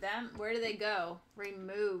remove them. Where do they go?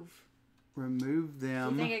 Remove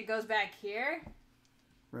them. You think it goes back here?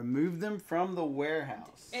 Remove them from the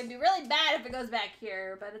warehouse. It'd be really bad if it goes back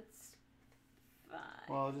here, but it's fine.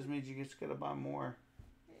 Well, it just means you just gotta buy more.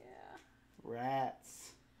 Yeah.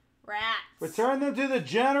 Rats. Return them to the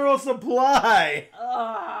general supply.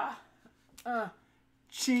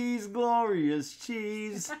 Cheese, glorious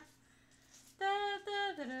cheese. All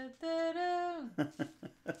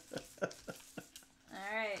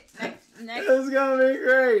right. Next. This is gonna be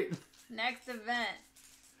great. Next event.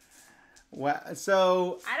 Wow.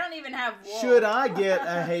 So I don't even have wool. Should I get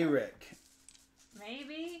a hay rick?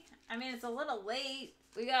 Maybe. I mean, it's a little late.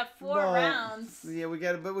 We got 4 rounds. Yeah, we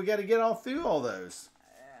got to get all through all those.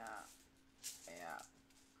 Yeah.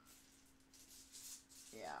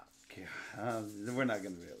 We're not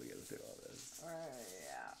gonna be able to get through all those.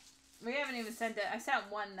 Yeah. We haven't even sent it. I sent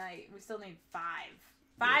 1 night. We still need 5.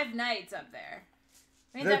 5 nights up there.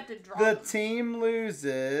 We have to draw. The team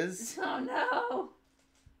loses. Oh no.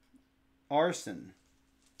 Arson.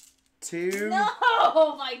 2 No!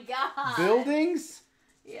 Oh my god! buildings?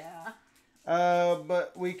 Yeah.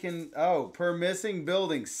 But we can... Oh, per missing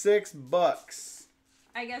building, $6.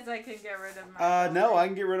 I guess I could get rid of my... No, I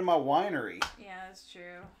can get rid of my winery. Yeah, that's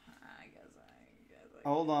true. I guess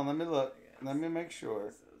Hold on, let me look. Let me make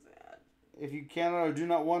sure. So sad. If you cannot or do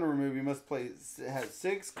not want to remove, you must place... It has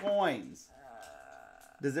 6 coins.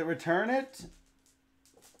 Does it return it?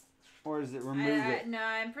 Or does it remove it? No,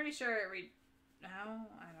 I'm pretty sure it No,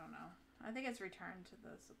 I don't know. I think it's returned to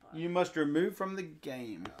the supply. You must remove from the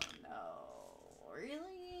game. Oh, no.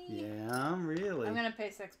 Really? Yeah, really. I'm going to pay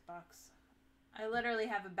 $6. I literally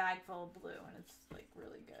have a bag full of blue, and it's, like,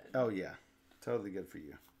 really good. Oh, yeah. Totally good for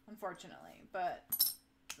you. Unfortunately. But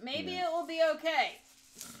maybe it will be okay.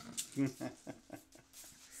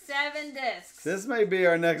 7 discs. This may be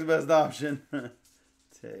our next best option.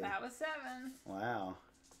 That was 7. Wow.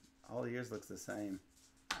 All yours looks the same.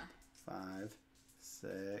 5,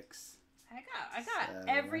 6. I got 7.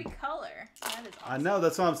 Every color. That is awesome. I know,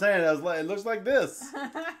 that's what I'm saying. It looks like this.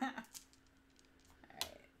 Alright.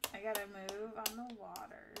 I gotta move on the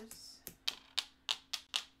waters.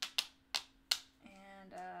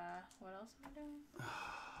 And what else am I doing?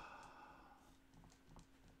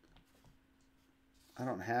 I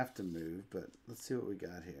don't have to move, but let's see what we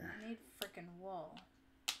got here. I need frickin' wool.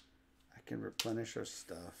 I can replenish our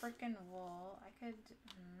stuff. Frickin' wool. I could...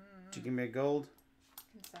 Did you give me a gold? I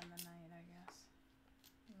can send the night, I guess.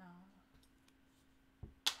 No.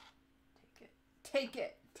 Take it. Take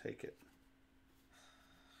it! Take it.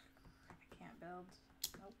 I can't build.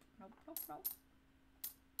 Nope, nope, nope, nope.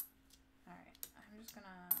 Alright, I'm just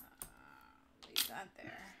gonna leave that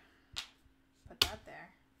there. Put that there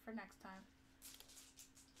for next time.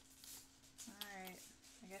 Alright,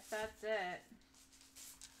 I guess that's it.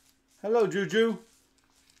 Hello, Juju.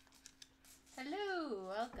 Hello,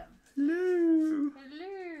 welcome. Hello.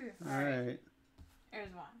 Hello. All right.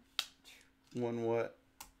 There's one. One what?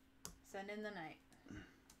 Send in the night.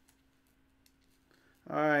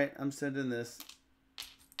 All right, I'm sending this.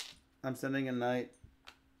 I'm sending a night.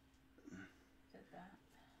 Did that.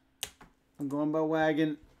 I'm going by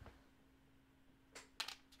wagon.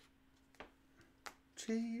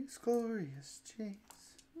 Cheese, glorious cheese.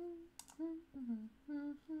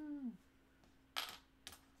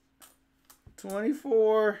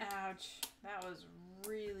 24. Ouch. That was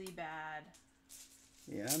really bad.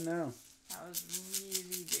 Yeah, I know. That was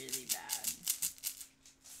really, really bad.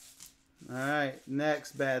 All right,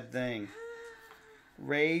 next bad thing.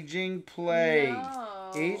 Raging plague.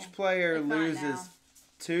 No. Each player It's not loses now.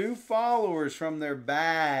 2 followers from their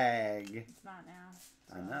bag. It's not now.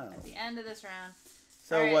 I know. At the end of this round.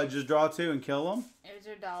 So All right. what, just draw 2 and kill them? Here's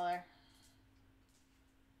your dollar.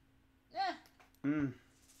 Yeah. Mm.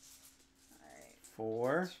 Alright.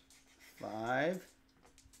 4, 5,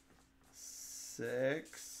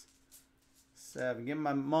 6, 7. Give him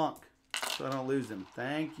my monk so I don't lose him.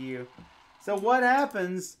 Thank you. So what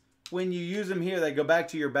happens when you use them here? They go back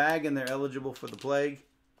to your bag and they're eligible for the plague?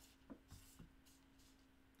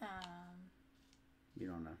 You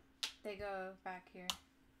don't know. They go back here.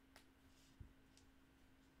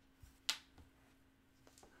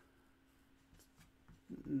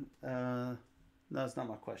 No, that's not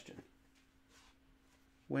my question.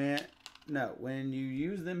 When you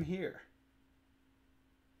use them here,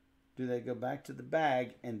 do they go back to the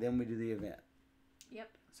bag and then we do the event? Yep.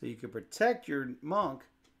 So you can protect your monk,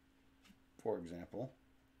 for example,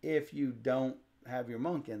 if you don't have your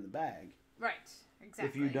monk in the bag. Right. Exactly.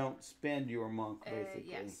 If you don't spend your monk, basically.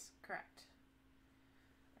 Yes, correct.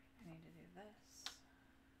 I need to do this.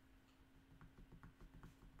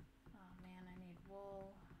 Oh man, I need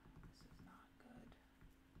wool. This is not good.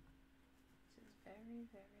 This is very,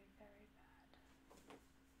 very, very bad.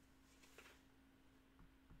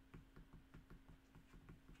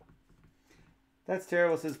 That's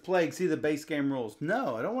terrible. It says plague. See the base game rules.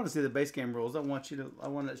 No, I don't want to see the base game rules. I want you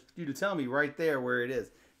to tell me right there where it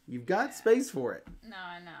is. You've got space for it. No,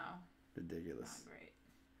 I know. Ridiculous. Not great.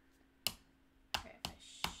 Okay, I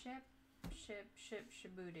ship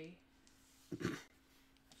booty.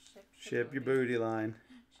 Ship your booty line.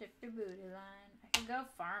 Ship your booty line. I could go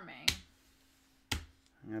farming.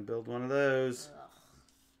 I'm gonna build one of those.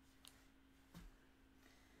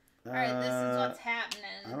 Alright, this is what's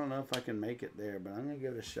happening. I don't know if I can make it there, but I'm gonna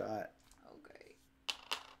give it a shot. Okay.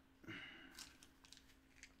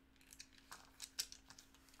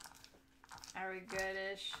 Are we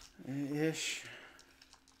good-ish? Ish.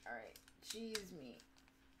 Alright, cheese meat.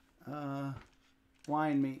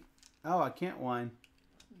 Wine meat. Oh, I can't wine.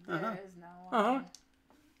 There is no wine.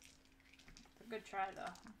 It's a good try,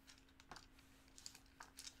 though.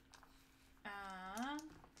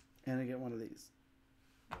 And I get one of these.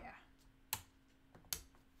 Yeah.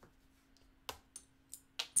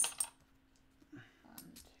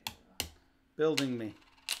 One, two. Building me.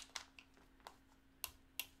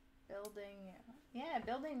 Building. Yeah,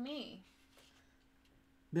 building me.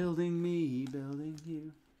 Building me, building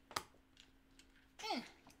you. Eh.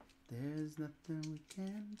 There's nothing we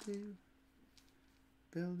can do.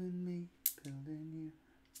 Building me, building you.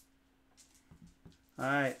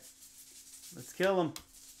 Alright. Let's kill him.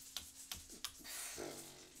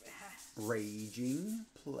 Raging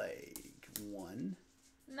Plague. 1.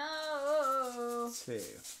 No. 2.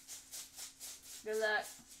 Good luck.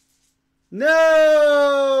 No!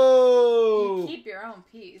 You keep your own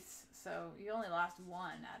piece, so you only lost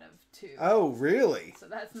 1 out of 2. Oh, really? So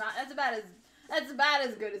that's about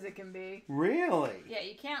as good as it can be. Really? Yeah,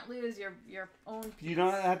 you can't lose your own piece. You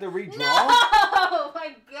don't have to redraw? No! Oh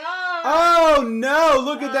my god! Oh no!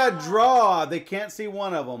 Look at that draw. They can't see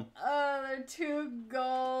one of them. Oh, they're 2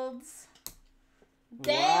 golds.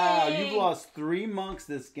 Dang! Wow, you've lost 3 monks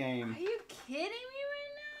this game. Are you kidding me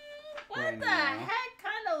right now? What Right the now. heck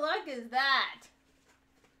kind of luck is that?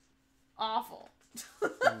 Awful.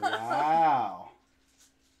 Wow.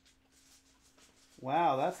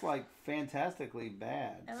 Wow, that's like fantastically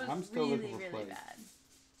bad. That was I'm still really, looking for really plays. bad.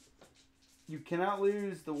 You cannot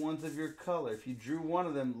lose the ones of your color. If you drew one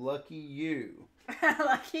of them, lucky you.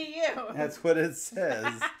 Lucky you. That's what it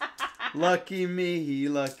says. Lucky me,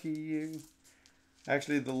 lucky you.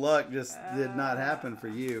 Actually, the luck just did not happen for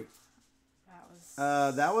you.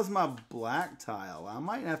 That was my black tile. I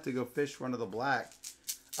might have to go fish for another black.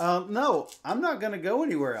 No, I'm not going to go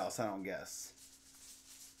anywhere else, I don't guess.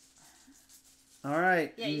 All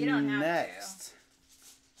right, yeah, you don't next.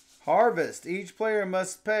 have Harvest. Each player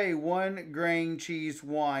must pay 1 grain, cheese,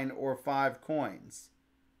 wine, or 5 coins.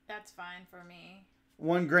 That's fine for me.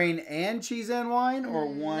 1 grain and cheese and wine, or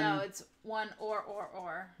 1? No, it's 1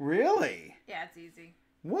 or. Really? Yeah, it's easy.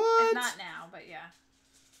 What? It's not now, but yeah.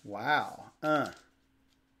 Wow. Yeah.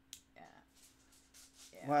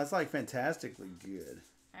 Wow, it's like fantastically good.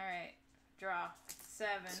 All right. Draw.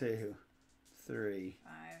 7. 2, 3,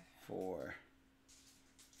 5. 4,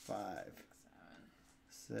 5,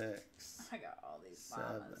 6. I got all these 7.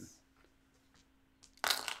 llamas.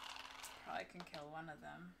 Probably can kill one of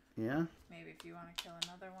them. Yeah? Maybe if you want to kill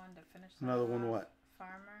another one to finish that Another one off. what?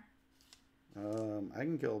 Farmer. I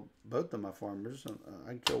can kill both of my farmers. I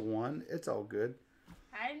can kill one. It's all good.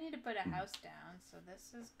 I need to put a house down, so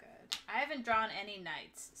this is good. I haven't drawn any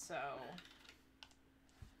knights, so...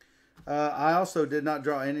 I also did not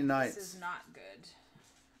draw any knights. This is not good.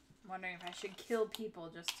 I'm wondering if I should kill people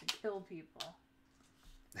just to kill people.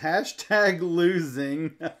 Hashtag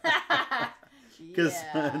losing. Because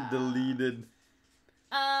Yeah. deleted.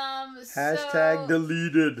 Hashtag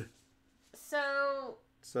deleted. So...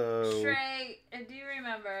 So... Shrey, do you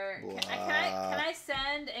remember? Can I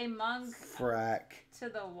send a monk Frack. to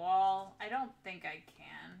the wall? I don't think I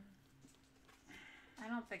can. I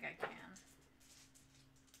don't think I can.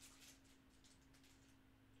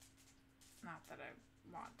 Not that I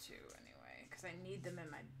want to anyway, because I need them in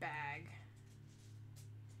my bag.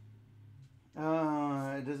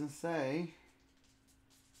 It doesn't say.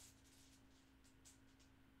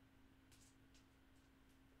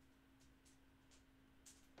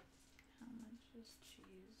 How much is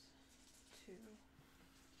cheese? 2.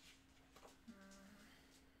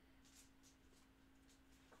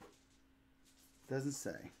 Doesn't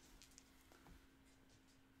say.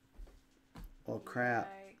 Oh crap.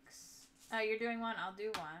 Yikes. Oh, you're doing one? I'll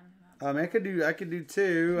do one. I mean, I could do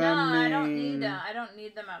 2. No, I don't need them. I don't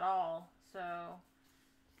need them at all. So.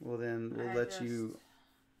 Well, then we'll let you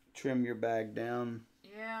trim your bag down.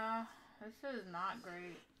 Yeah, this is not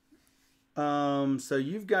great. So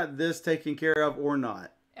you've got this taken care of or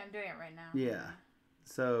not? I'm doing it right now. Yeah.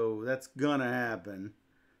 So that's gonna happen.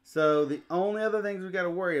 So the only other things we got to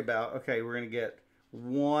worry about. Okay, we're gonna get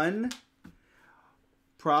 1,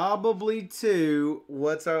 probably 2.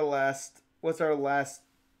 What's our last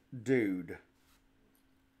dude?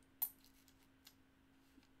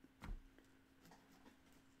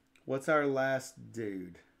 What's our last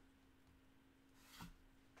dude?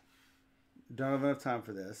 Don't have enough time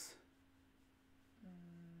for this.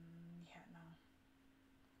 Yeah, no.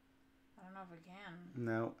 I don't know if we can.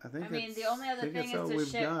 No, I think. I mean, the only other thing is to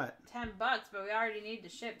ship $10, but we already need to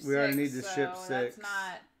ship 6. We already need to ship 6. That's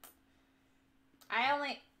not.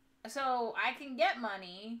 So I can get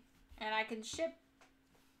money, and I can ship.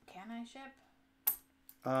 Can I ship?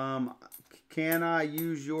 Can I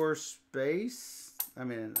use your space? I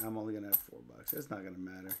mean, I'm only gonna have $4. It's not gonna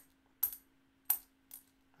matter.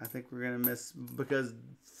 I think we're gonna miss because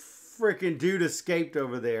freaking dude escaped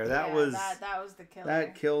over there. That was the killer.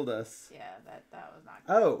 That killed us. Yeah, that was not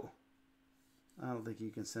good. Oh. I don't think you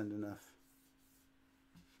can send enough.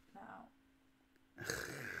 No.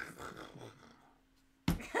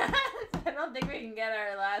 I don't think we can get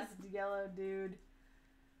our last yellow dude.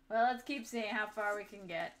 Well, let's keep seeing how far we can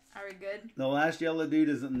get. Are we good? The last yellow dude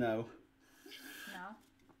isn't no. No?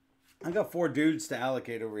 I got 4 dudes to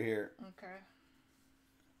allocate over here. Okay.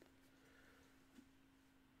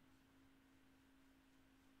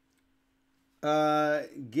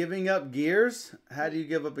 Giving up gears? How do you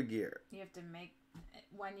give up a gear? You have to make...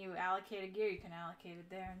 When you allocate a gear, you can allocate it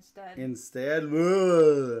there instead. Instead?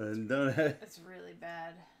 Don't have... It's really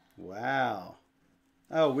bad. Wow.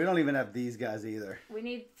 Oh, we don't even have these guys either. We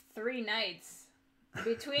need 3 knights.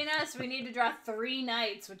 Between us, we need to draw 3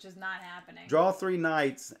 knights, which is not happening. Draw 3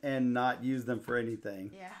 knights and not use them for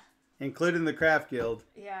anything. Yeah. Including the craft guild.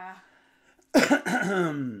 Yeah.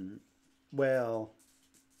 Well...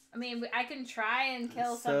 I mean, I can try and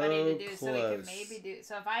kill somebody to do, so we can maybe do...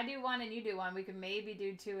 So if I do 1 and you do 1, we can maybe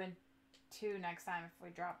do 2 and 2 next time if we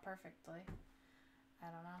drop perfectly. I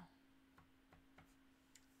don't know.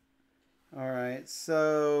 Alright,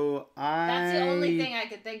 so That's the only thing I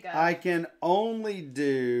could think of. I can only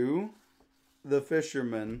do the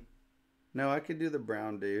fisherman. No, I could do the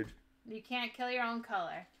brown dude. You can't kill your own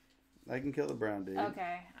color. I can kill the brown dude.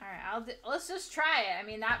 Okay, alright. Let's just try it. I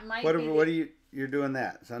mean, that might what be... What are you... You're doing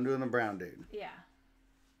that. So I'm doing the brown dude. Yeah.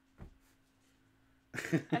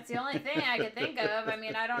 That's the only thing I could think of. I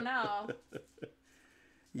mean, I don't know.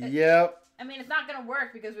 Yep. I mean, it's not going to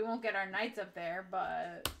work because we won't get our knights up there,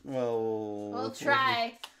 but... Well... We'll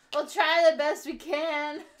try. We'll try the best we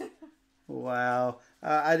can. Wow.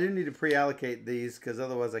 I do need to pre-allocate these because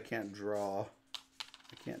otherwise I can't draw.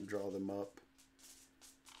 I can't draw them up.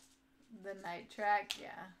 The knight track,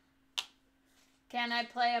 yeah. Can I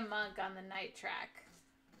play a monk on the night track?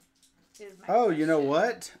 Oh, question. You know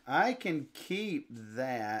what? I can keep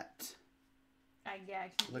that. I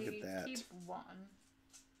can Look at that. Keep 1.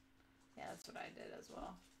 Yeah, that's what I did as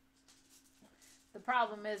well. The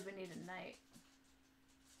problem is we need a knight.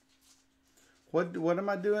 What am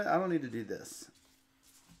I doing? I don't need to do this.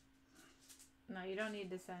 No, you don't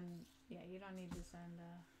need to send... Yeah, you don't need to send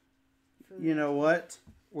food. You know what?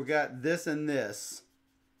 We got this and this.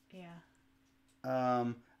 Yeah.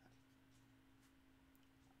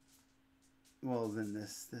 Well, then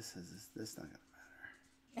this not gonna matter. It's not gonna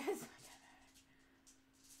matter.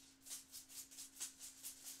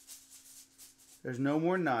 There's no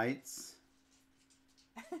more knights.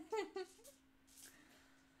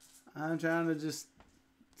 I'm trying to just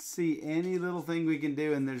see any little thing we can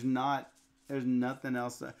do, and there's nothing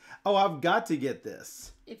else. Oh, I've got to get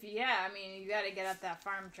this. I mean, you got to get up that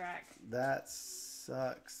farm track. That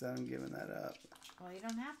sucks. I'm giving that up. Well, you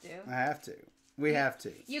don't have to. I have to. We have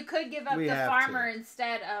to. You could give up the farmer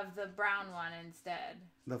instead of the brown one instead.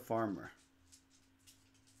 The farmer.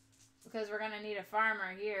 Because we're going to need a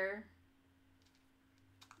farmer here.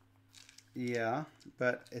 Yeah,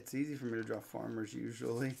 but it's easy for me to draw farmers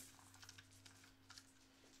usually.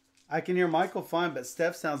 I can hear Michael fine, but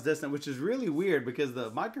Steph sounds distant, which is really weird because the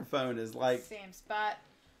microphone is like... Same spot.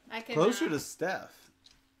 I can, closer to Steph.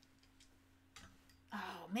 Oh,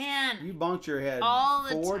 man. You bonked your head all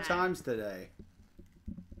the 4 times today.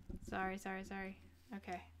 Sorry.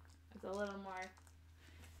 Okay. It's a little more...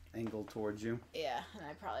 angled towards you. Yeah, and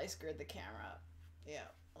I probably screwed the camera up. Yeah,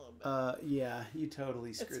 a little bit. Yeah, you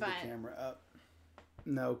totally screwed the camera up.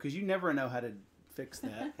 No, because you never know how to fix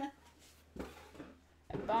that.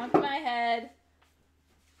 I bonked my head.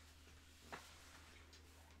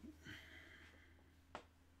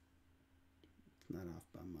 It's not off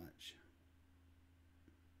by much.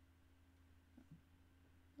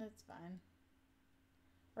 That's fine.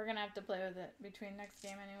 We're going to have to play with it between next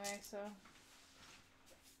game anyway, so...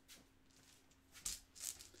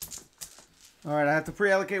 All right, I have to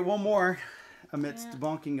pre-allocate 1 more amidst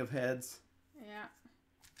bonking of heads. Yeah.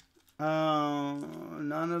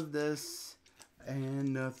 None of this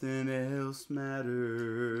and nothing else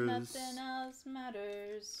matters. Nothing else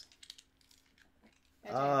matters.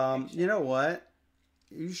 You know what?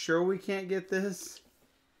 You sure we can't get this?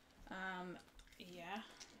 Yeah.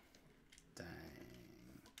 Dang.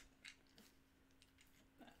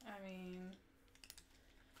 I mean...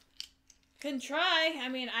 Can try. I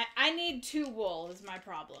mean, I need 2 wool is my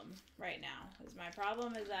problem right now. My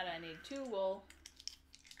problem is that I need 2 wool.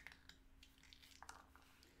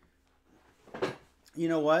 You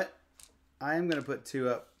know what? I am going to put 2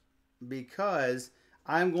 up because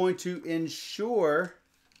I'm going to ensure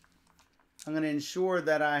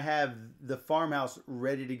that I have the farmhouse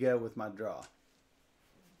ready to go with my draw.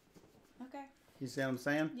 Okay. You see what I'm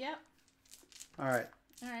saying? Yep. All right.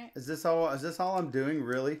 All right. Is this all I'm doing,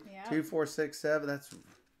 really? Yeah. 2, 4, 6, 7. That's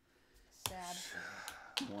sad.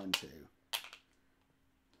 1, 2.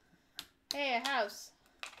 Hey, a house.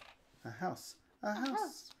 A house. A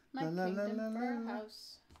house. My kingdom for a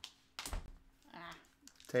house. Ah.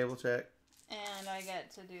 Table check. And I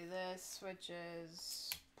get to do this, which is...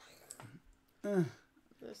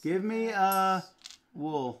 Give me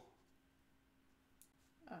wool.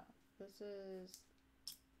 Oh, this is...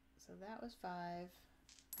 So that was 5.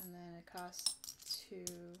 And then it costs 2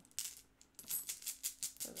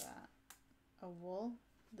 for that. A wool.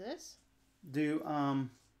 This? Do,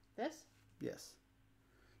 This? yes.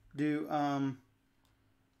 Do,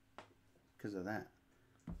 because of that.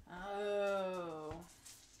 Oh.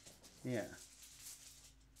 Yeah.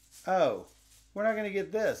 Oh. We're not going to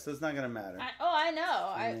get this. That's not going to matter. I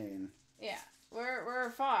know. I mean. Yeah.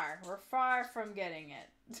 We're far. We're far from getting it.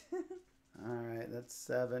 All right. That's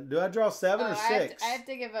 7. Do I draw 7 or 6? I have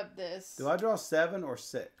to give up this. Do I draw 7 or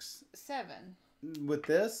 6? 7. With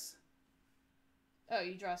this? Oh,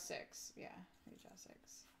 you draw 6. Yeah. You draw 6.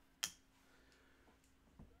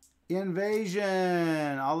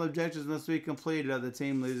 Invasion! All objectives must be completed or the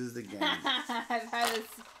team loses the game. I've had a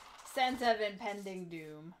sense of impending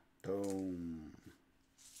doom. Boom.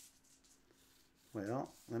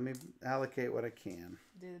 Well, let me allocate what I can.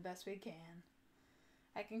 Do the best we can.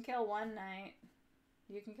 I can kill 1 knight.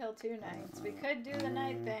 You can kill 2 knights. We could do the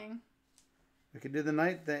knight thing. We could do the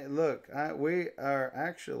night thing. Look, we are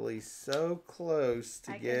actually so close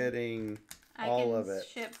to getting all of it.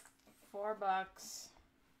 I can ship $4.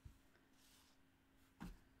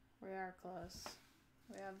 We are close.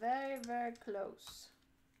 We are very, very close.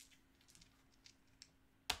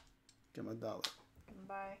 Give me $1.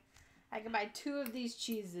 I can buy 2 of these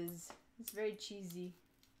cheeses. It's very cheesy.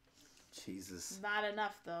 Jesus. Not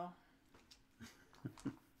enough though.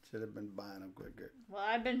 Should have been buying them quicker. Well,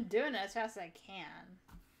 I've been doing it as fast as I can.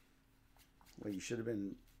 Well, you should have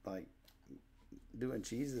been like doing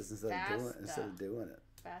cheeses instead of doing it.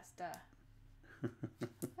 Faster.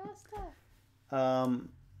 Faster. I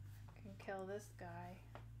can kill this guy.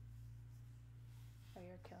 Oh,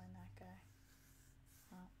 you're killing that guy.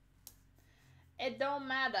 Well, it don't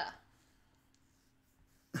matter.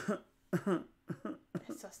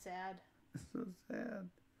 It's so sad. It's so sad.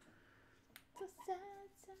 So sad.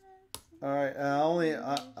 All right.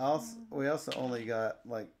 We also only got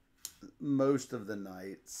like most of the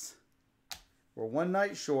nights. We're 1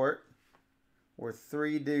 night short. We're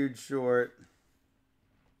 3 dudes short.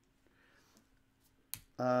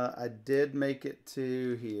 I did make it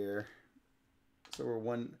to here, so we're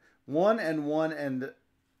one of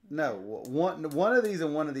these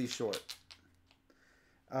and one of these short.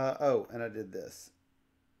 And I did this,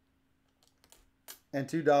 and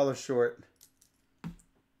 $2 short.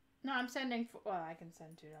 No, I'm sending. Well, I can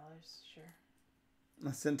send $2. Sure.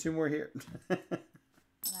 Let's send 2 more here. And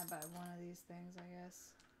I buy one of these things, I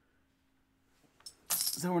guess.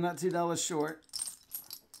 So we're not $2 short.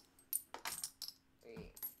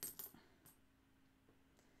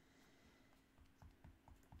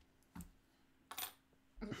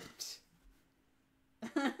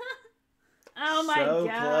 Oh my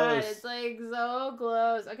god, close. It's like so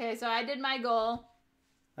close. Okay, so I did my goal.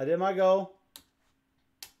 I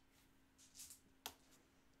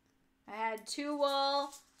had 2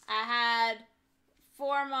 wool. I had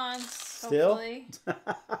 4 months, hopefully.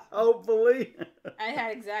 Hopefully. I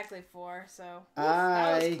had exactly 4, so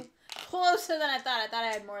that was closer than I thought. I thought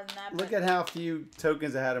I had more than that. Look at how few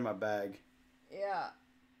tokens I had in my bag. Yeah.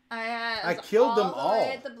 I killed them all. The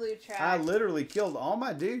way at the blue track. I literally killed all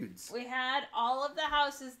my dudes. We had all of the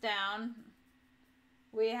houses down.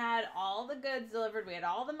 We had all the goods delivered. We had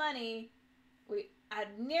all the money. We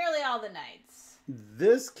had nearly all the knights.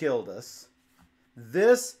 This killed us.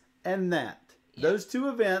 This and that. Yep. Those 2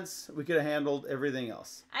 events, we could have handled everything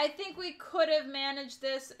else. I think we could have managed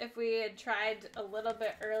this if we had tried a little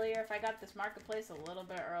bit earlier. If I got this marketplace a little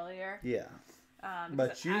bit earlier. Yeah.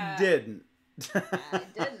 But you didn't. I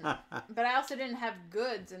didn't. But I also didn't have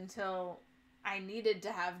goods until I needed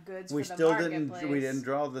to have goods we for the still marketplace. We didn't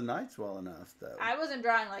draw the knights well enough, though. I wasn't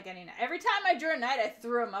drawing like any knight. Every time I drew a knight, I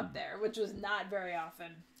threw them up there, which was not very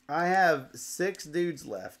often. I have 6 dudes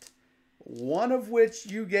left. 1 of which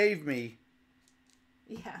you gave me.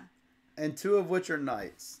 Yeah. And 2 of which are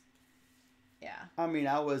knights. Yeah. I mean,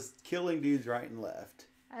 I was killing dudes right and left.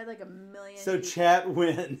 I had like a million. So chat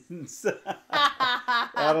wins.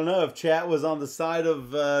 I don't know if chat was on the side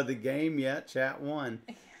of the game yet. Chat won.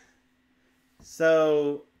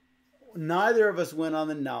 So neither of us went on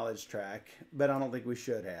the knowledge track, but I don't think we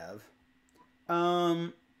should have.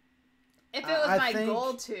 If it was my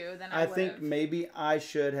goal to, then I would. I think maybe I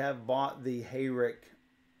should have bought the hayrick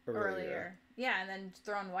earlier. Yeah, and then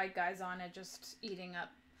thrown white guys on it, just eating up.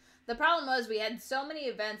 The problem was we had so many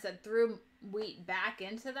events that threw wheat back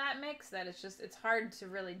into that mix that it's hard to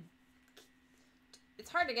really. It's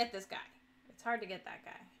hard to get this guy. It's hard to get that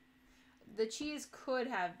guy. The cheese could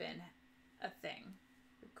have been a thing.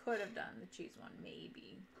 We could have done the cheese one,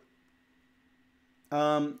 maybe.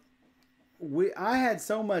 I had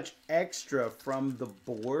so much extra from the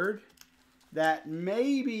board that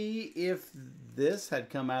maybe if this had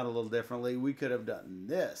come out a little differently, we could have done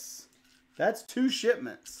this. That's 2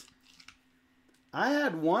 shipments. I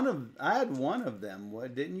had one of them.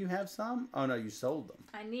 What, didn't you have some? Oh no, you sold them.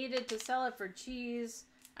 I needed to sell it for cheese.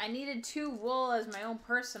 I needed 2 wool as my own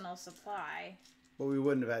personal supply. Well, we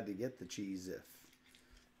wouldn't have had to get the cheese if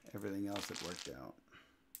everything else had worked out.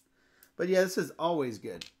 But yeah, this is always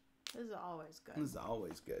good. This is always good. This is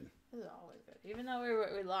always good. This is always good. Even though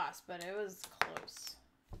we lost, but it was close.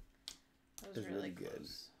 It was really good.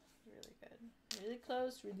 Close. Really good. Really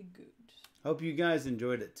close, really good. Hope you guys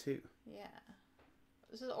enjoyed it too. Yeah.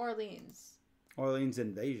 This is Orleans. Orleans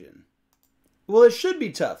Invasion. Well, it should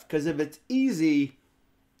be tough, because if it's easy,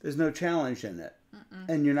 there's no challenge in it.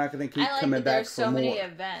 And you're not going to keep coming back for more. There's so many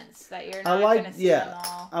events that you're not going to see them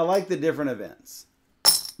all. I like the different events.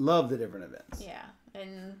 Love the different events. Yeah.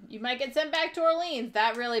 And you might get sent back to Orleans.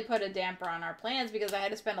 That really put a damper on our plans because I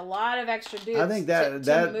had to spend a lot of extra dudes I think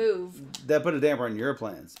that move. That put a damper on your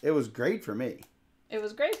plans. It was great for me. It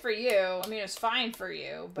was great for you. I mean, it was fine for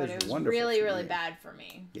you, but it was really, really bad for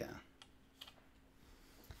me. Yeah.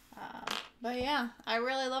 But yeah, I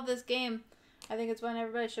really love this game. I think it's one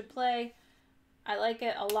everybody should play. I like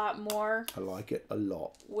it a lot more. I like it a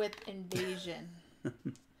lot. With Invasion.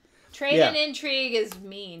 Trade and Intrigue is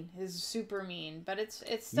mean. Is super mean. But it's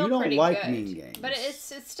still pretty good. You don't like mean games. But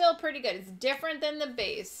it's still pretty good. It's different than the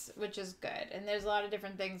base, which is good. And there's a lot of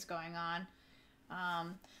different things going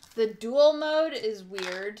on. The duel mode is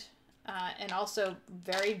weird. And also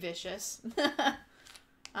very vicious. And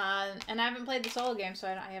I haven't played the solo game, so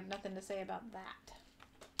I have nothing to say about that.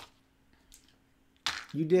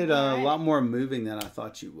 You did a lot more moving than I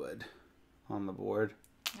thought you would on the board.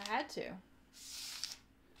 I had to.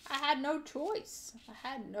 I had no choice.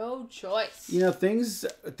 You know, things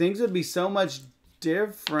would be so much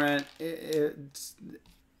different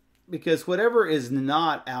because whatever is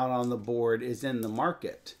not out on the board is in the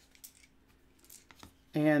market.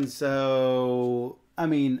 And so, I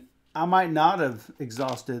mean, I might not have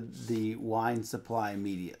exhausted the wine supply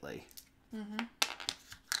immediately. Mm-hmm.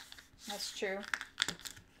 That's true.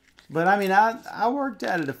 But, I mean, I worked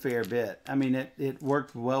at it a fair bit. I mean, it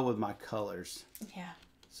worked well with my colors. Yeah.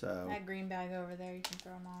 So that green bag over there, you can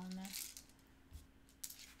throw them all in there.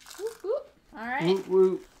 Whoop, whoop. All right. Whoop,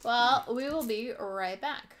 whoop. Well, we will be right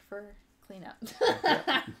back for cleanup.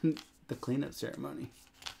 The cleanup ceremony.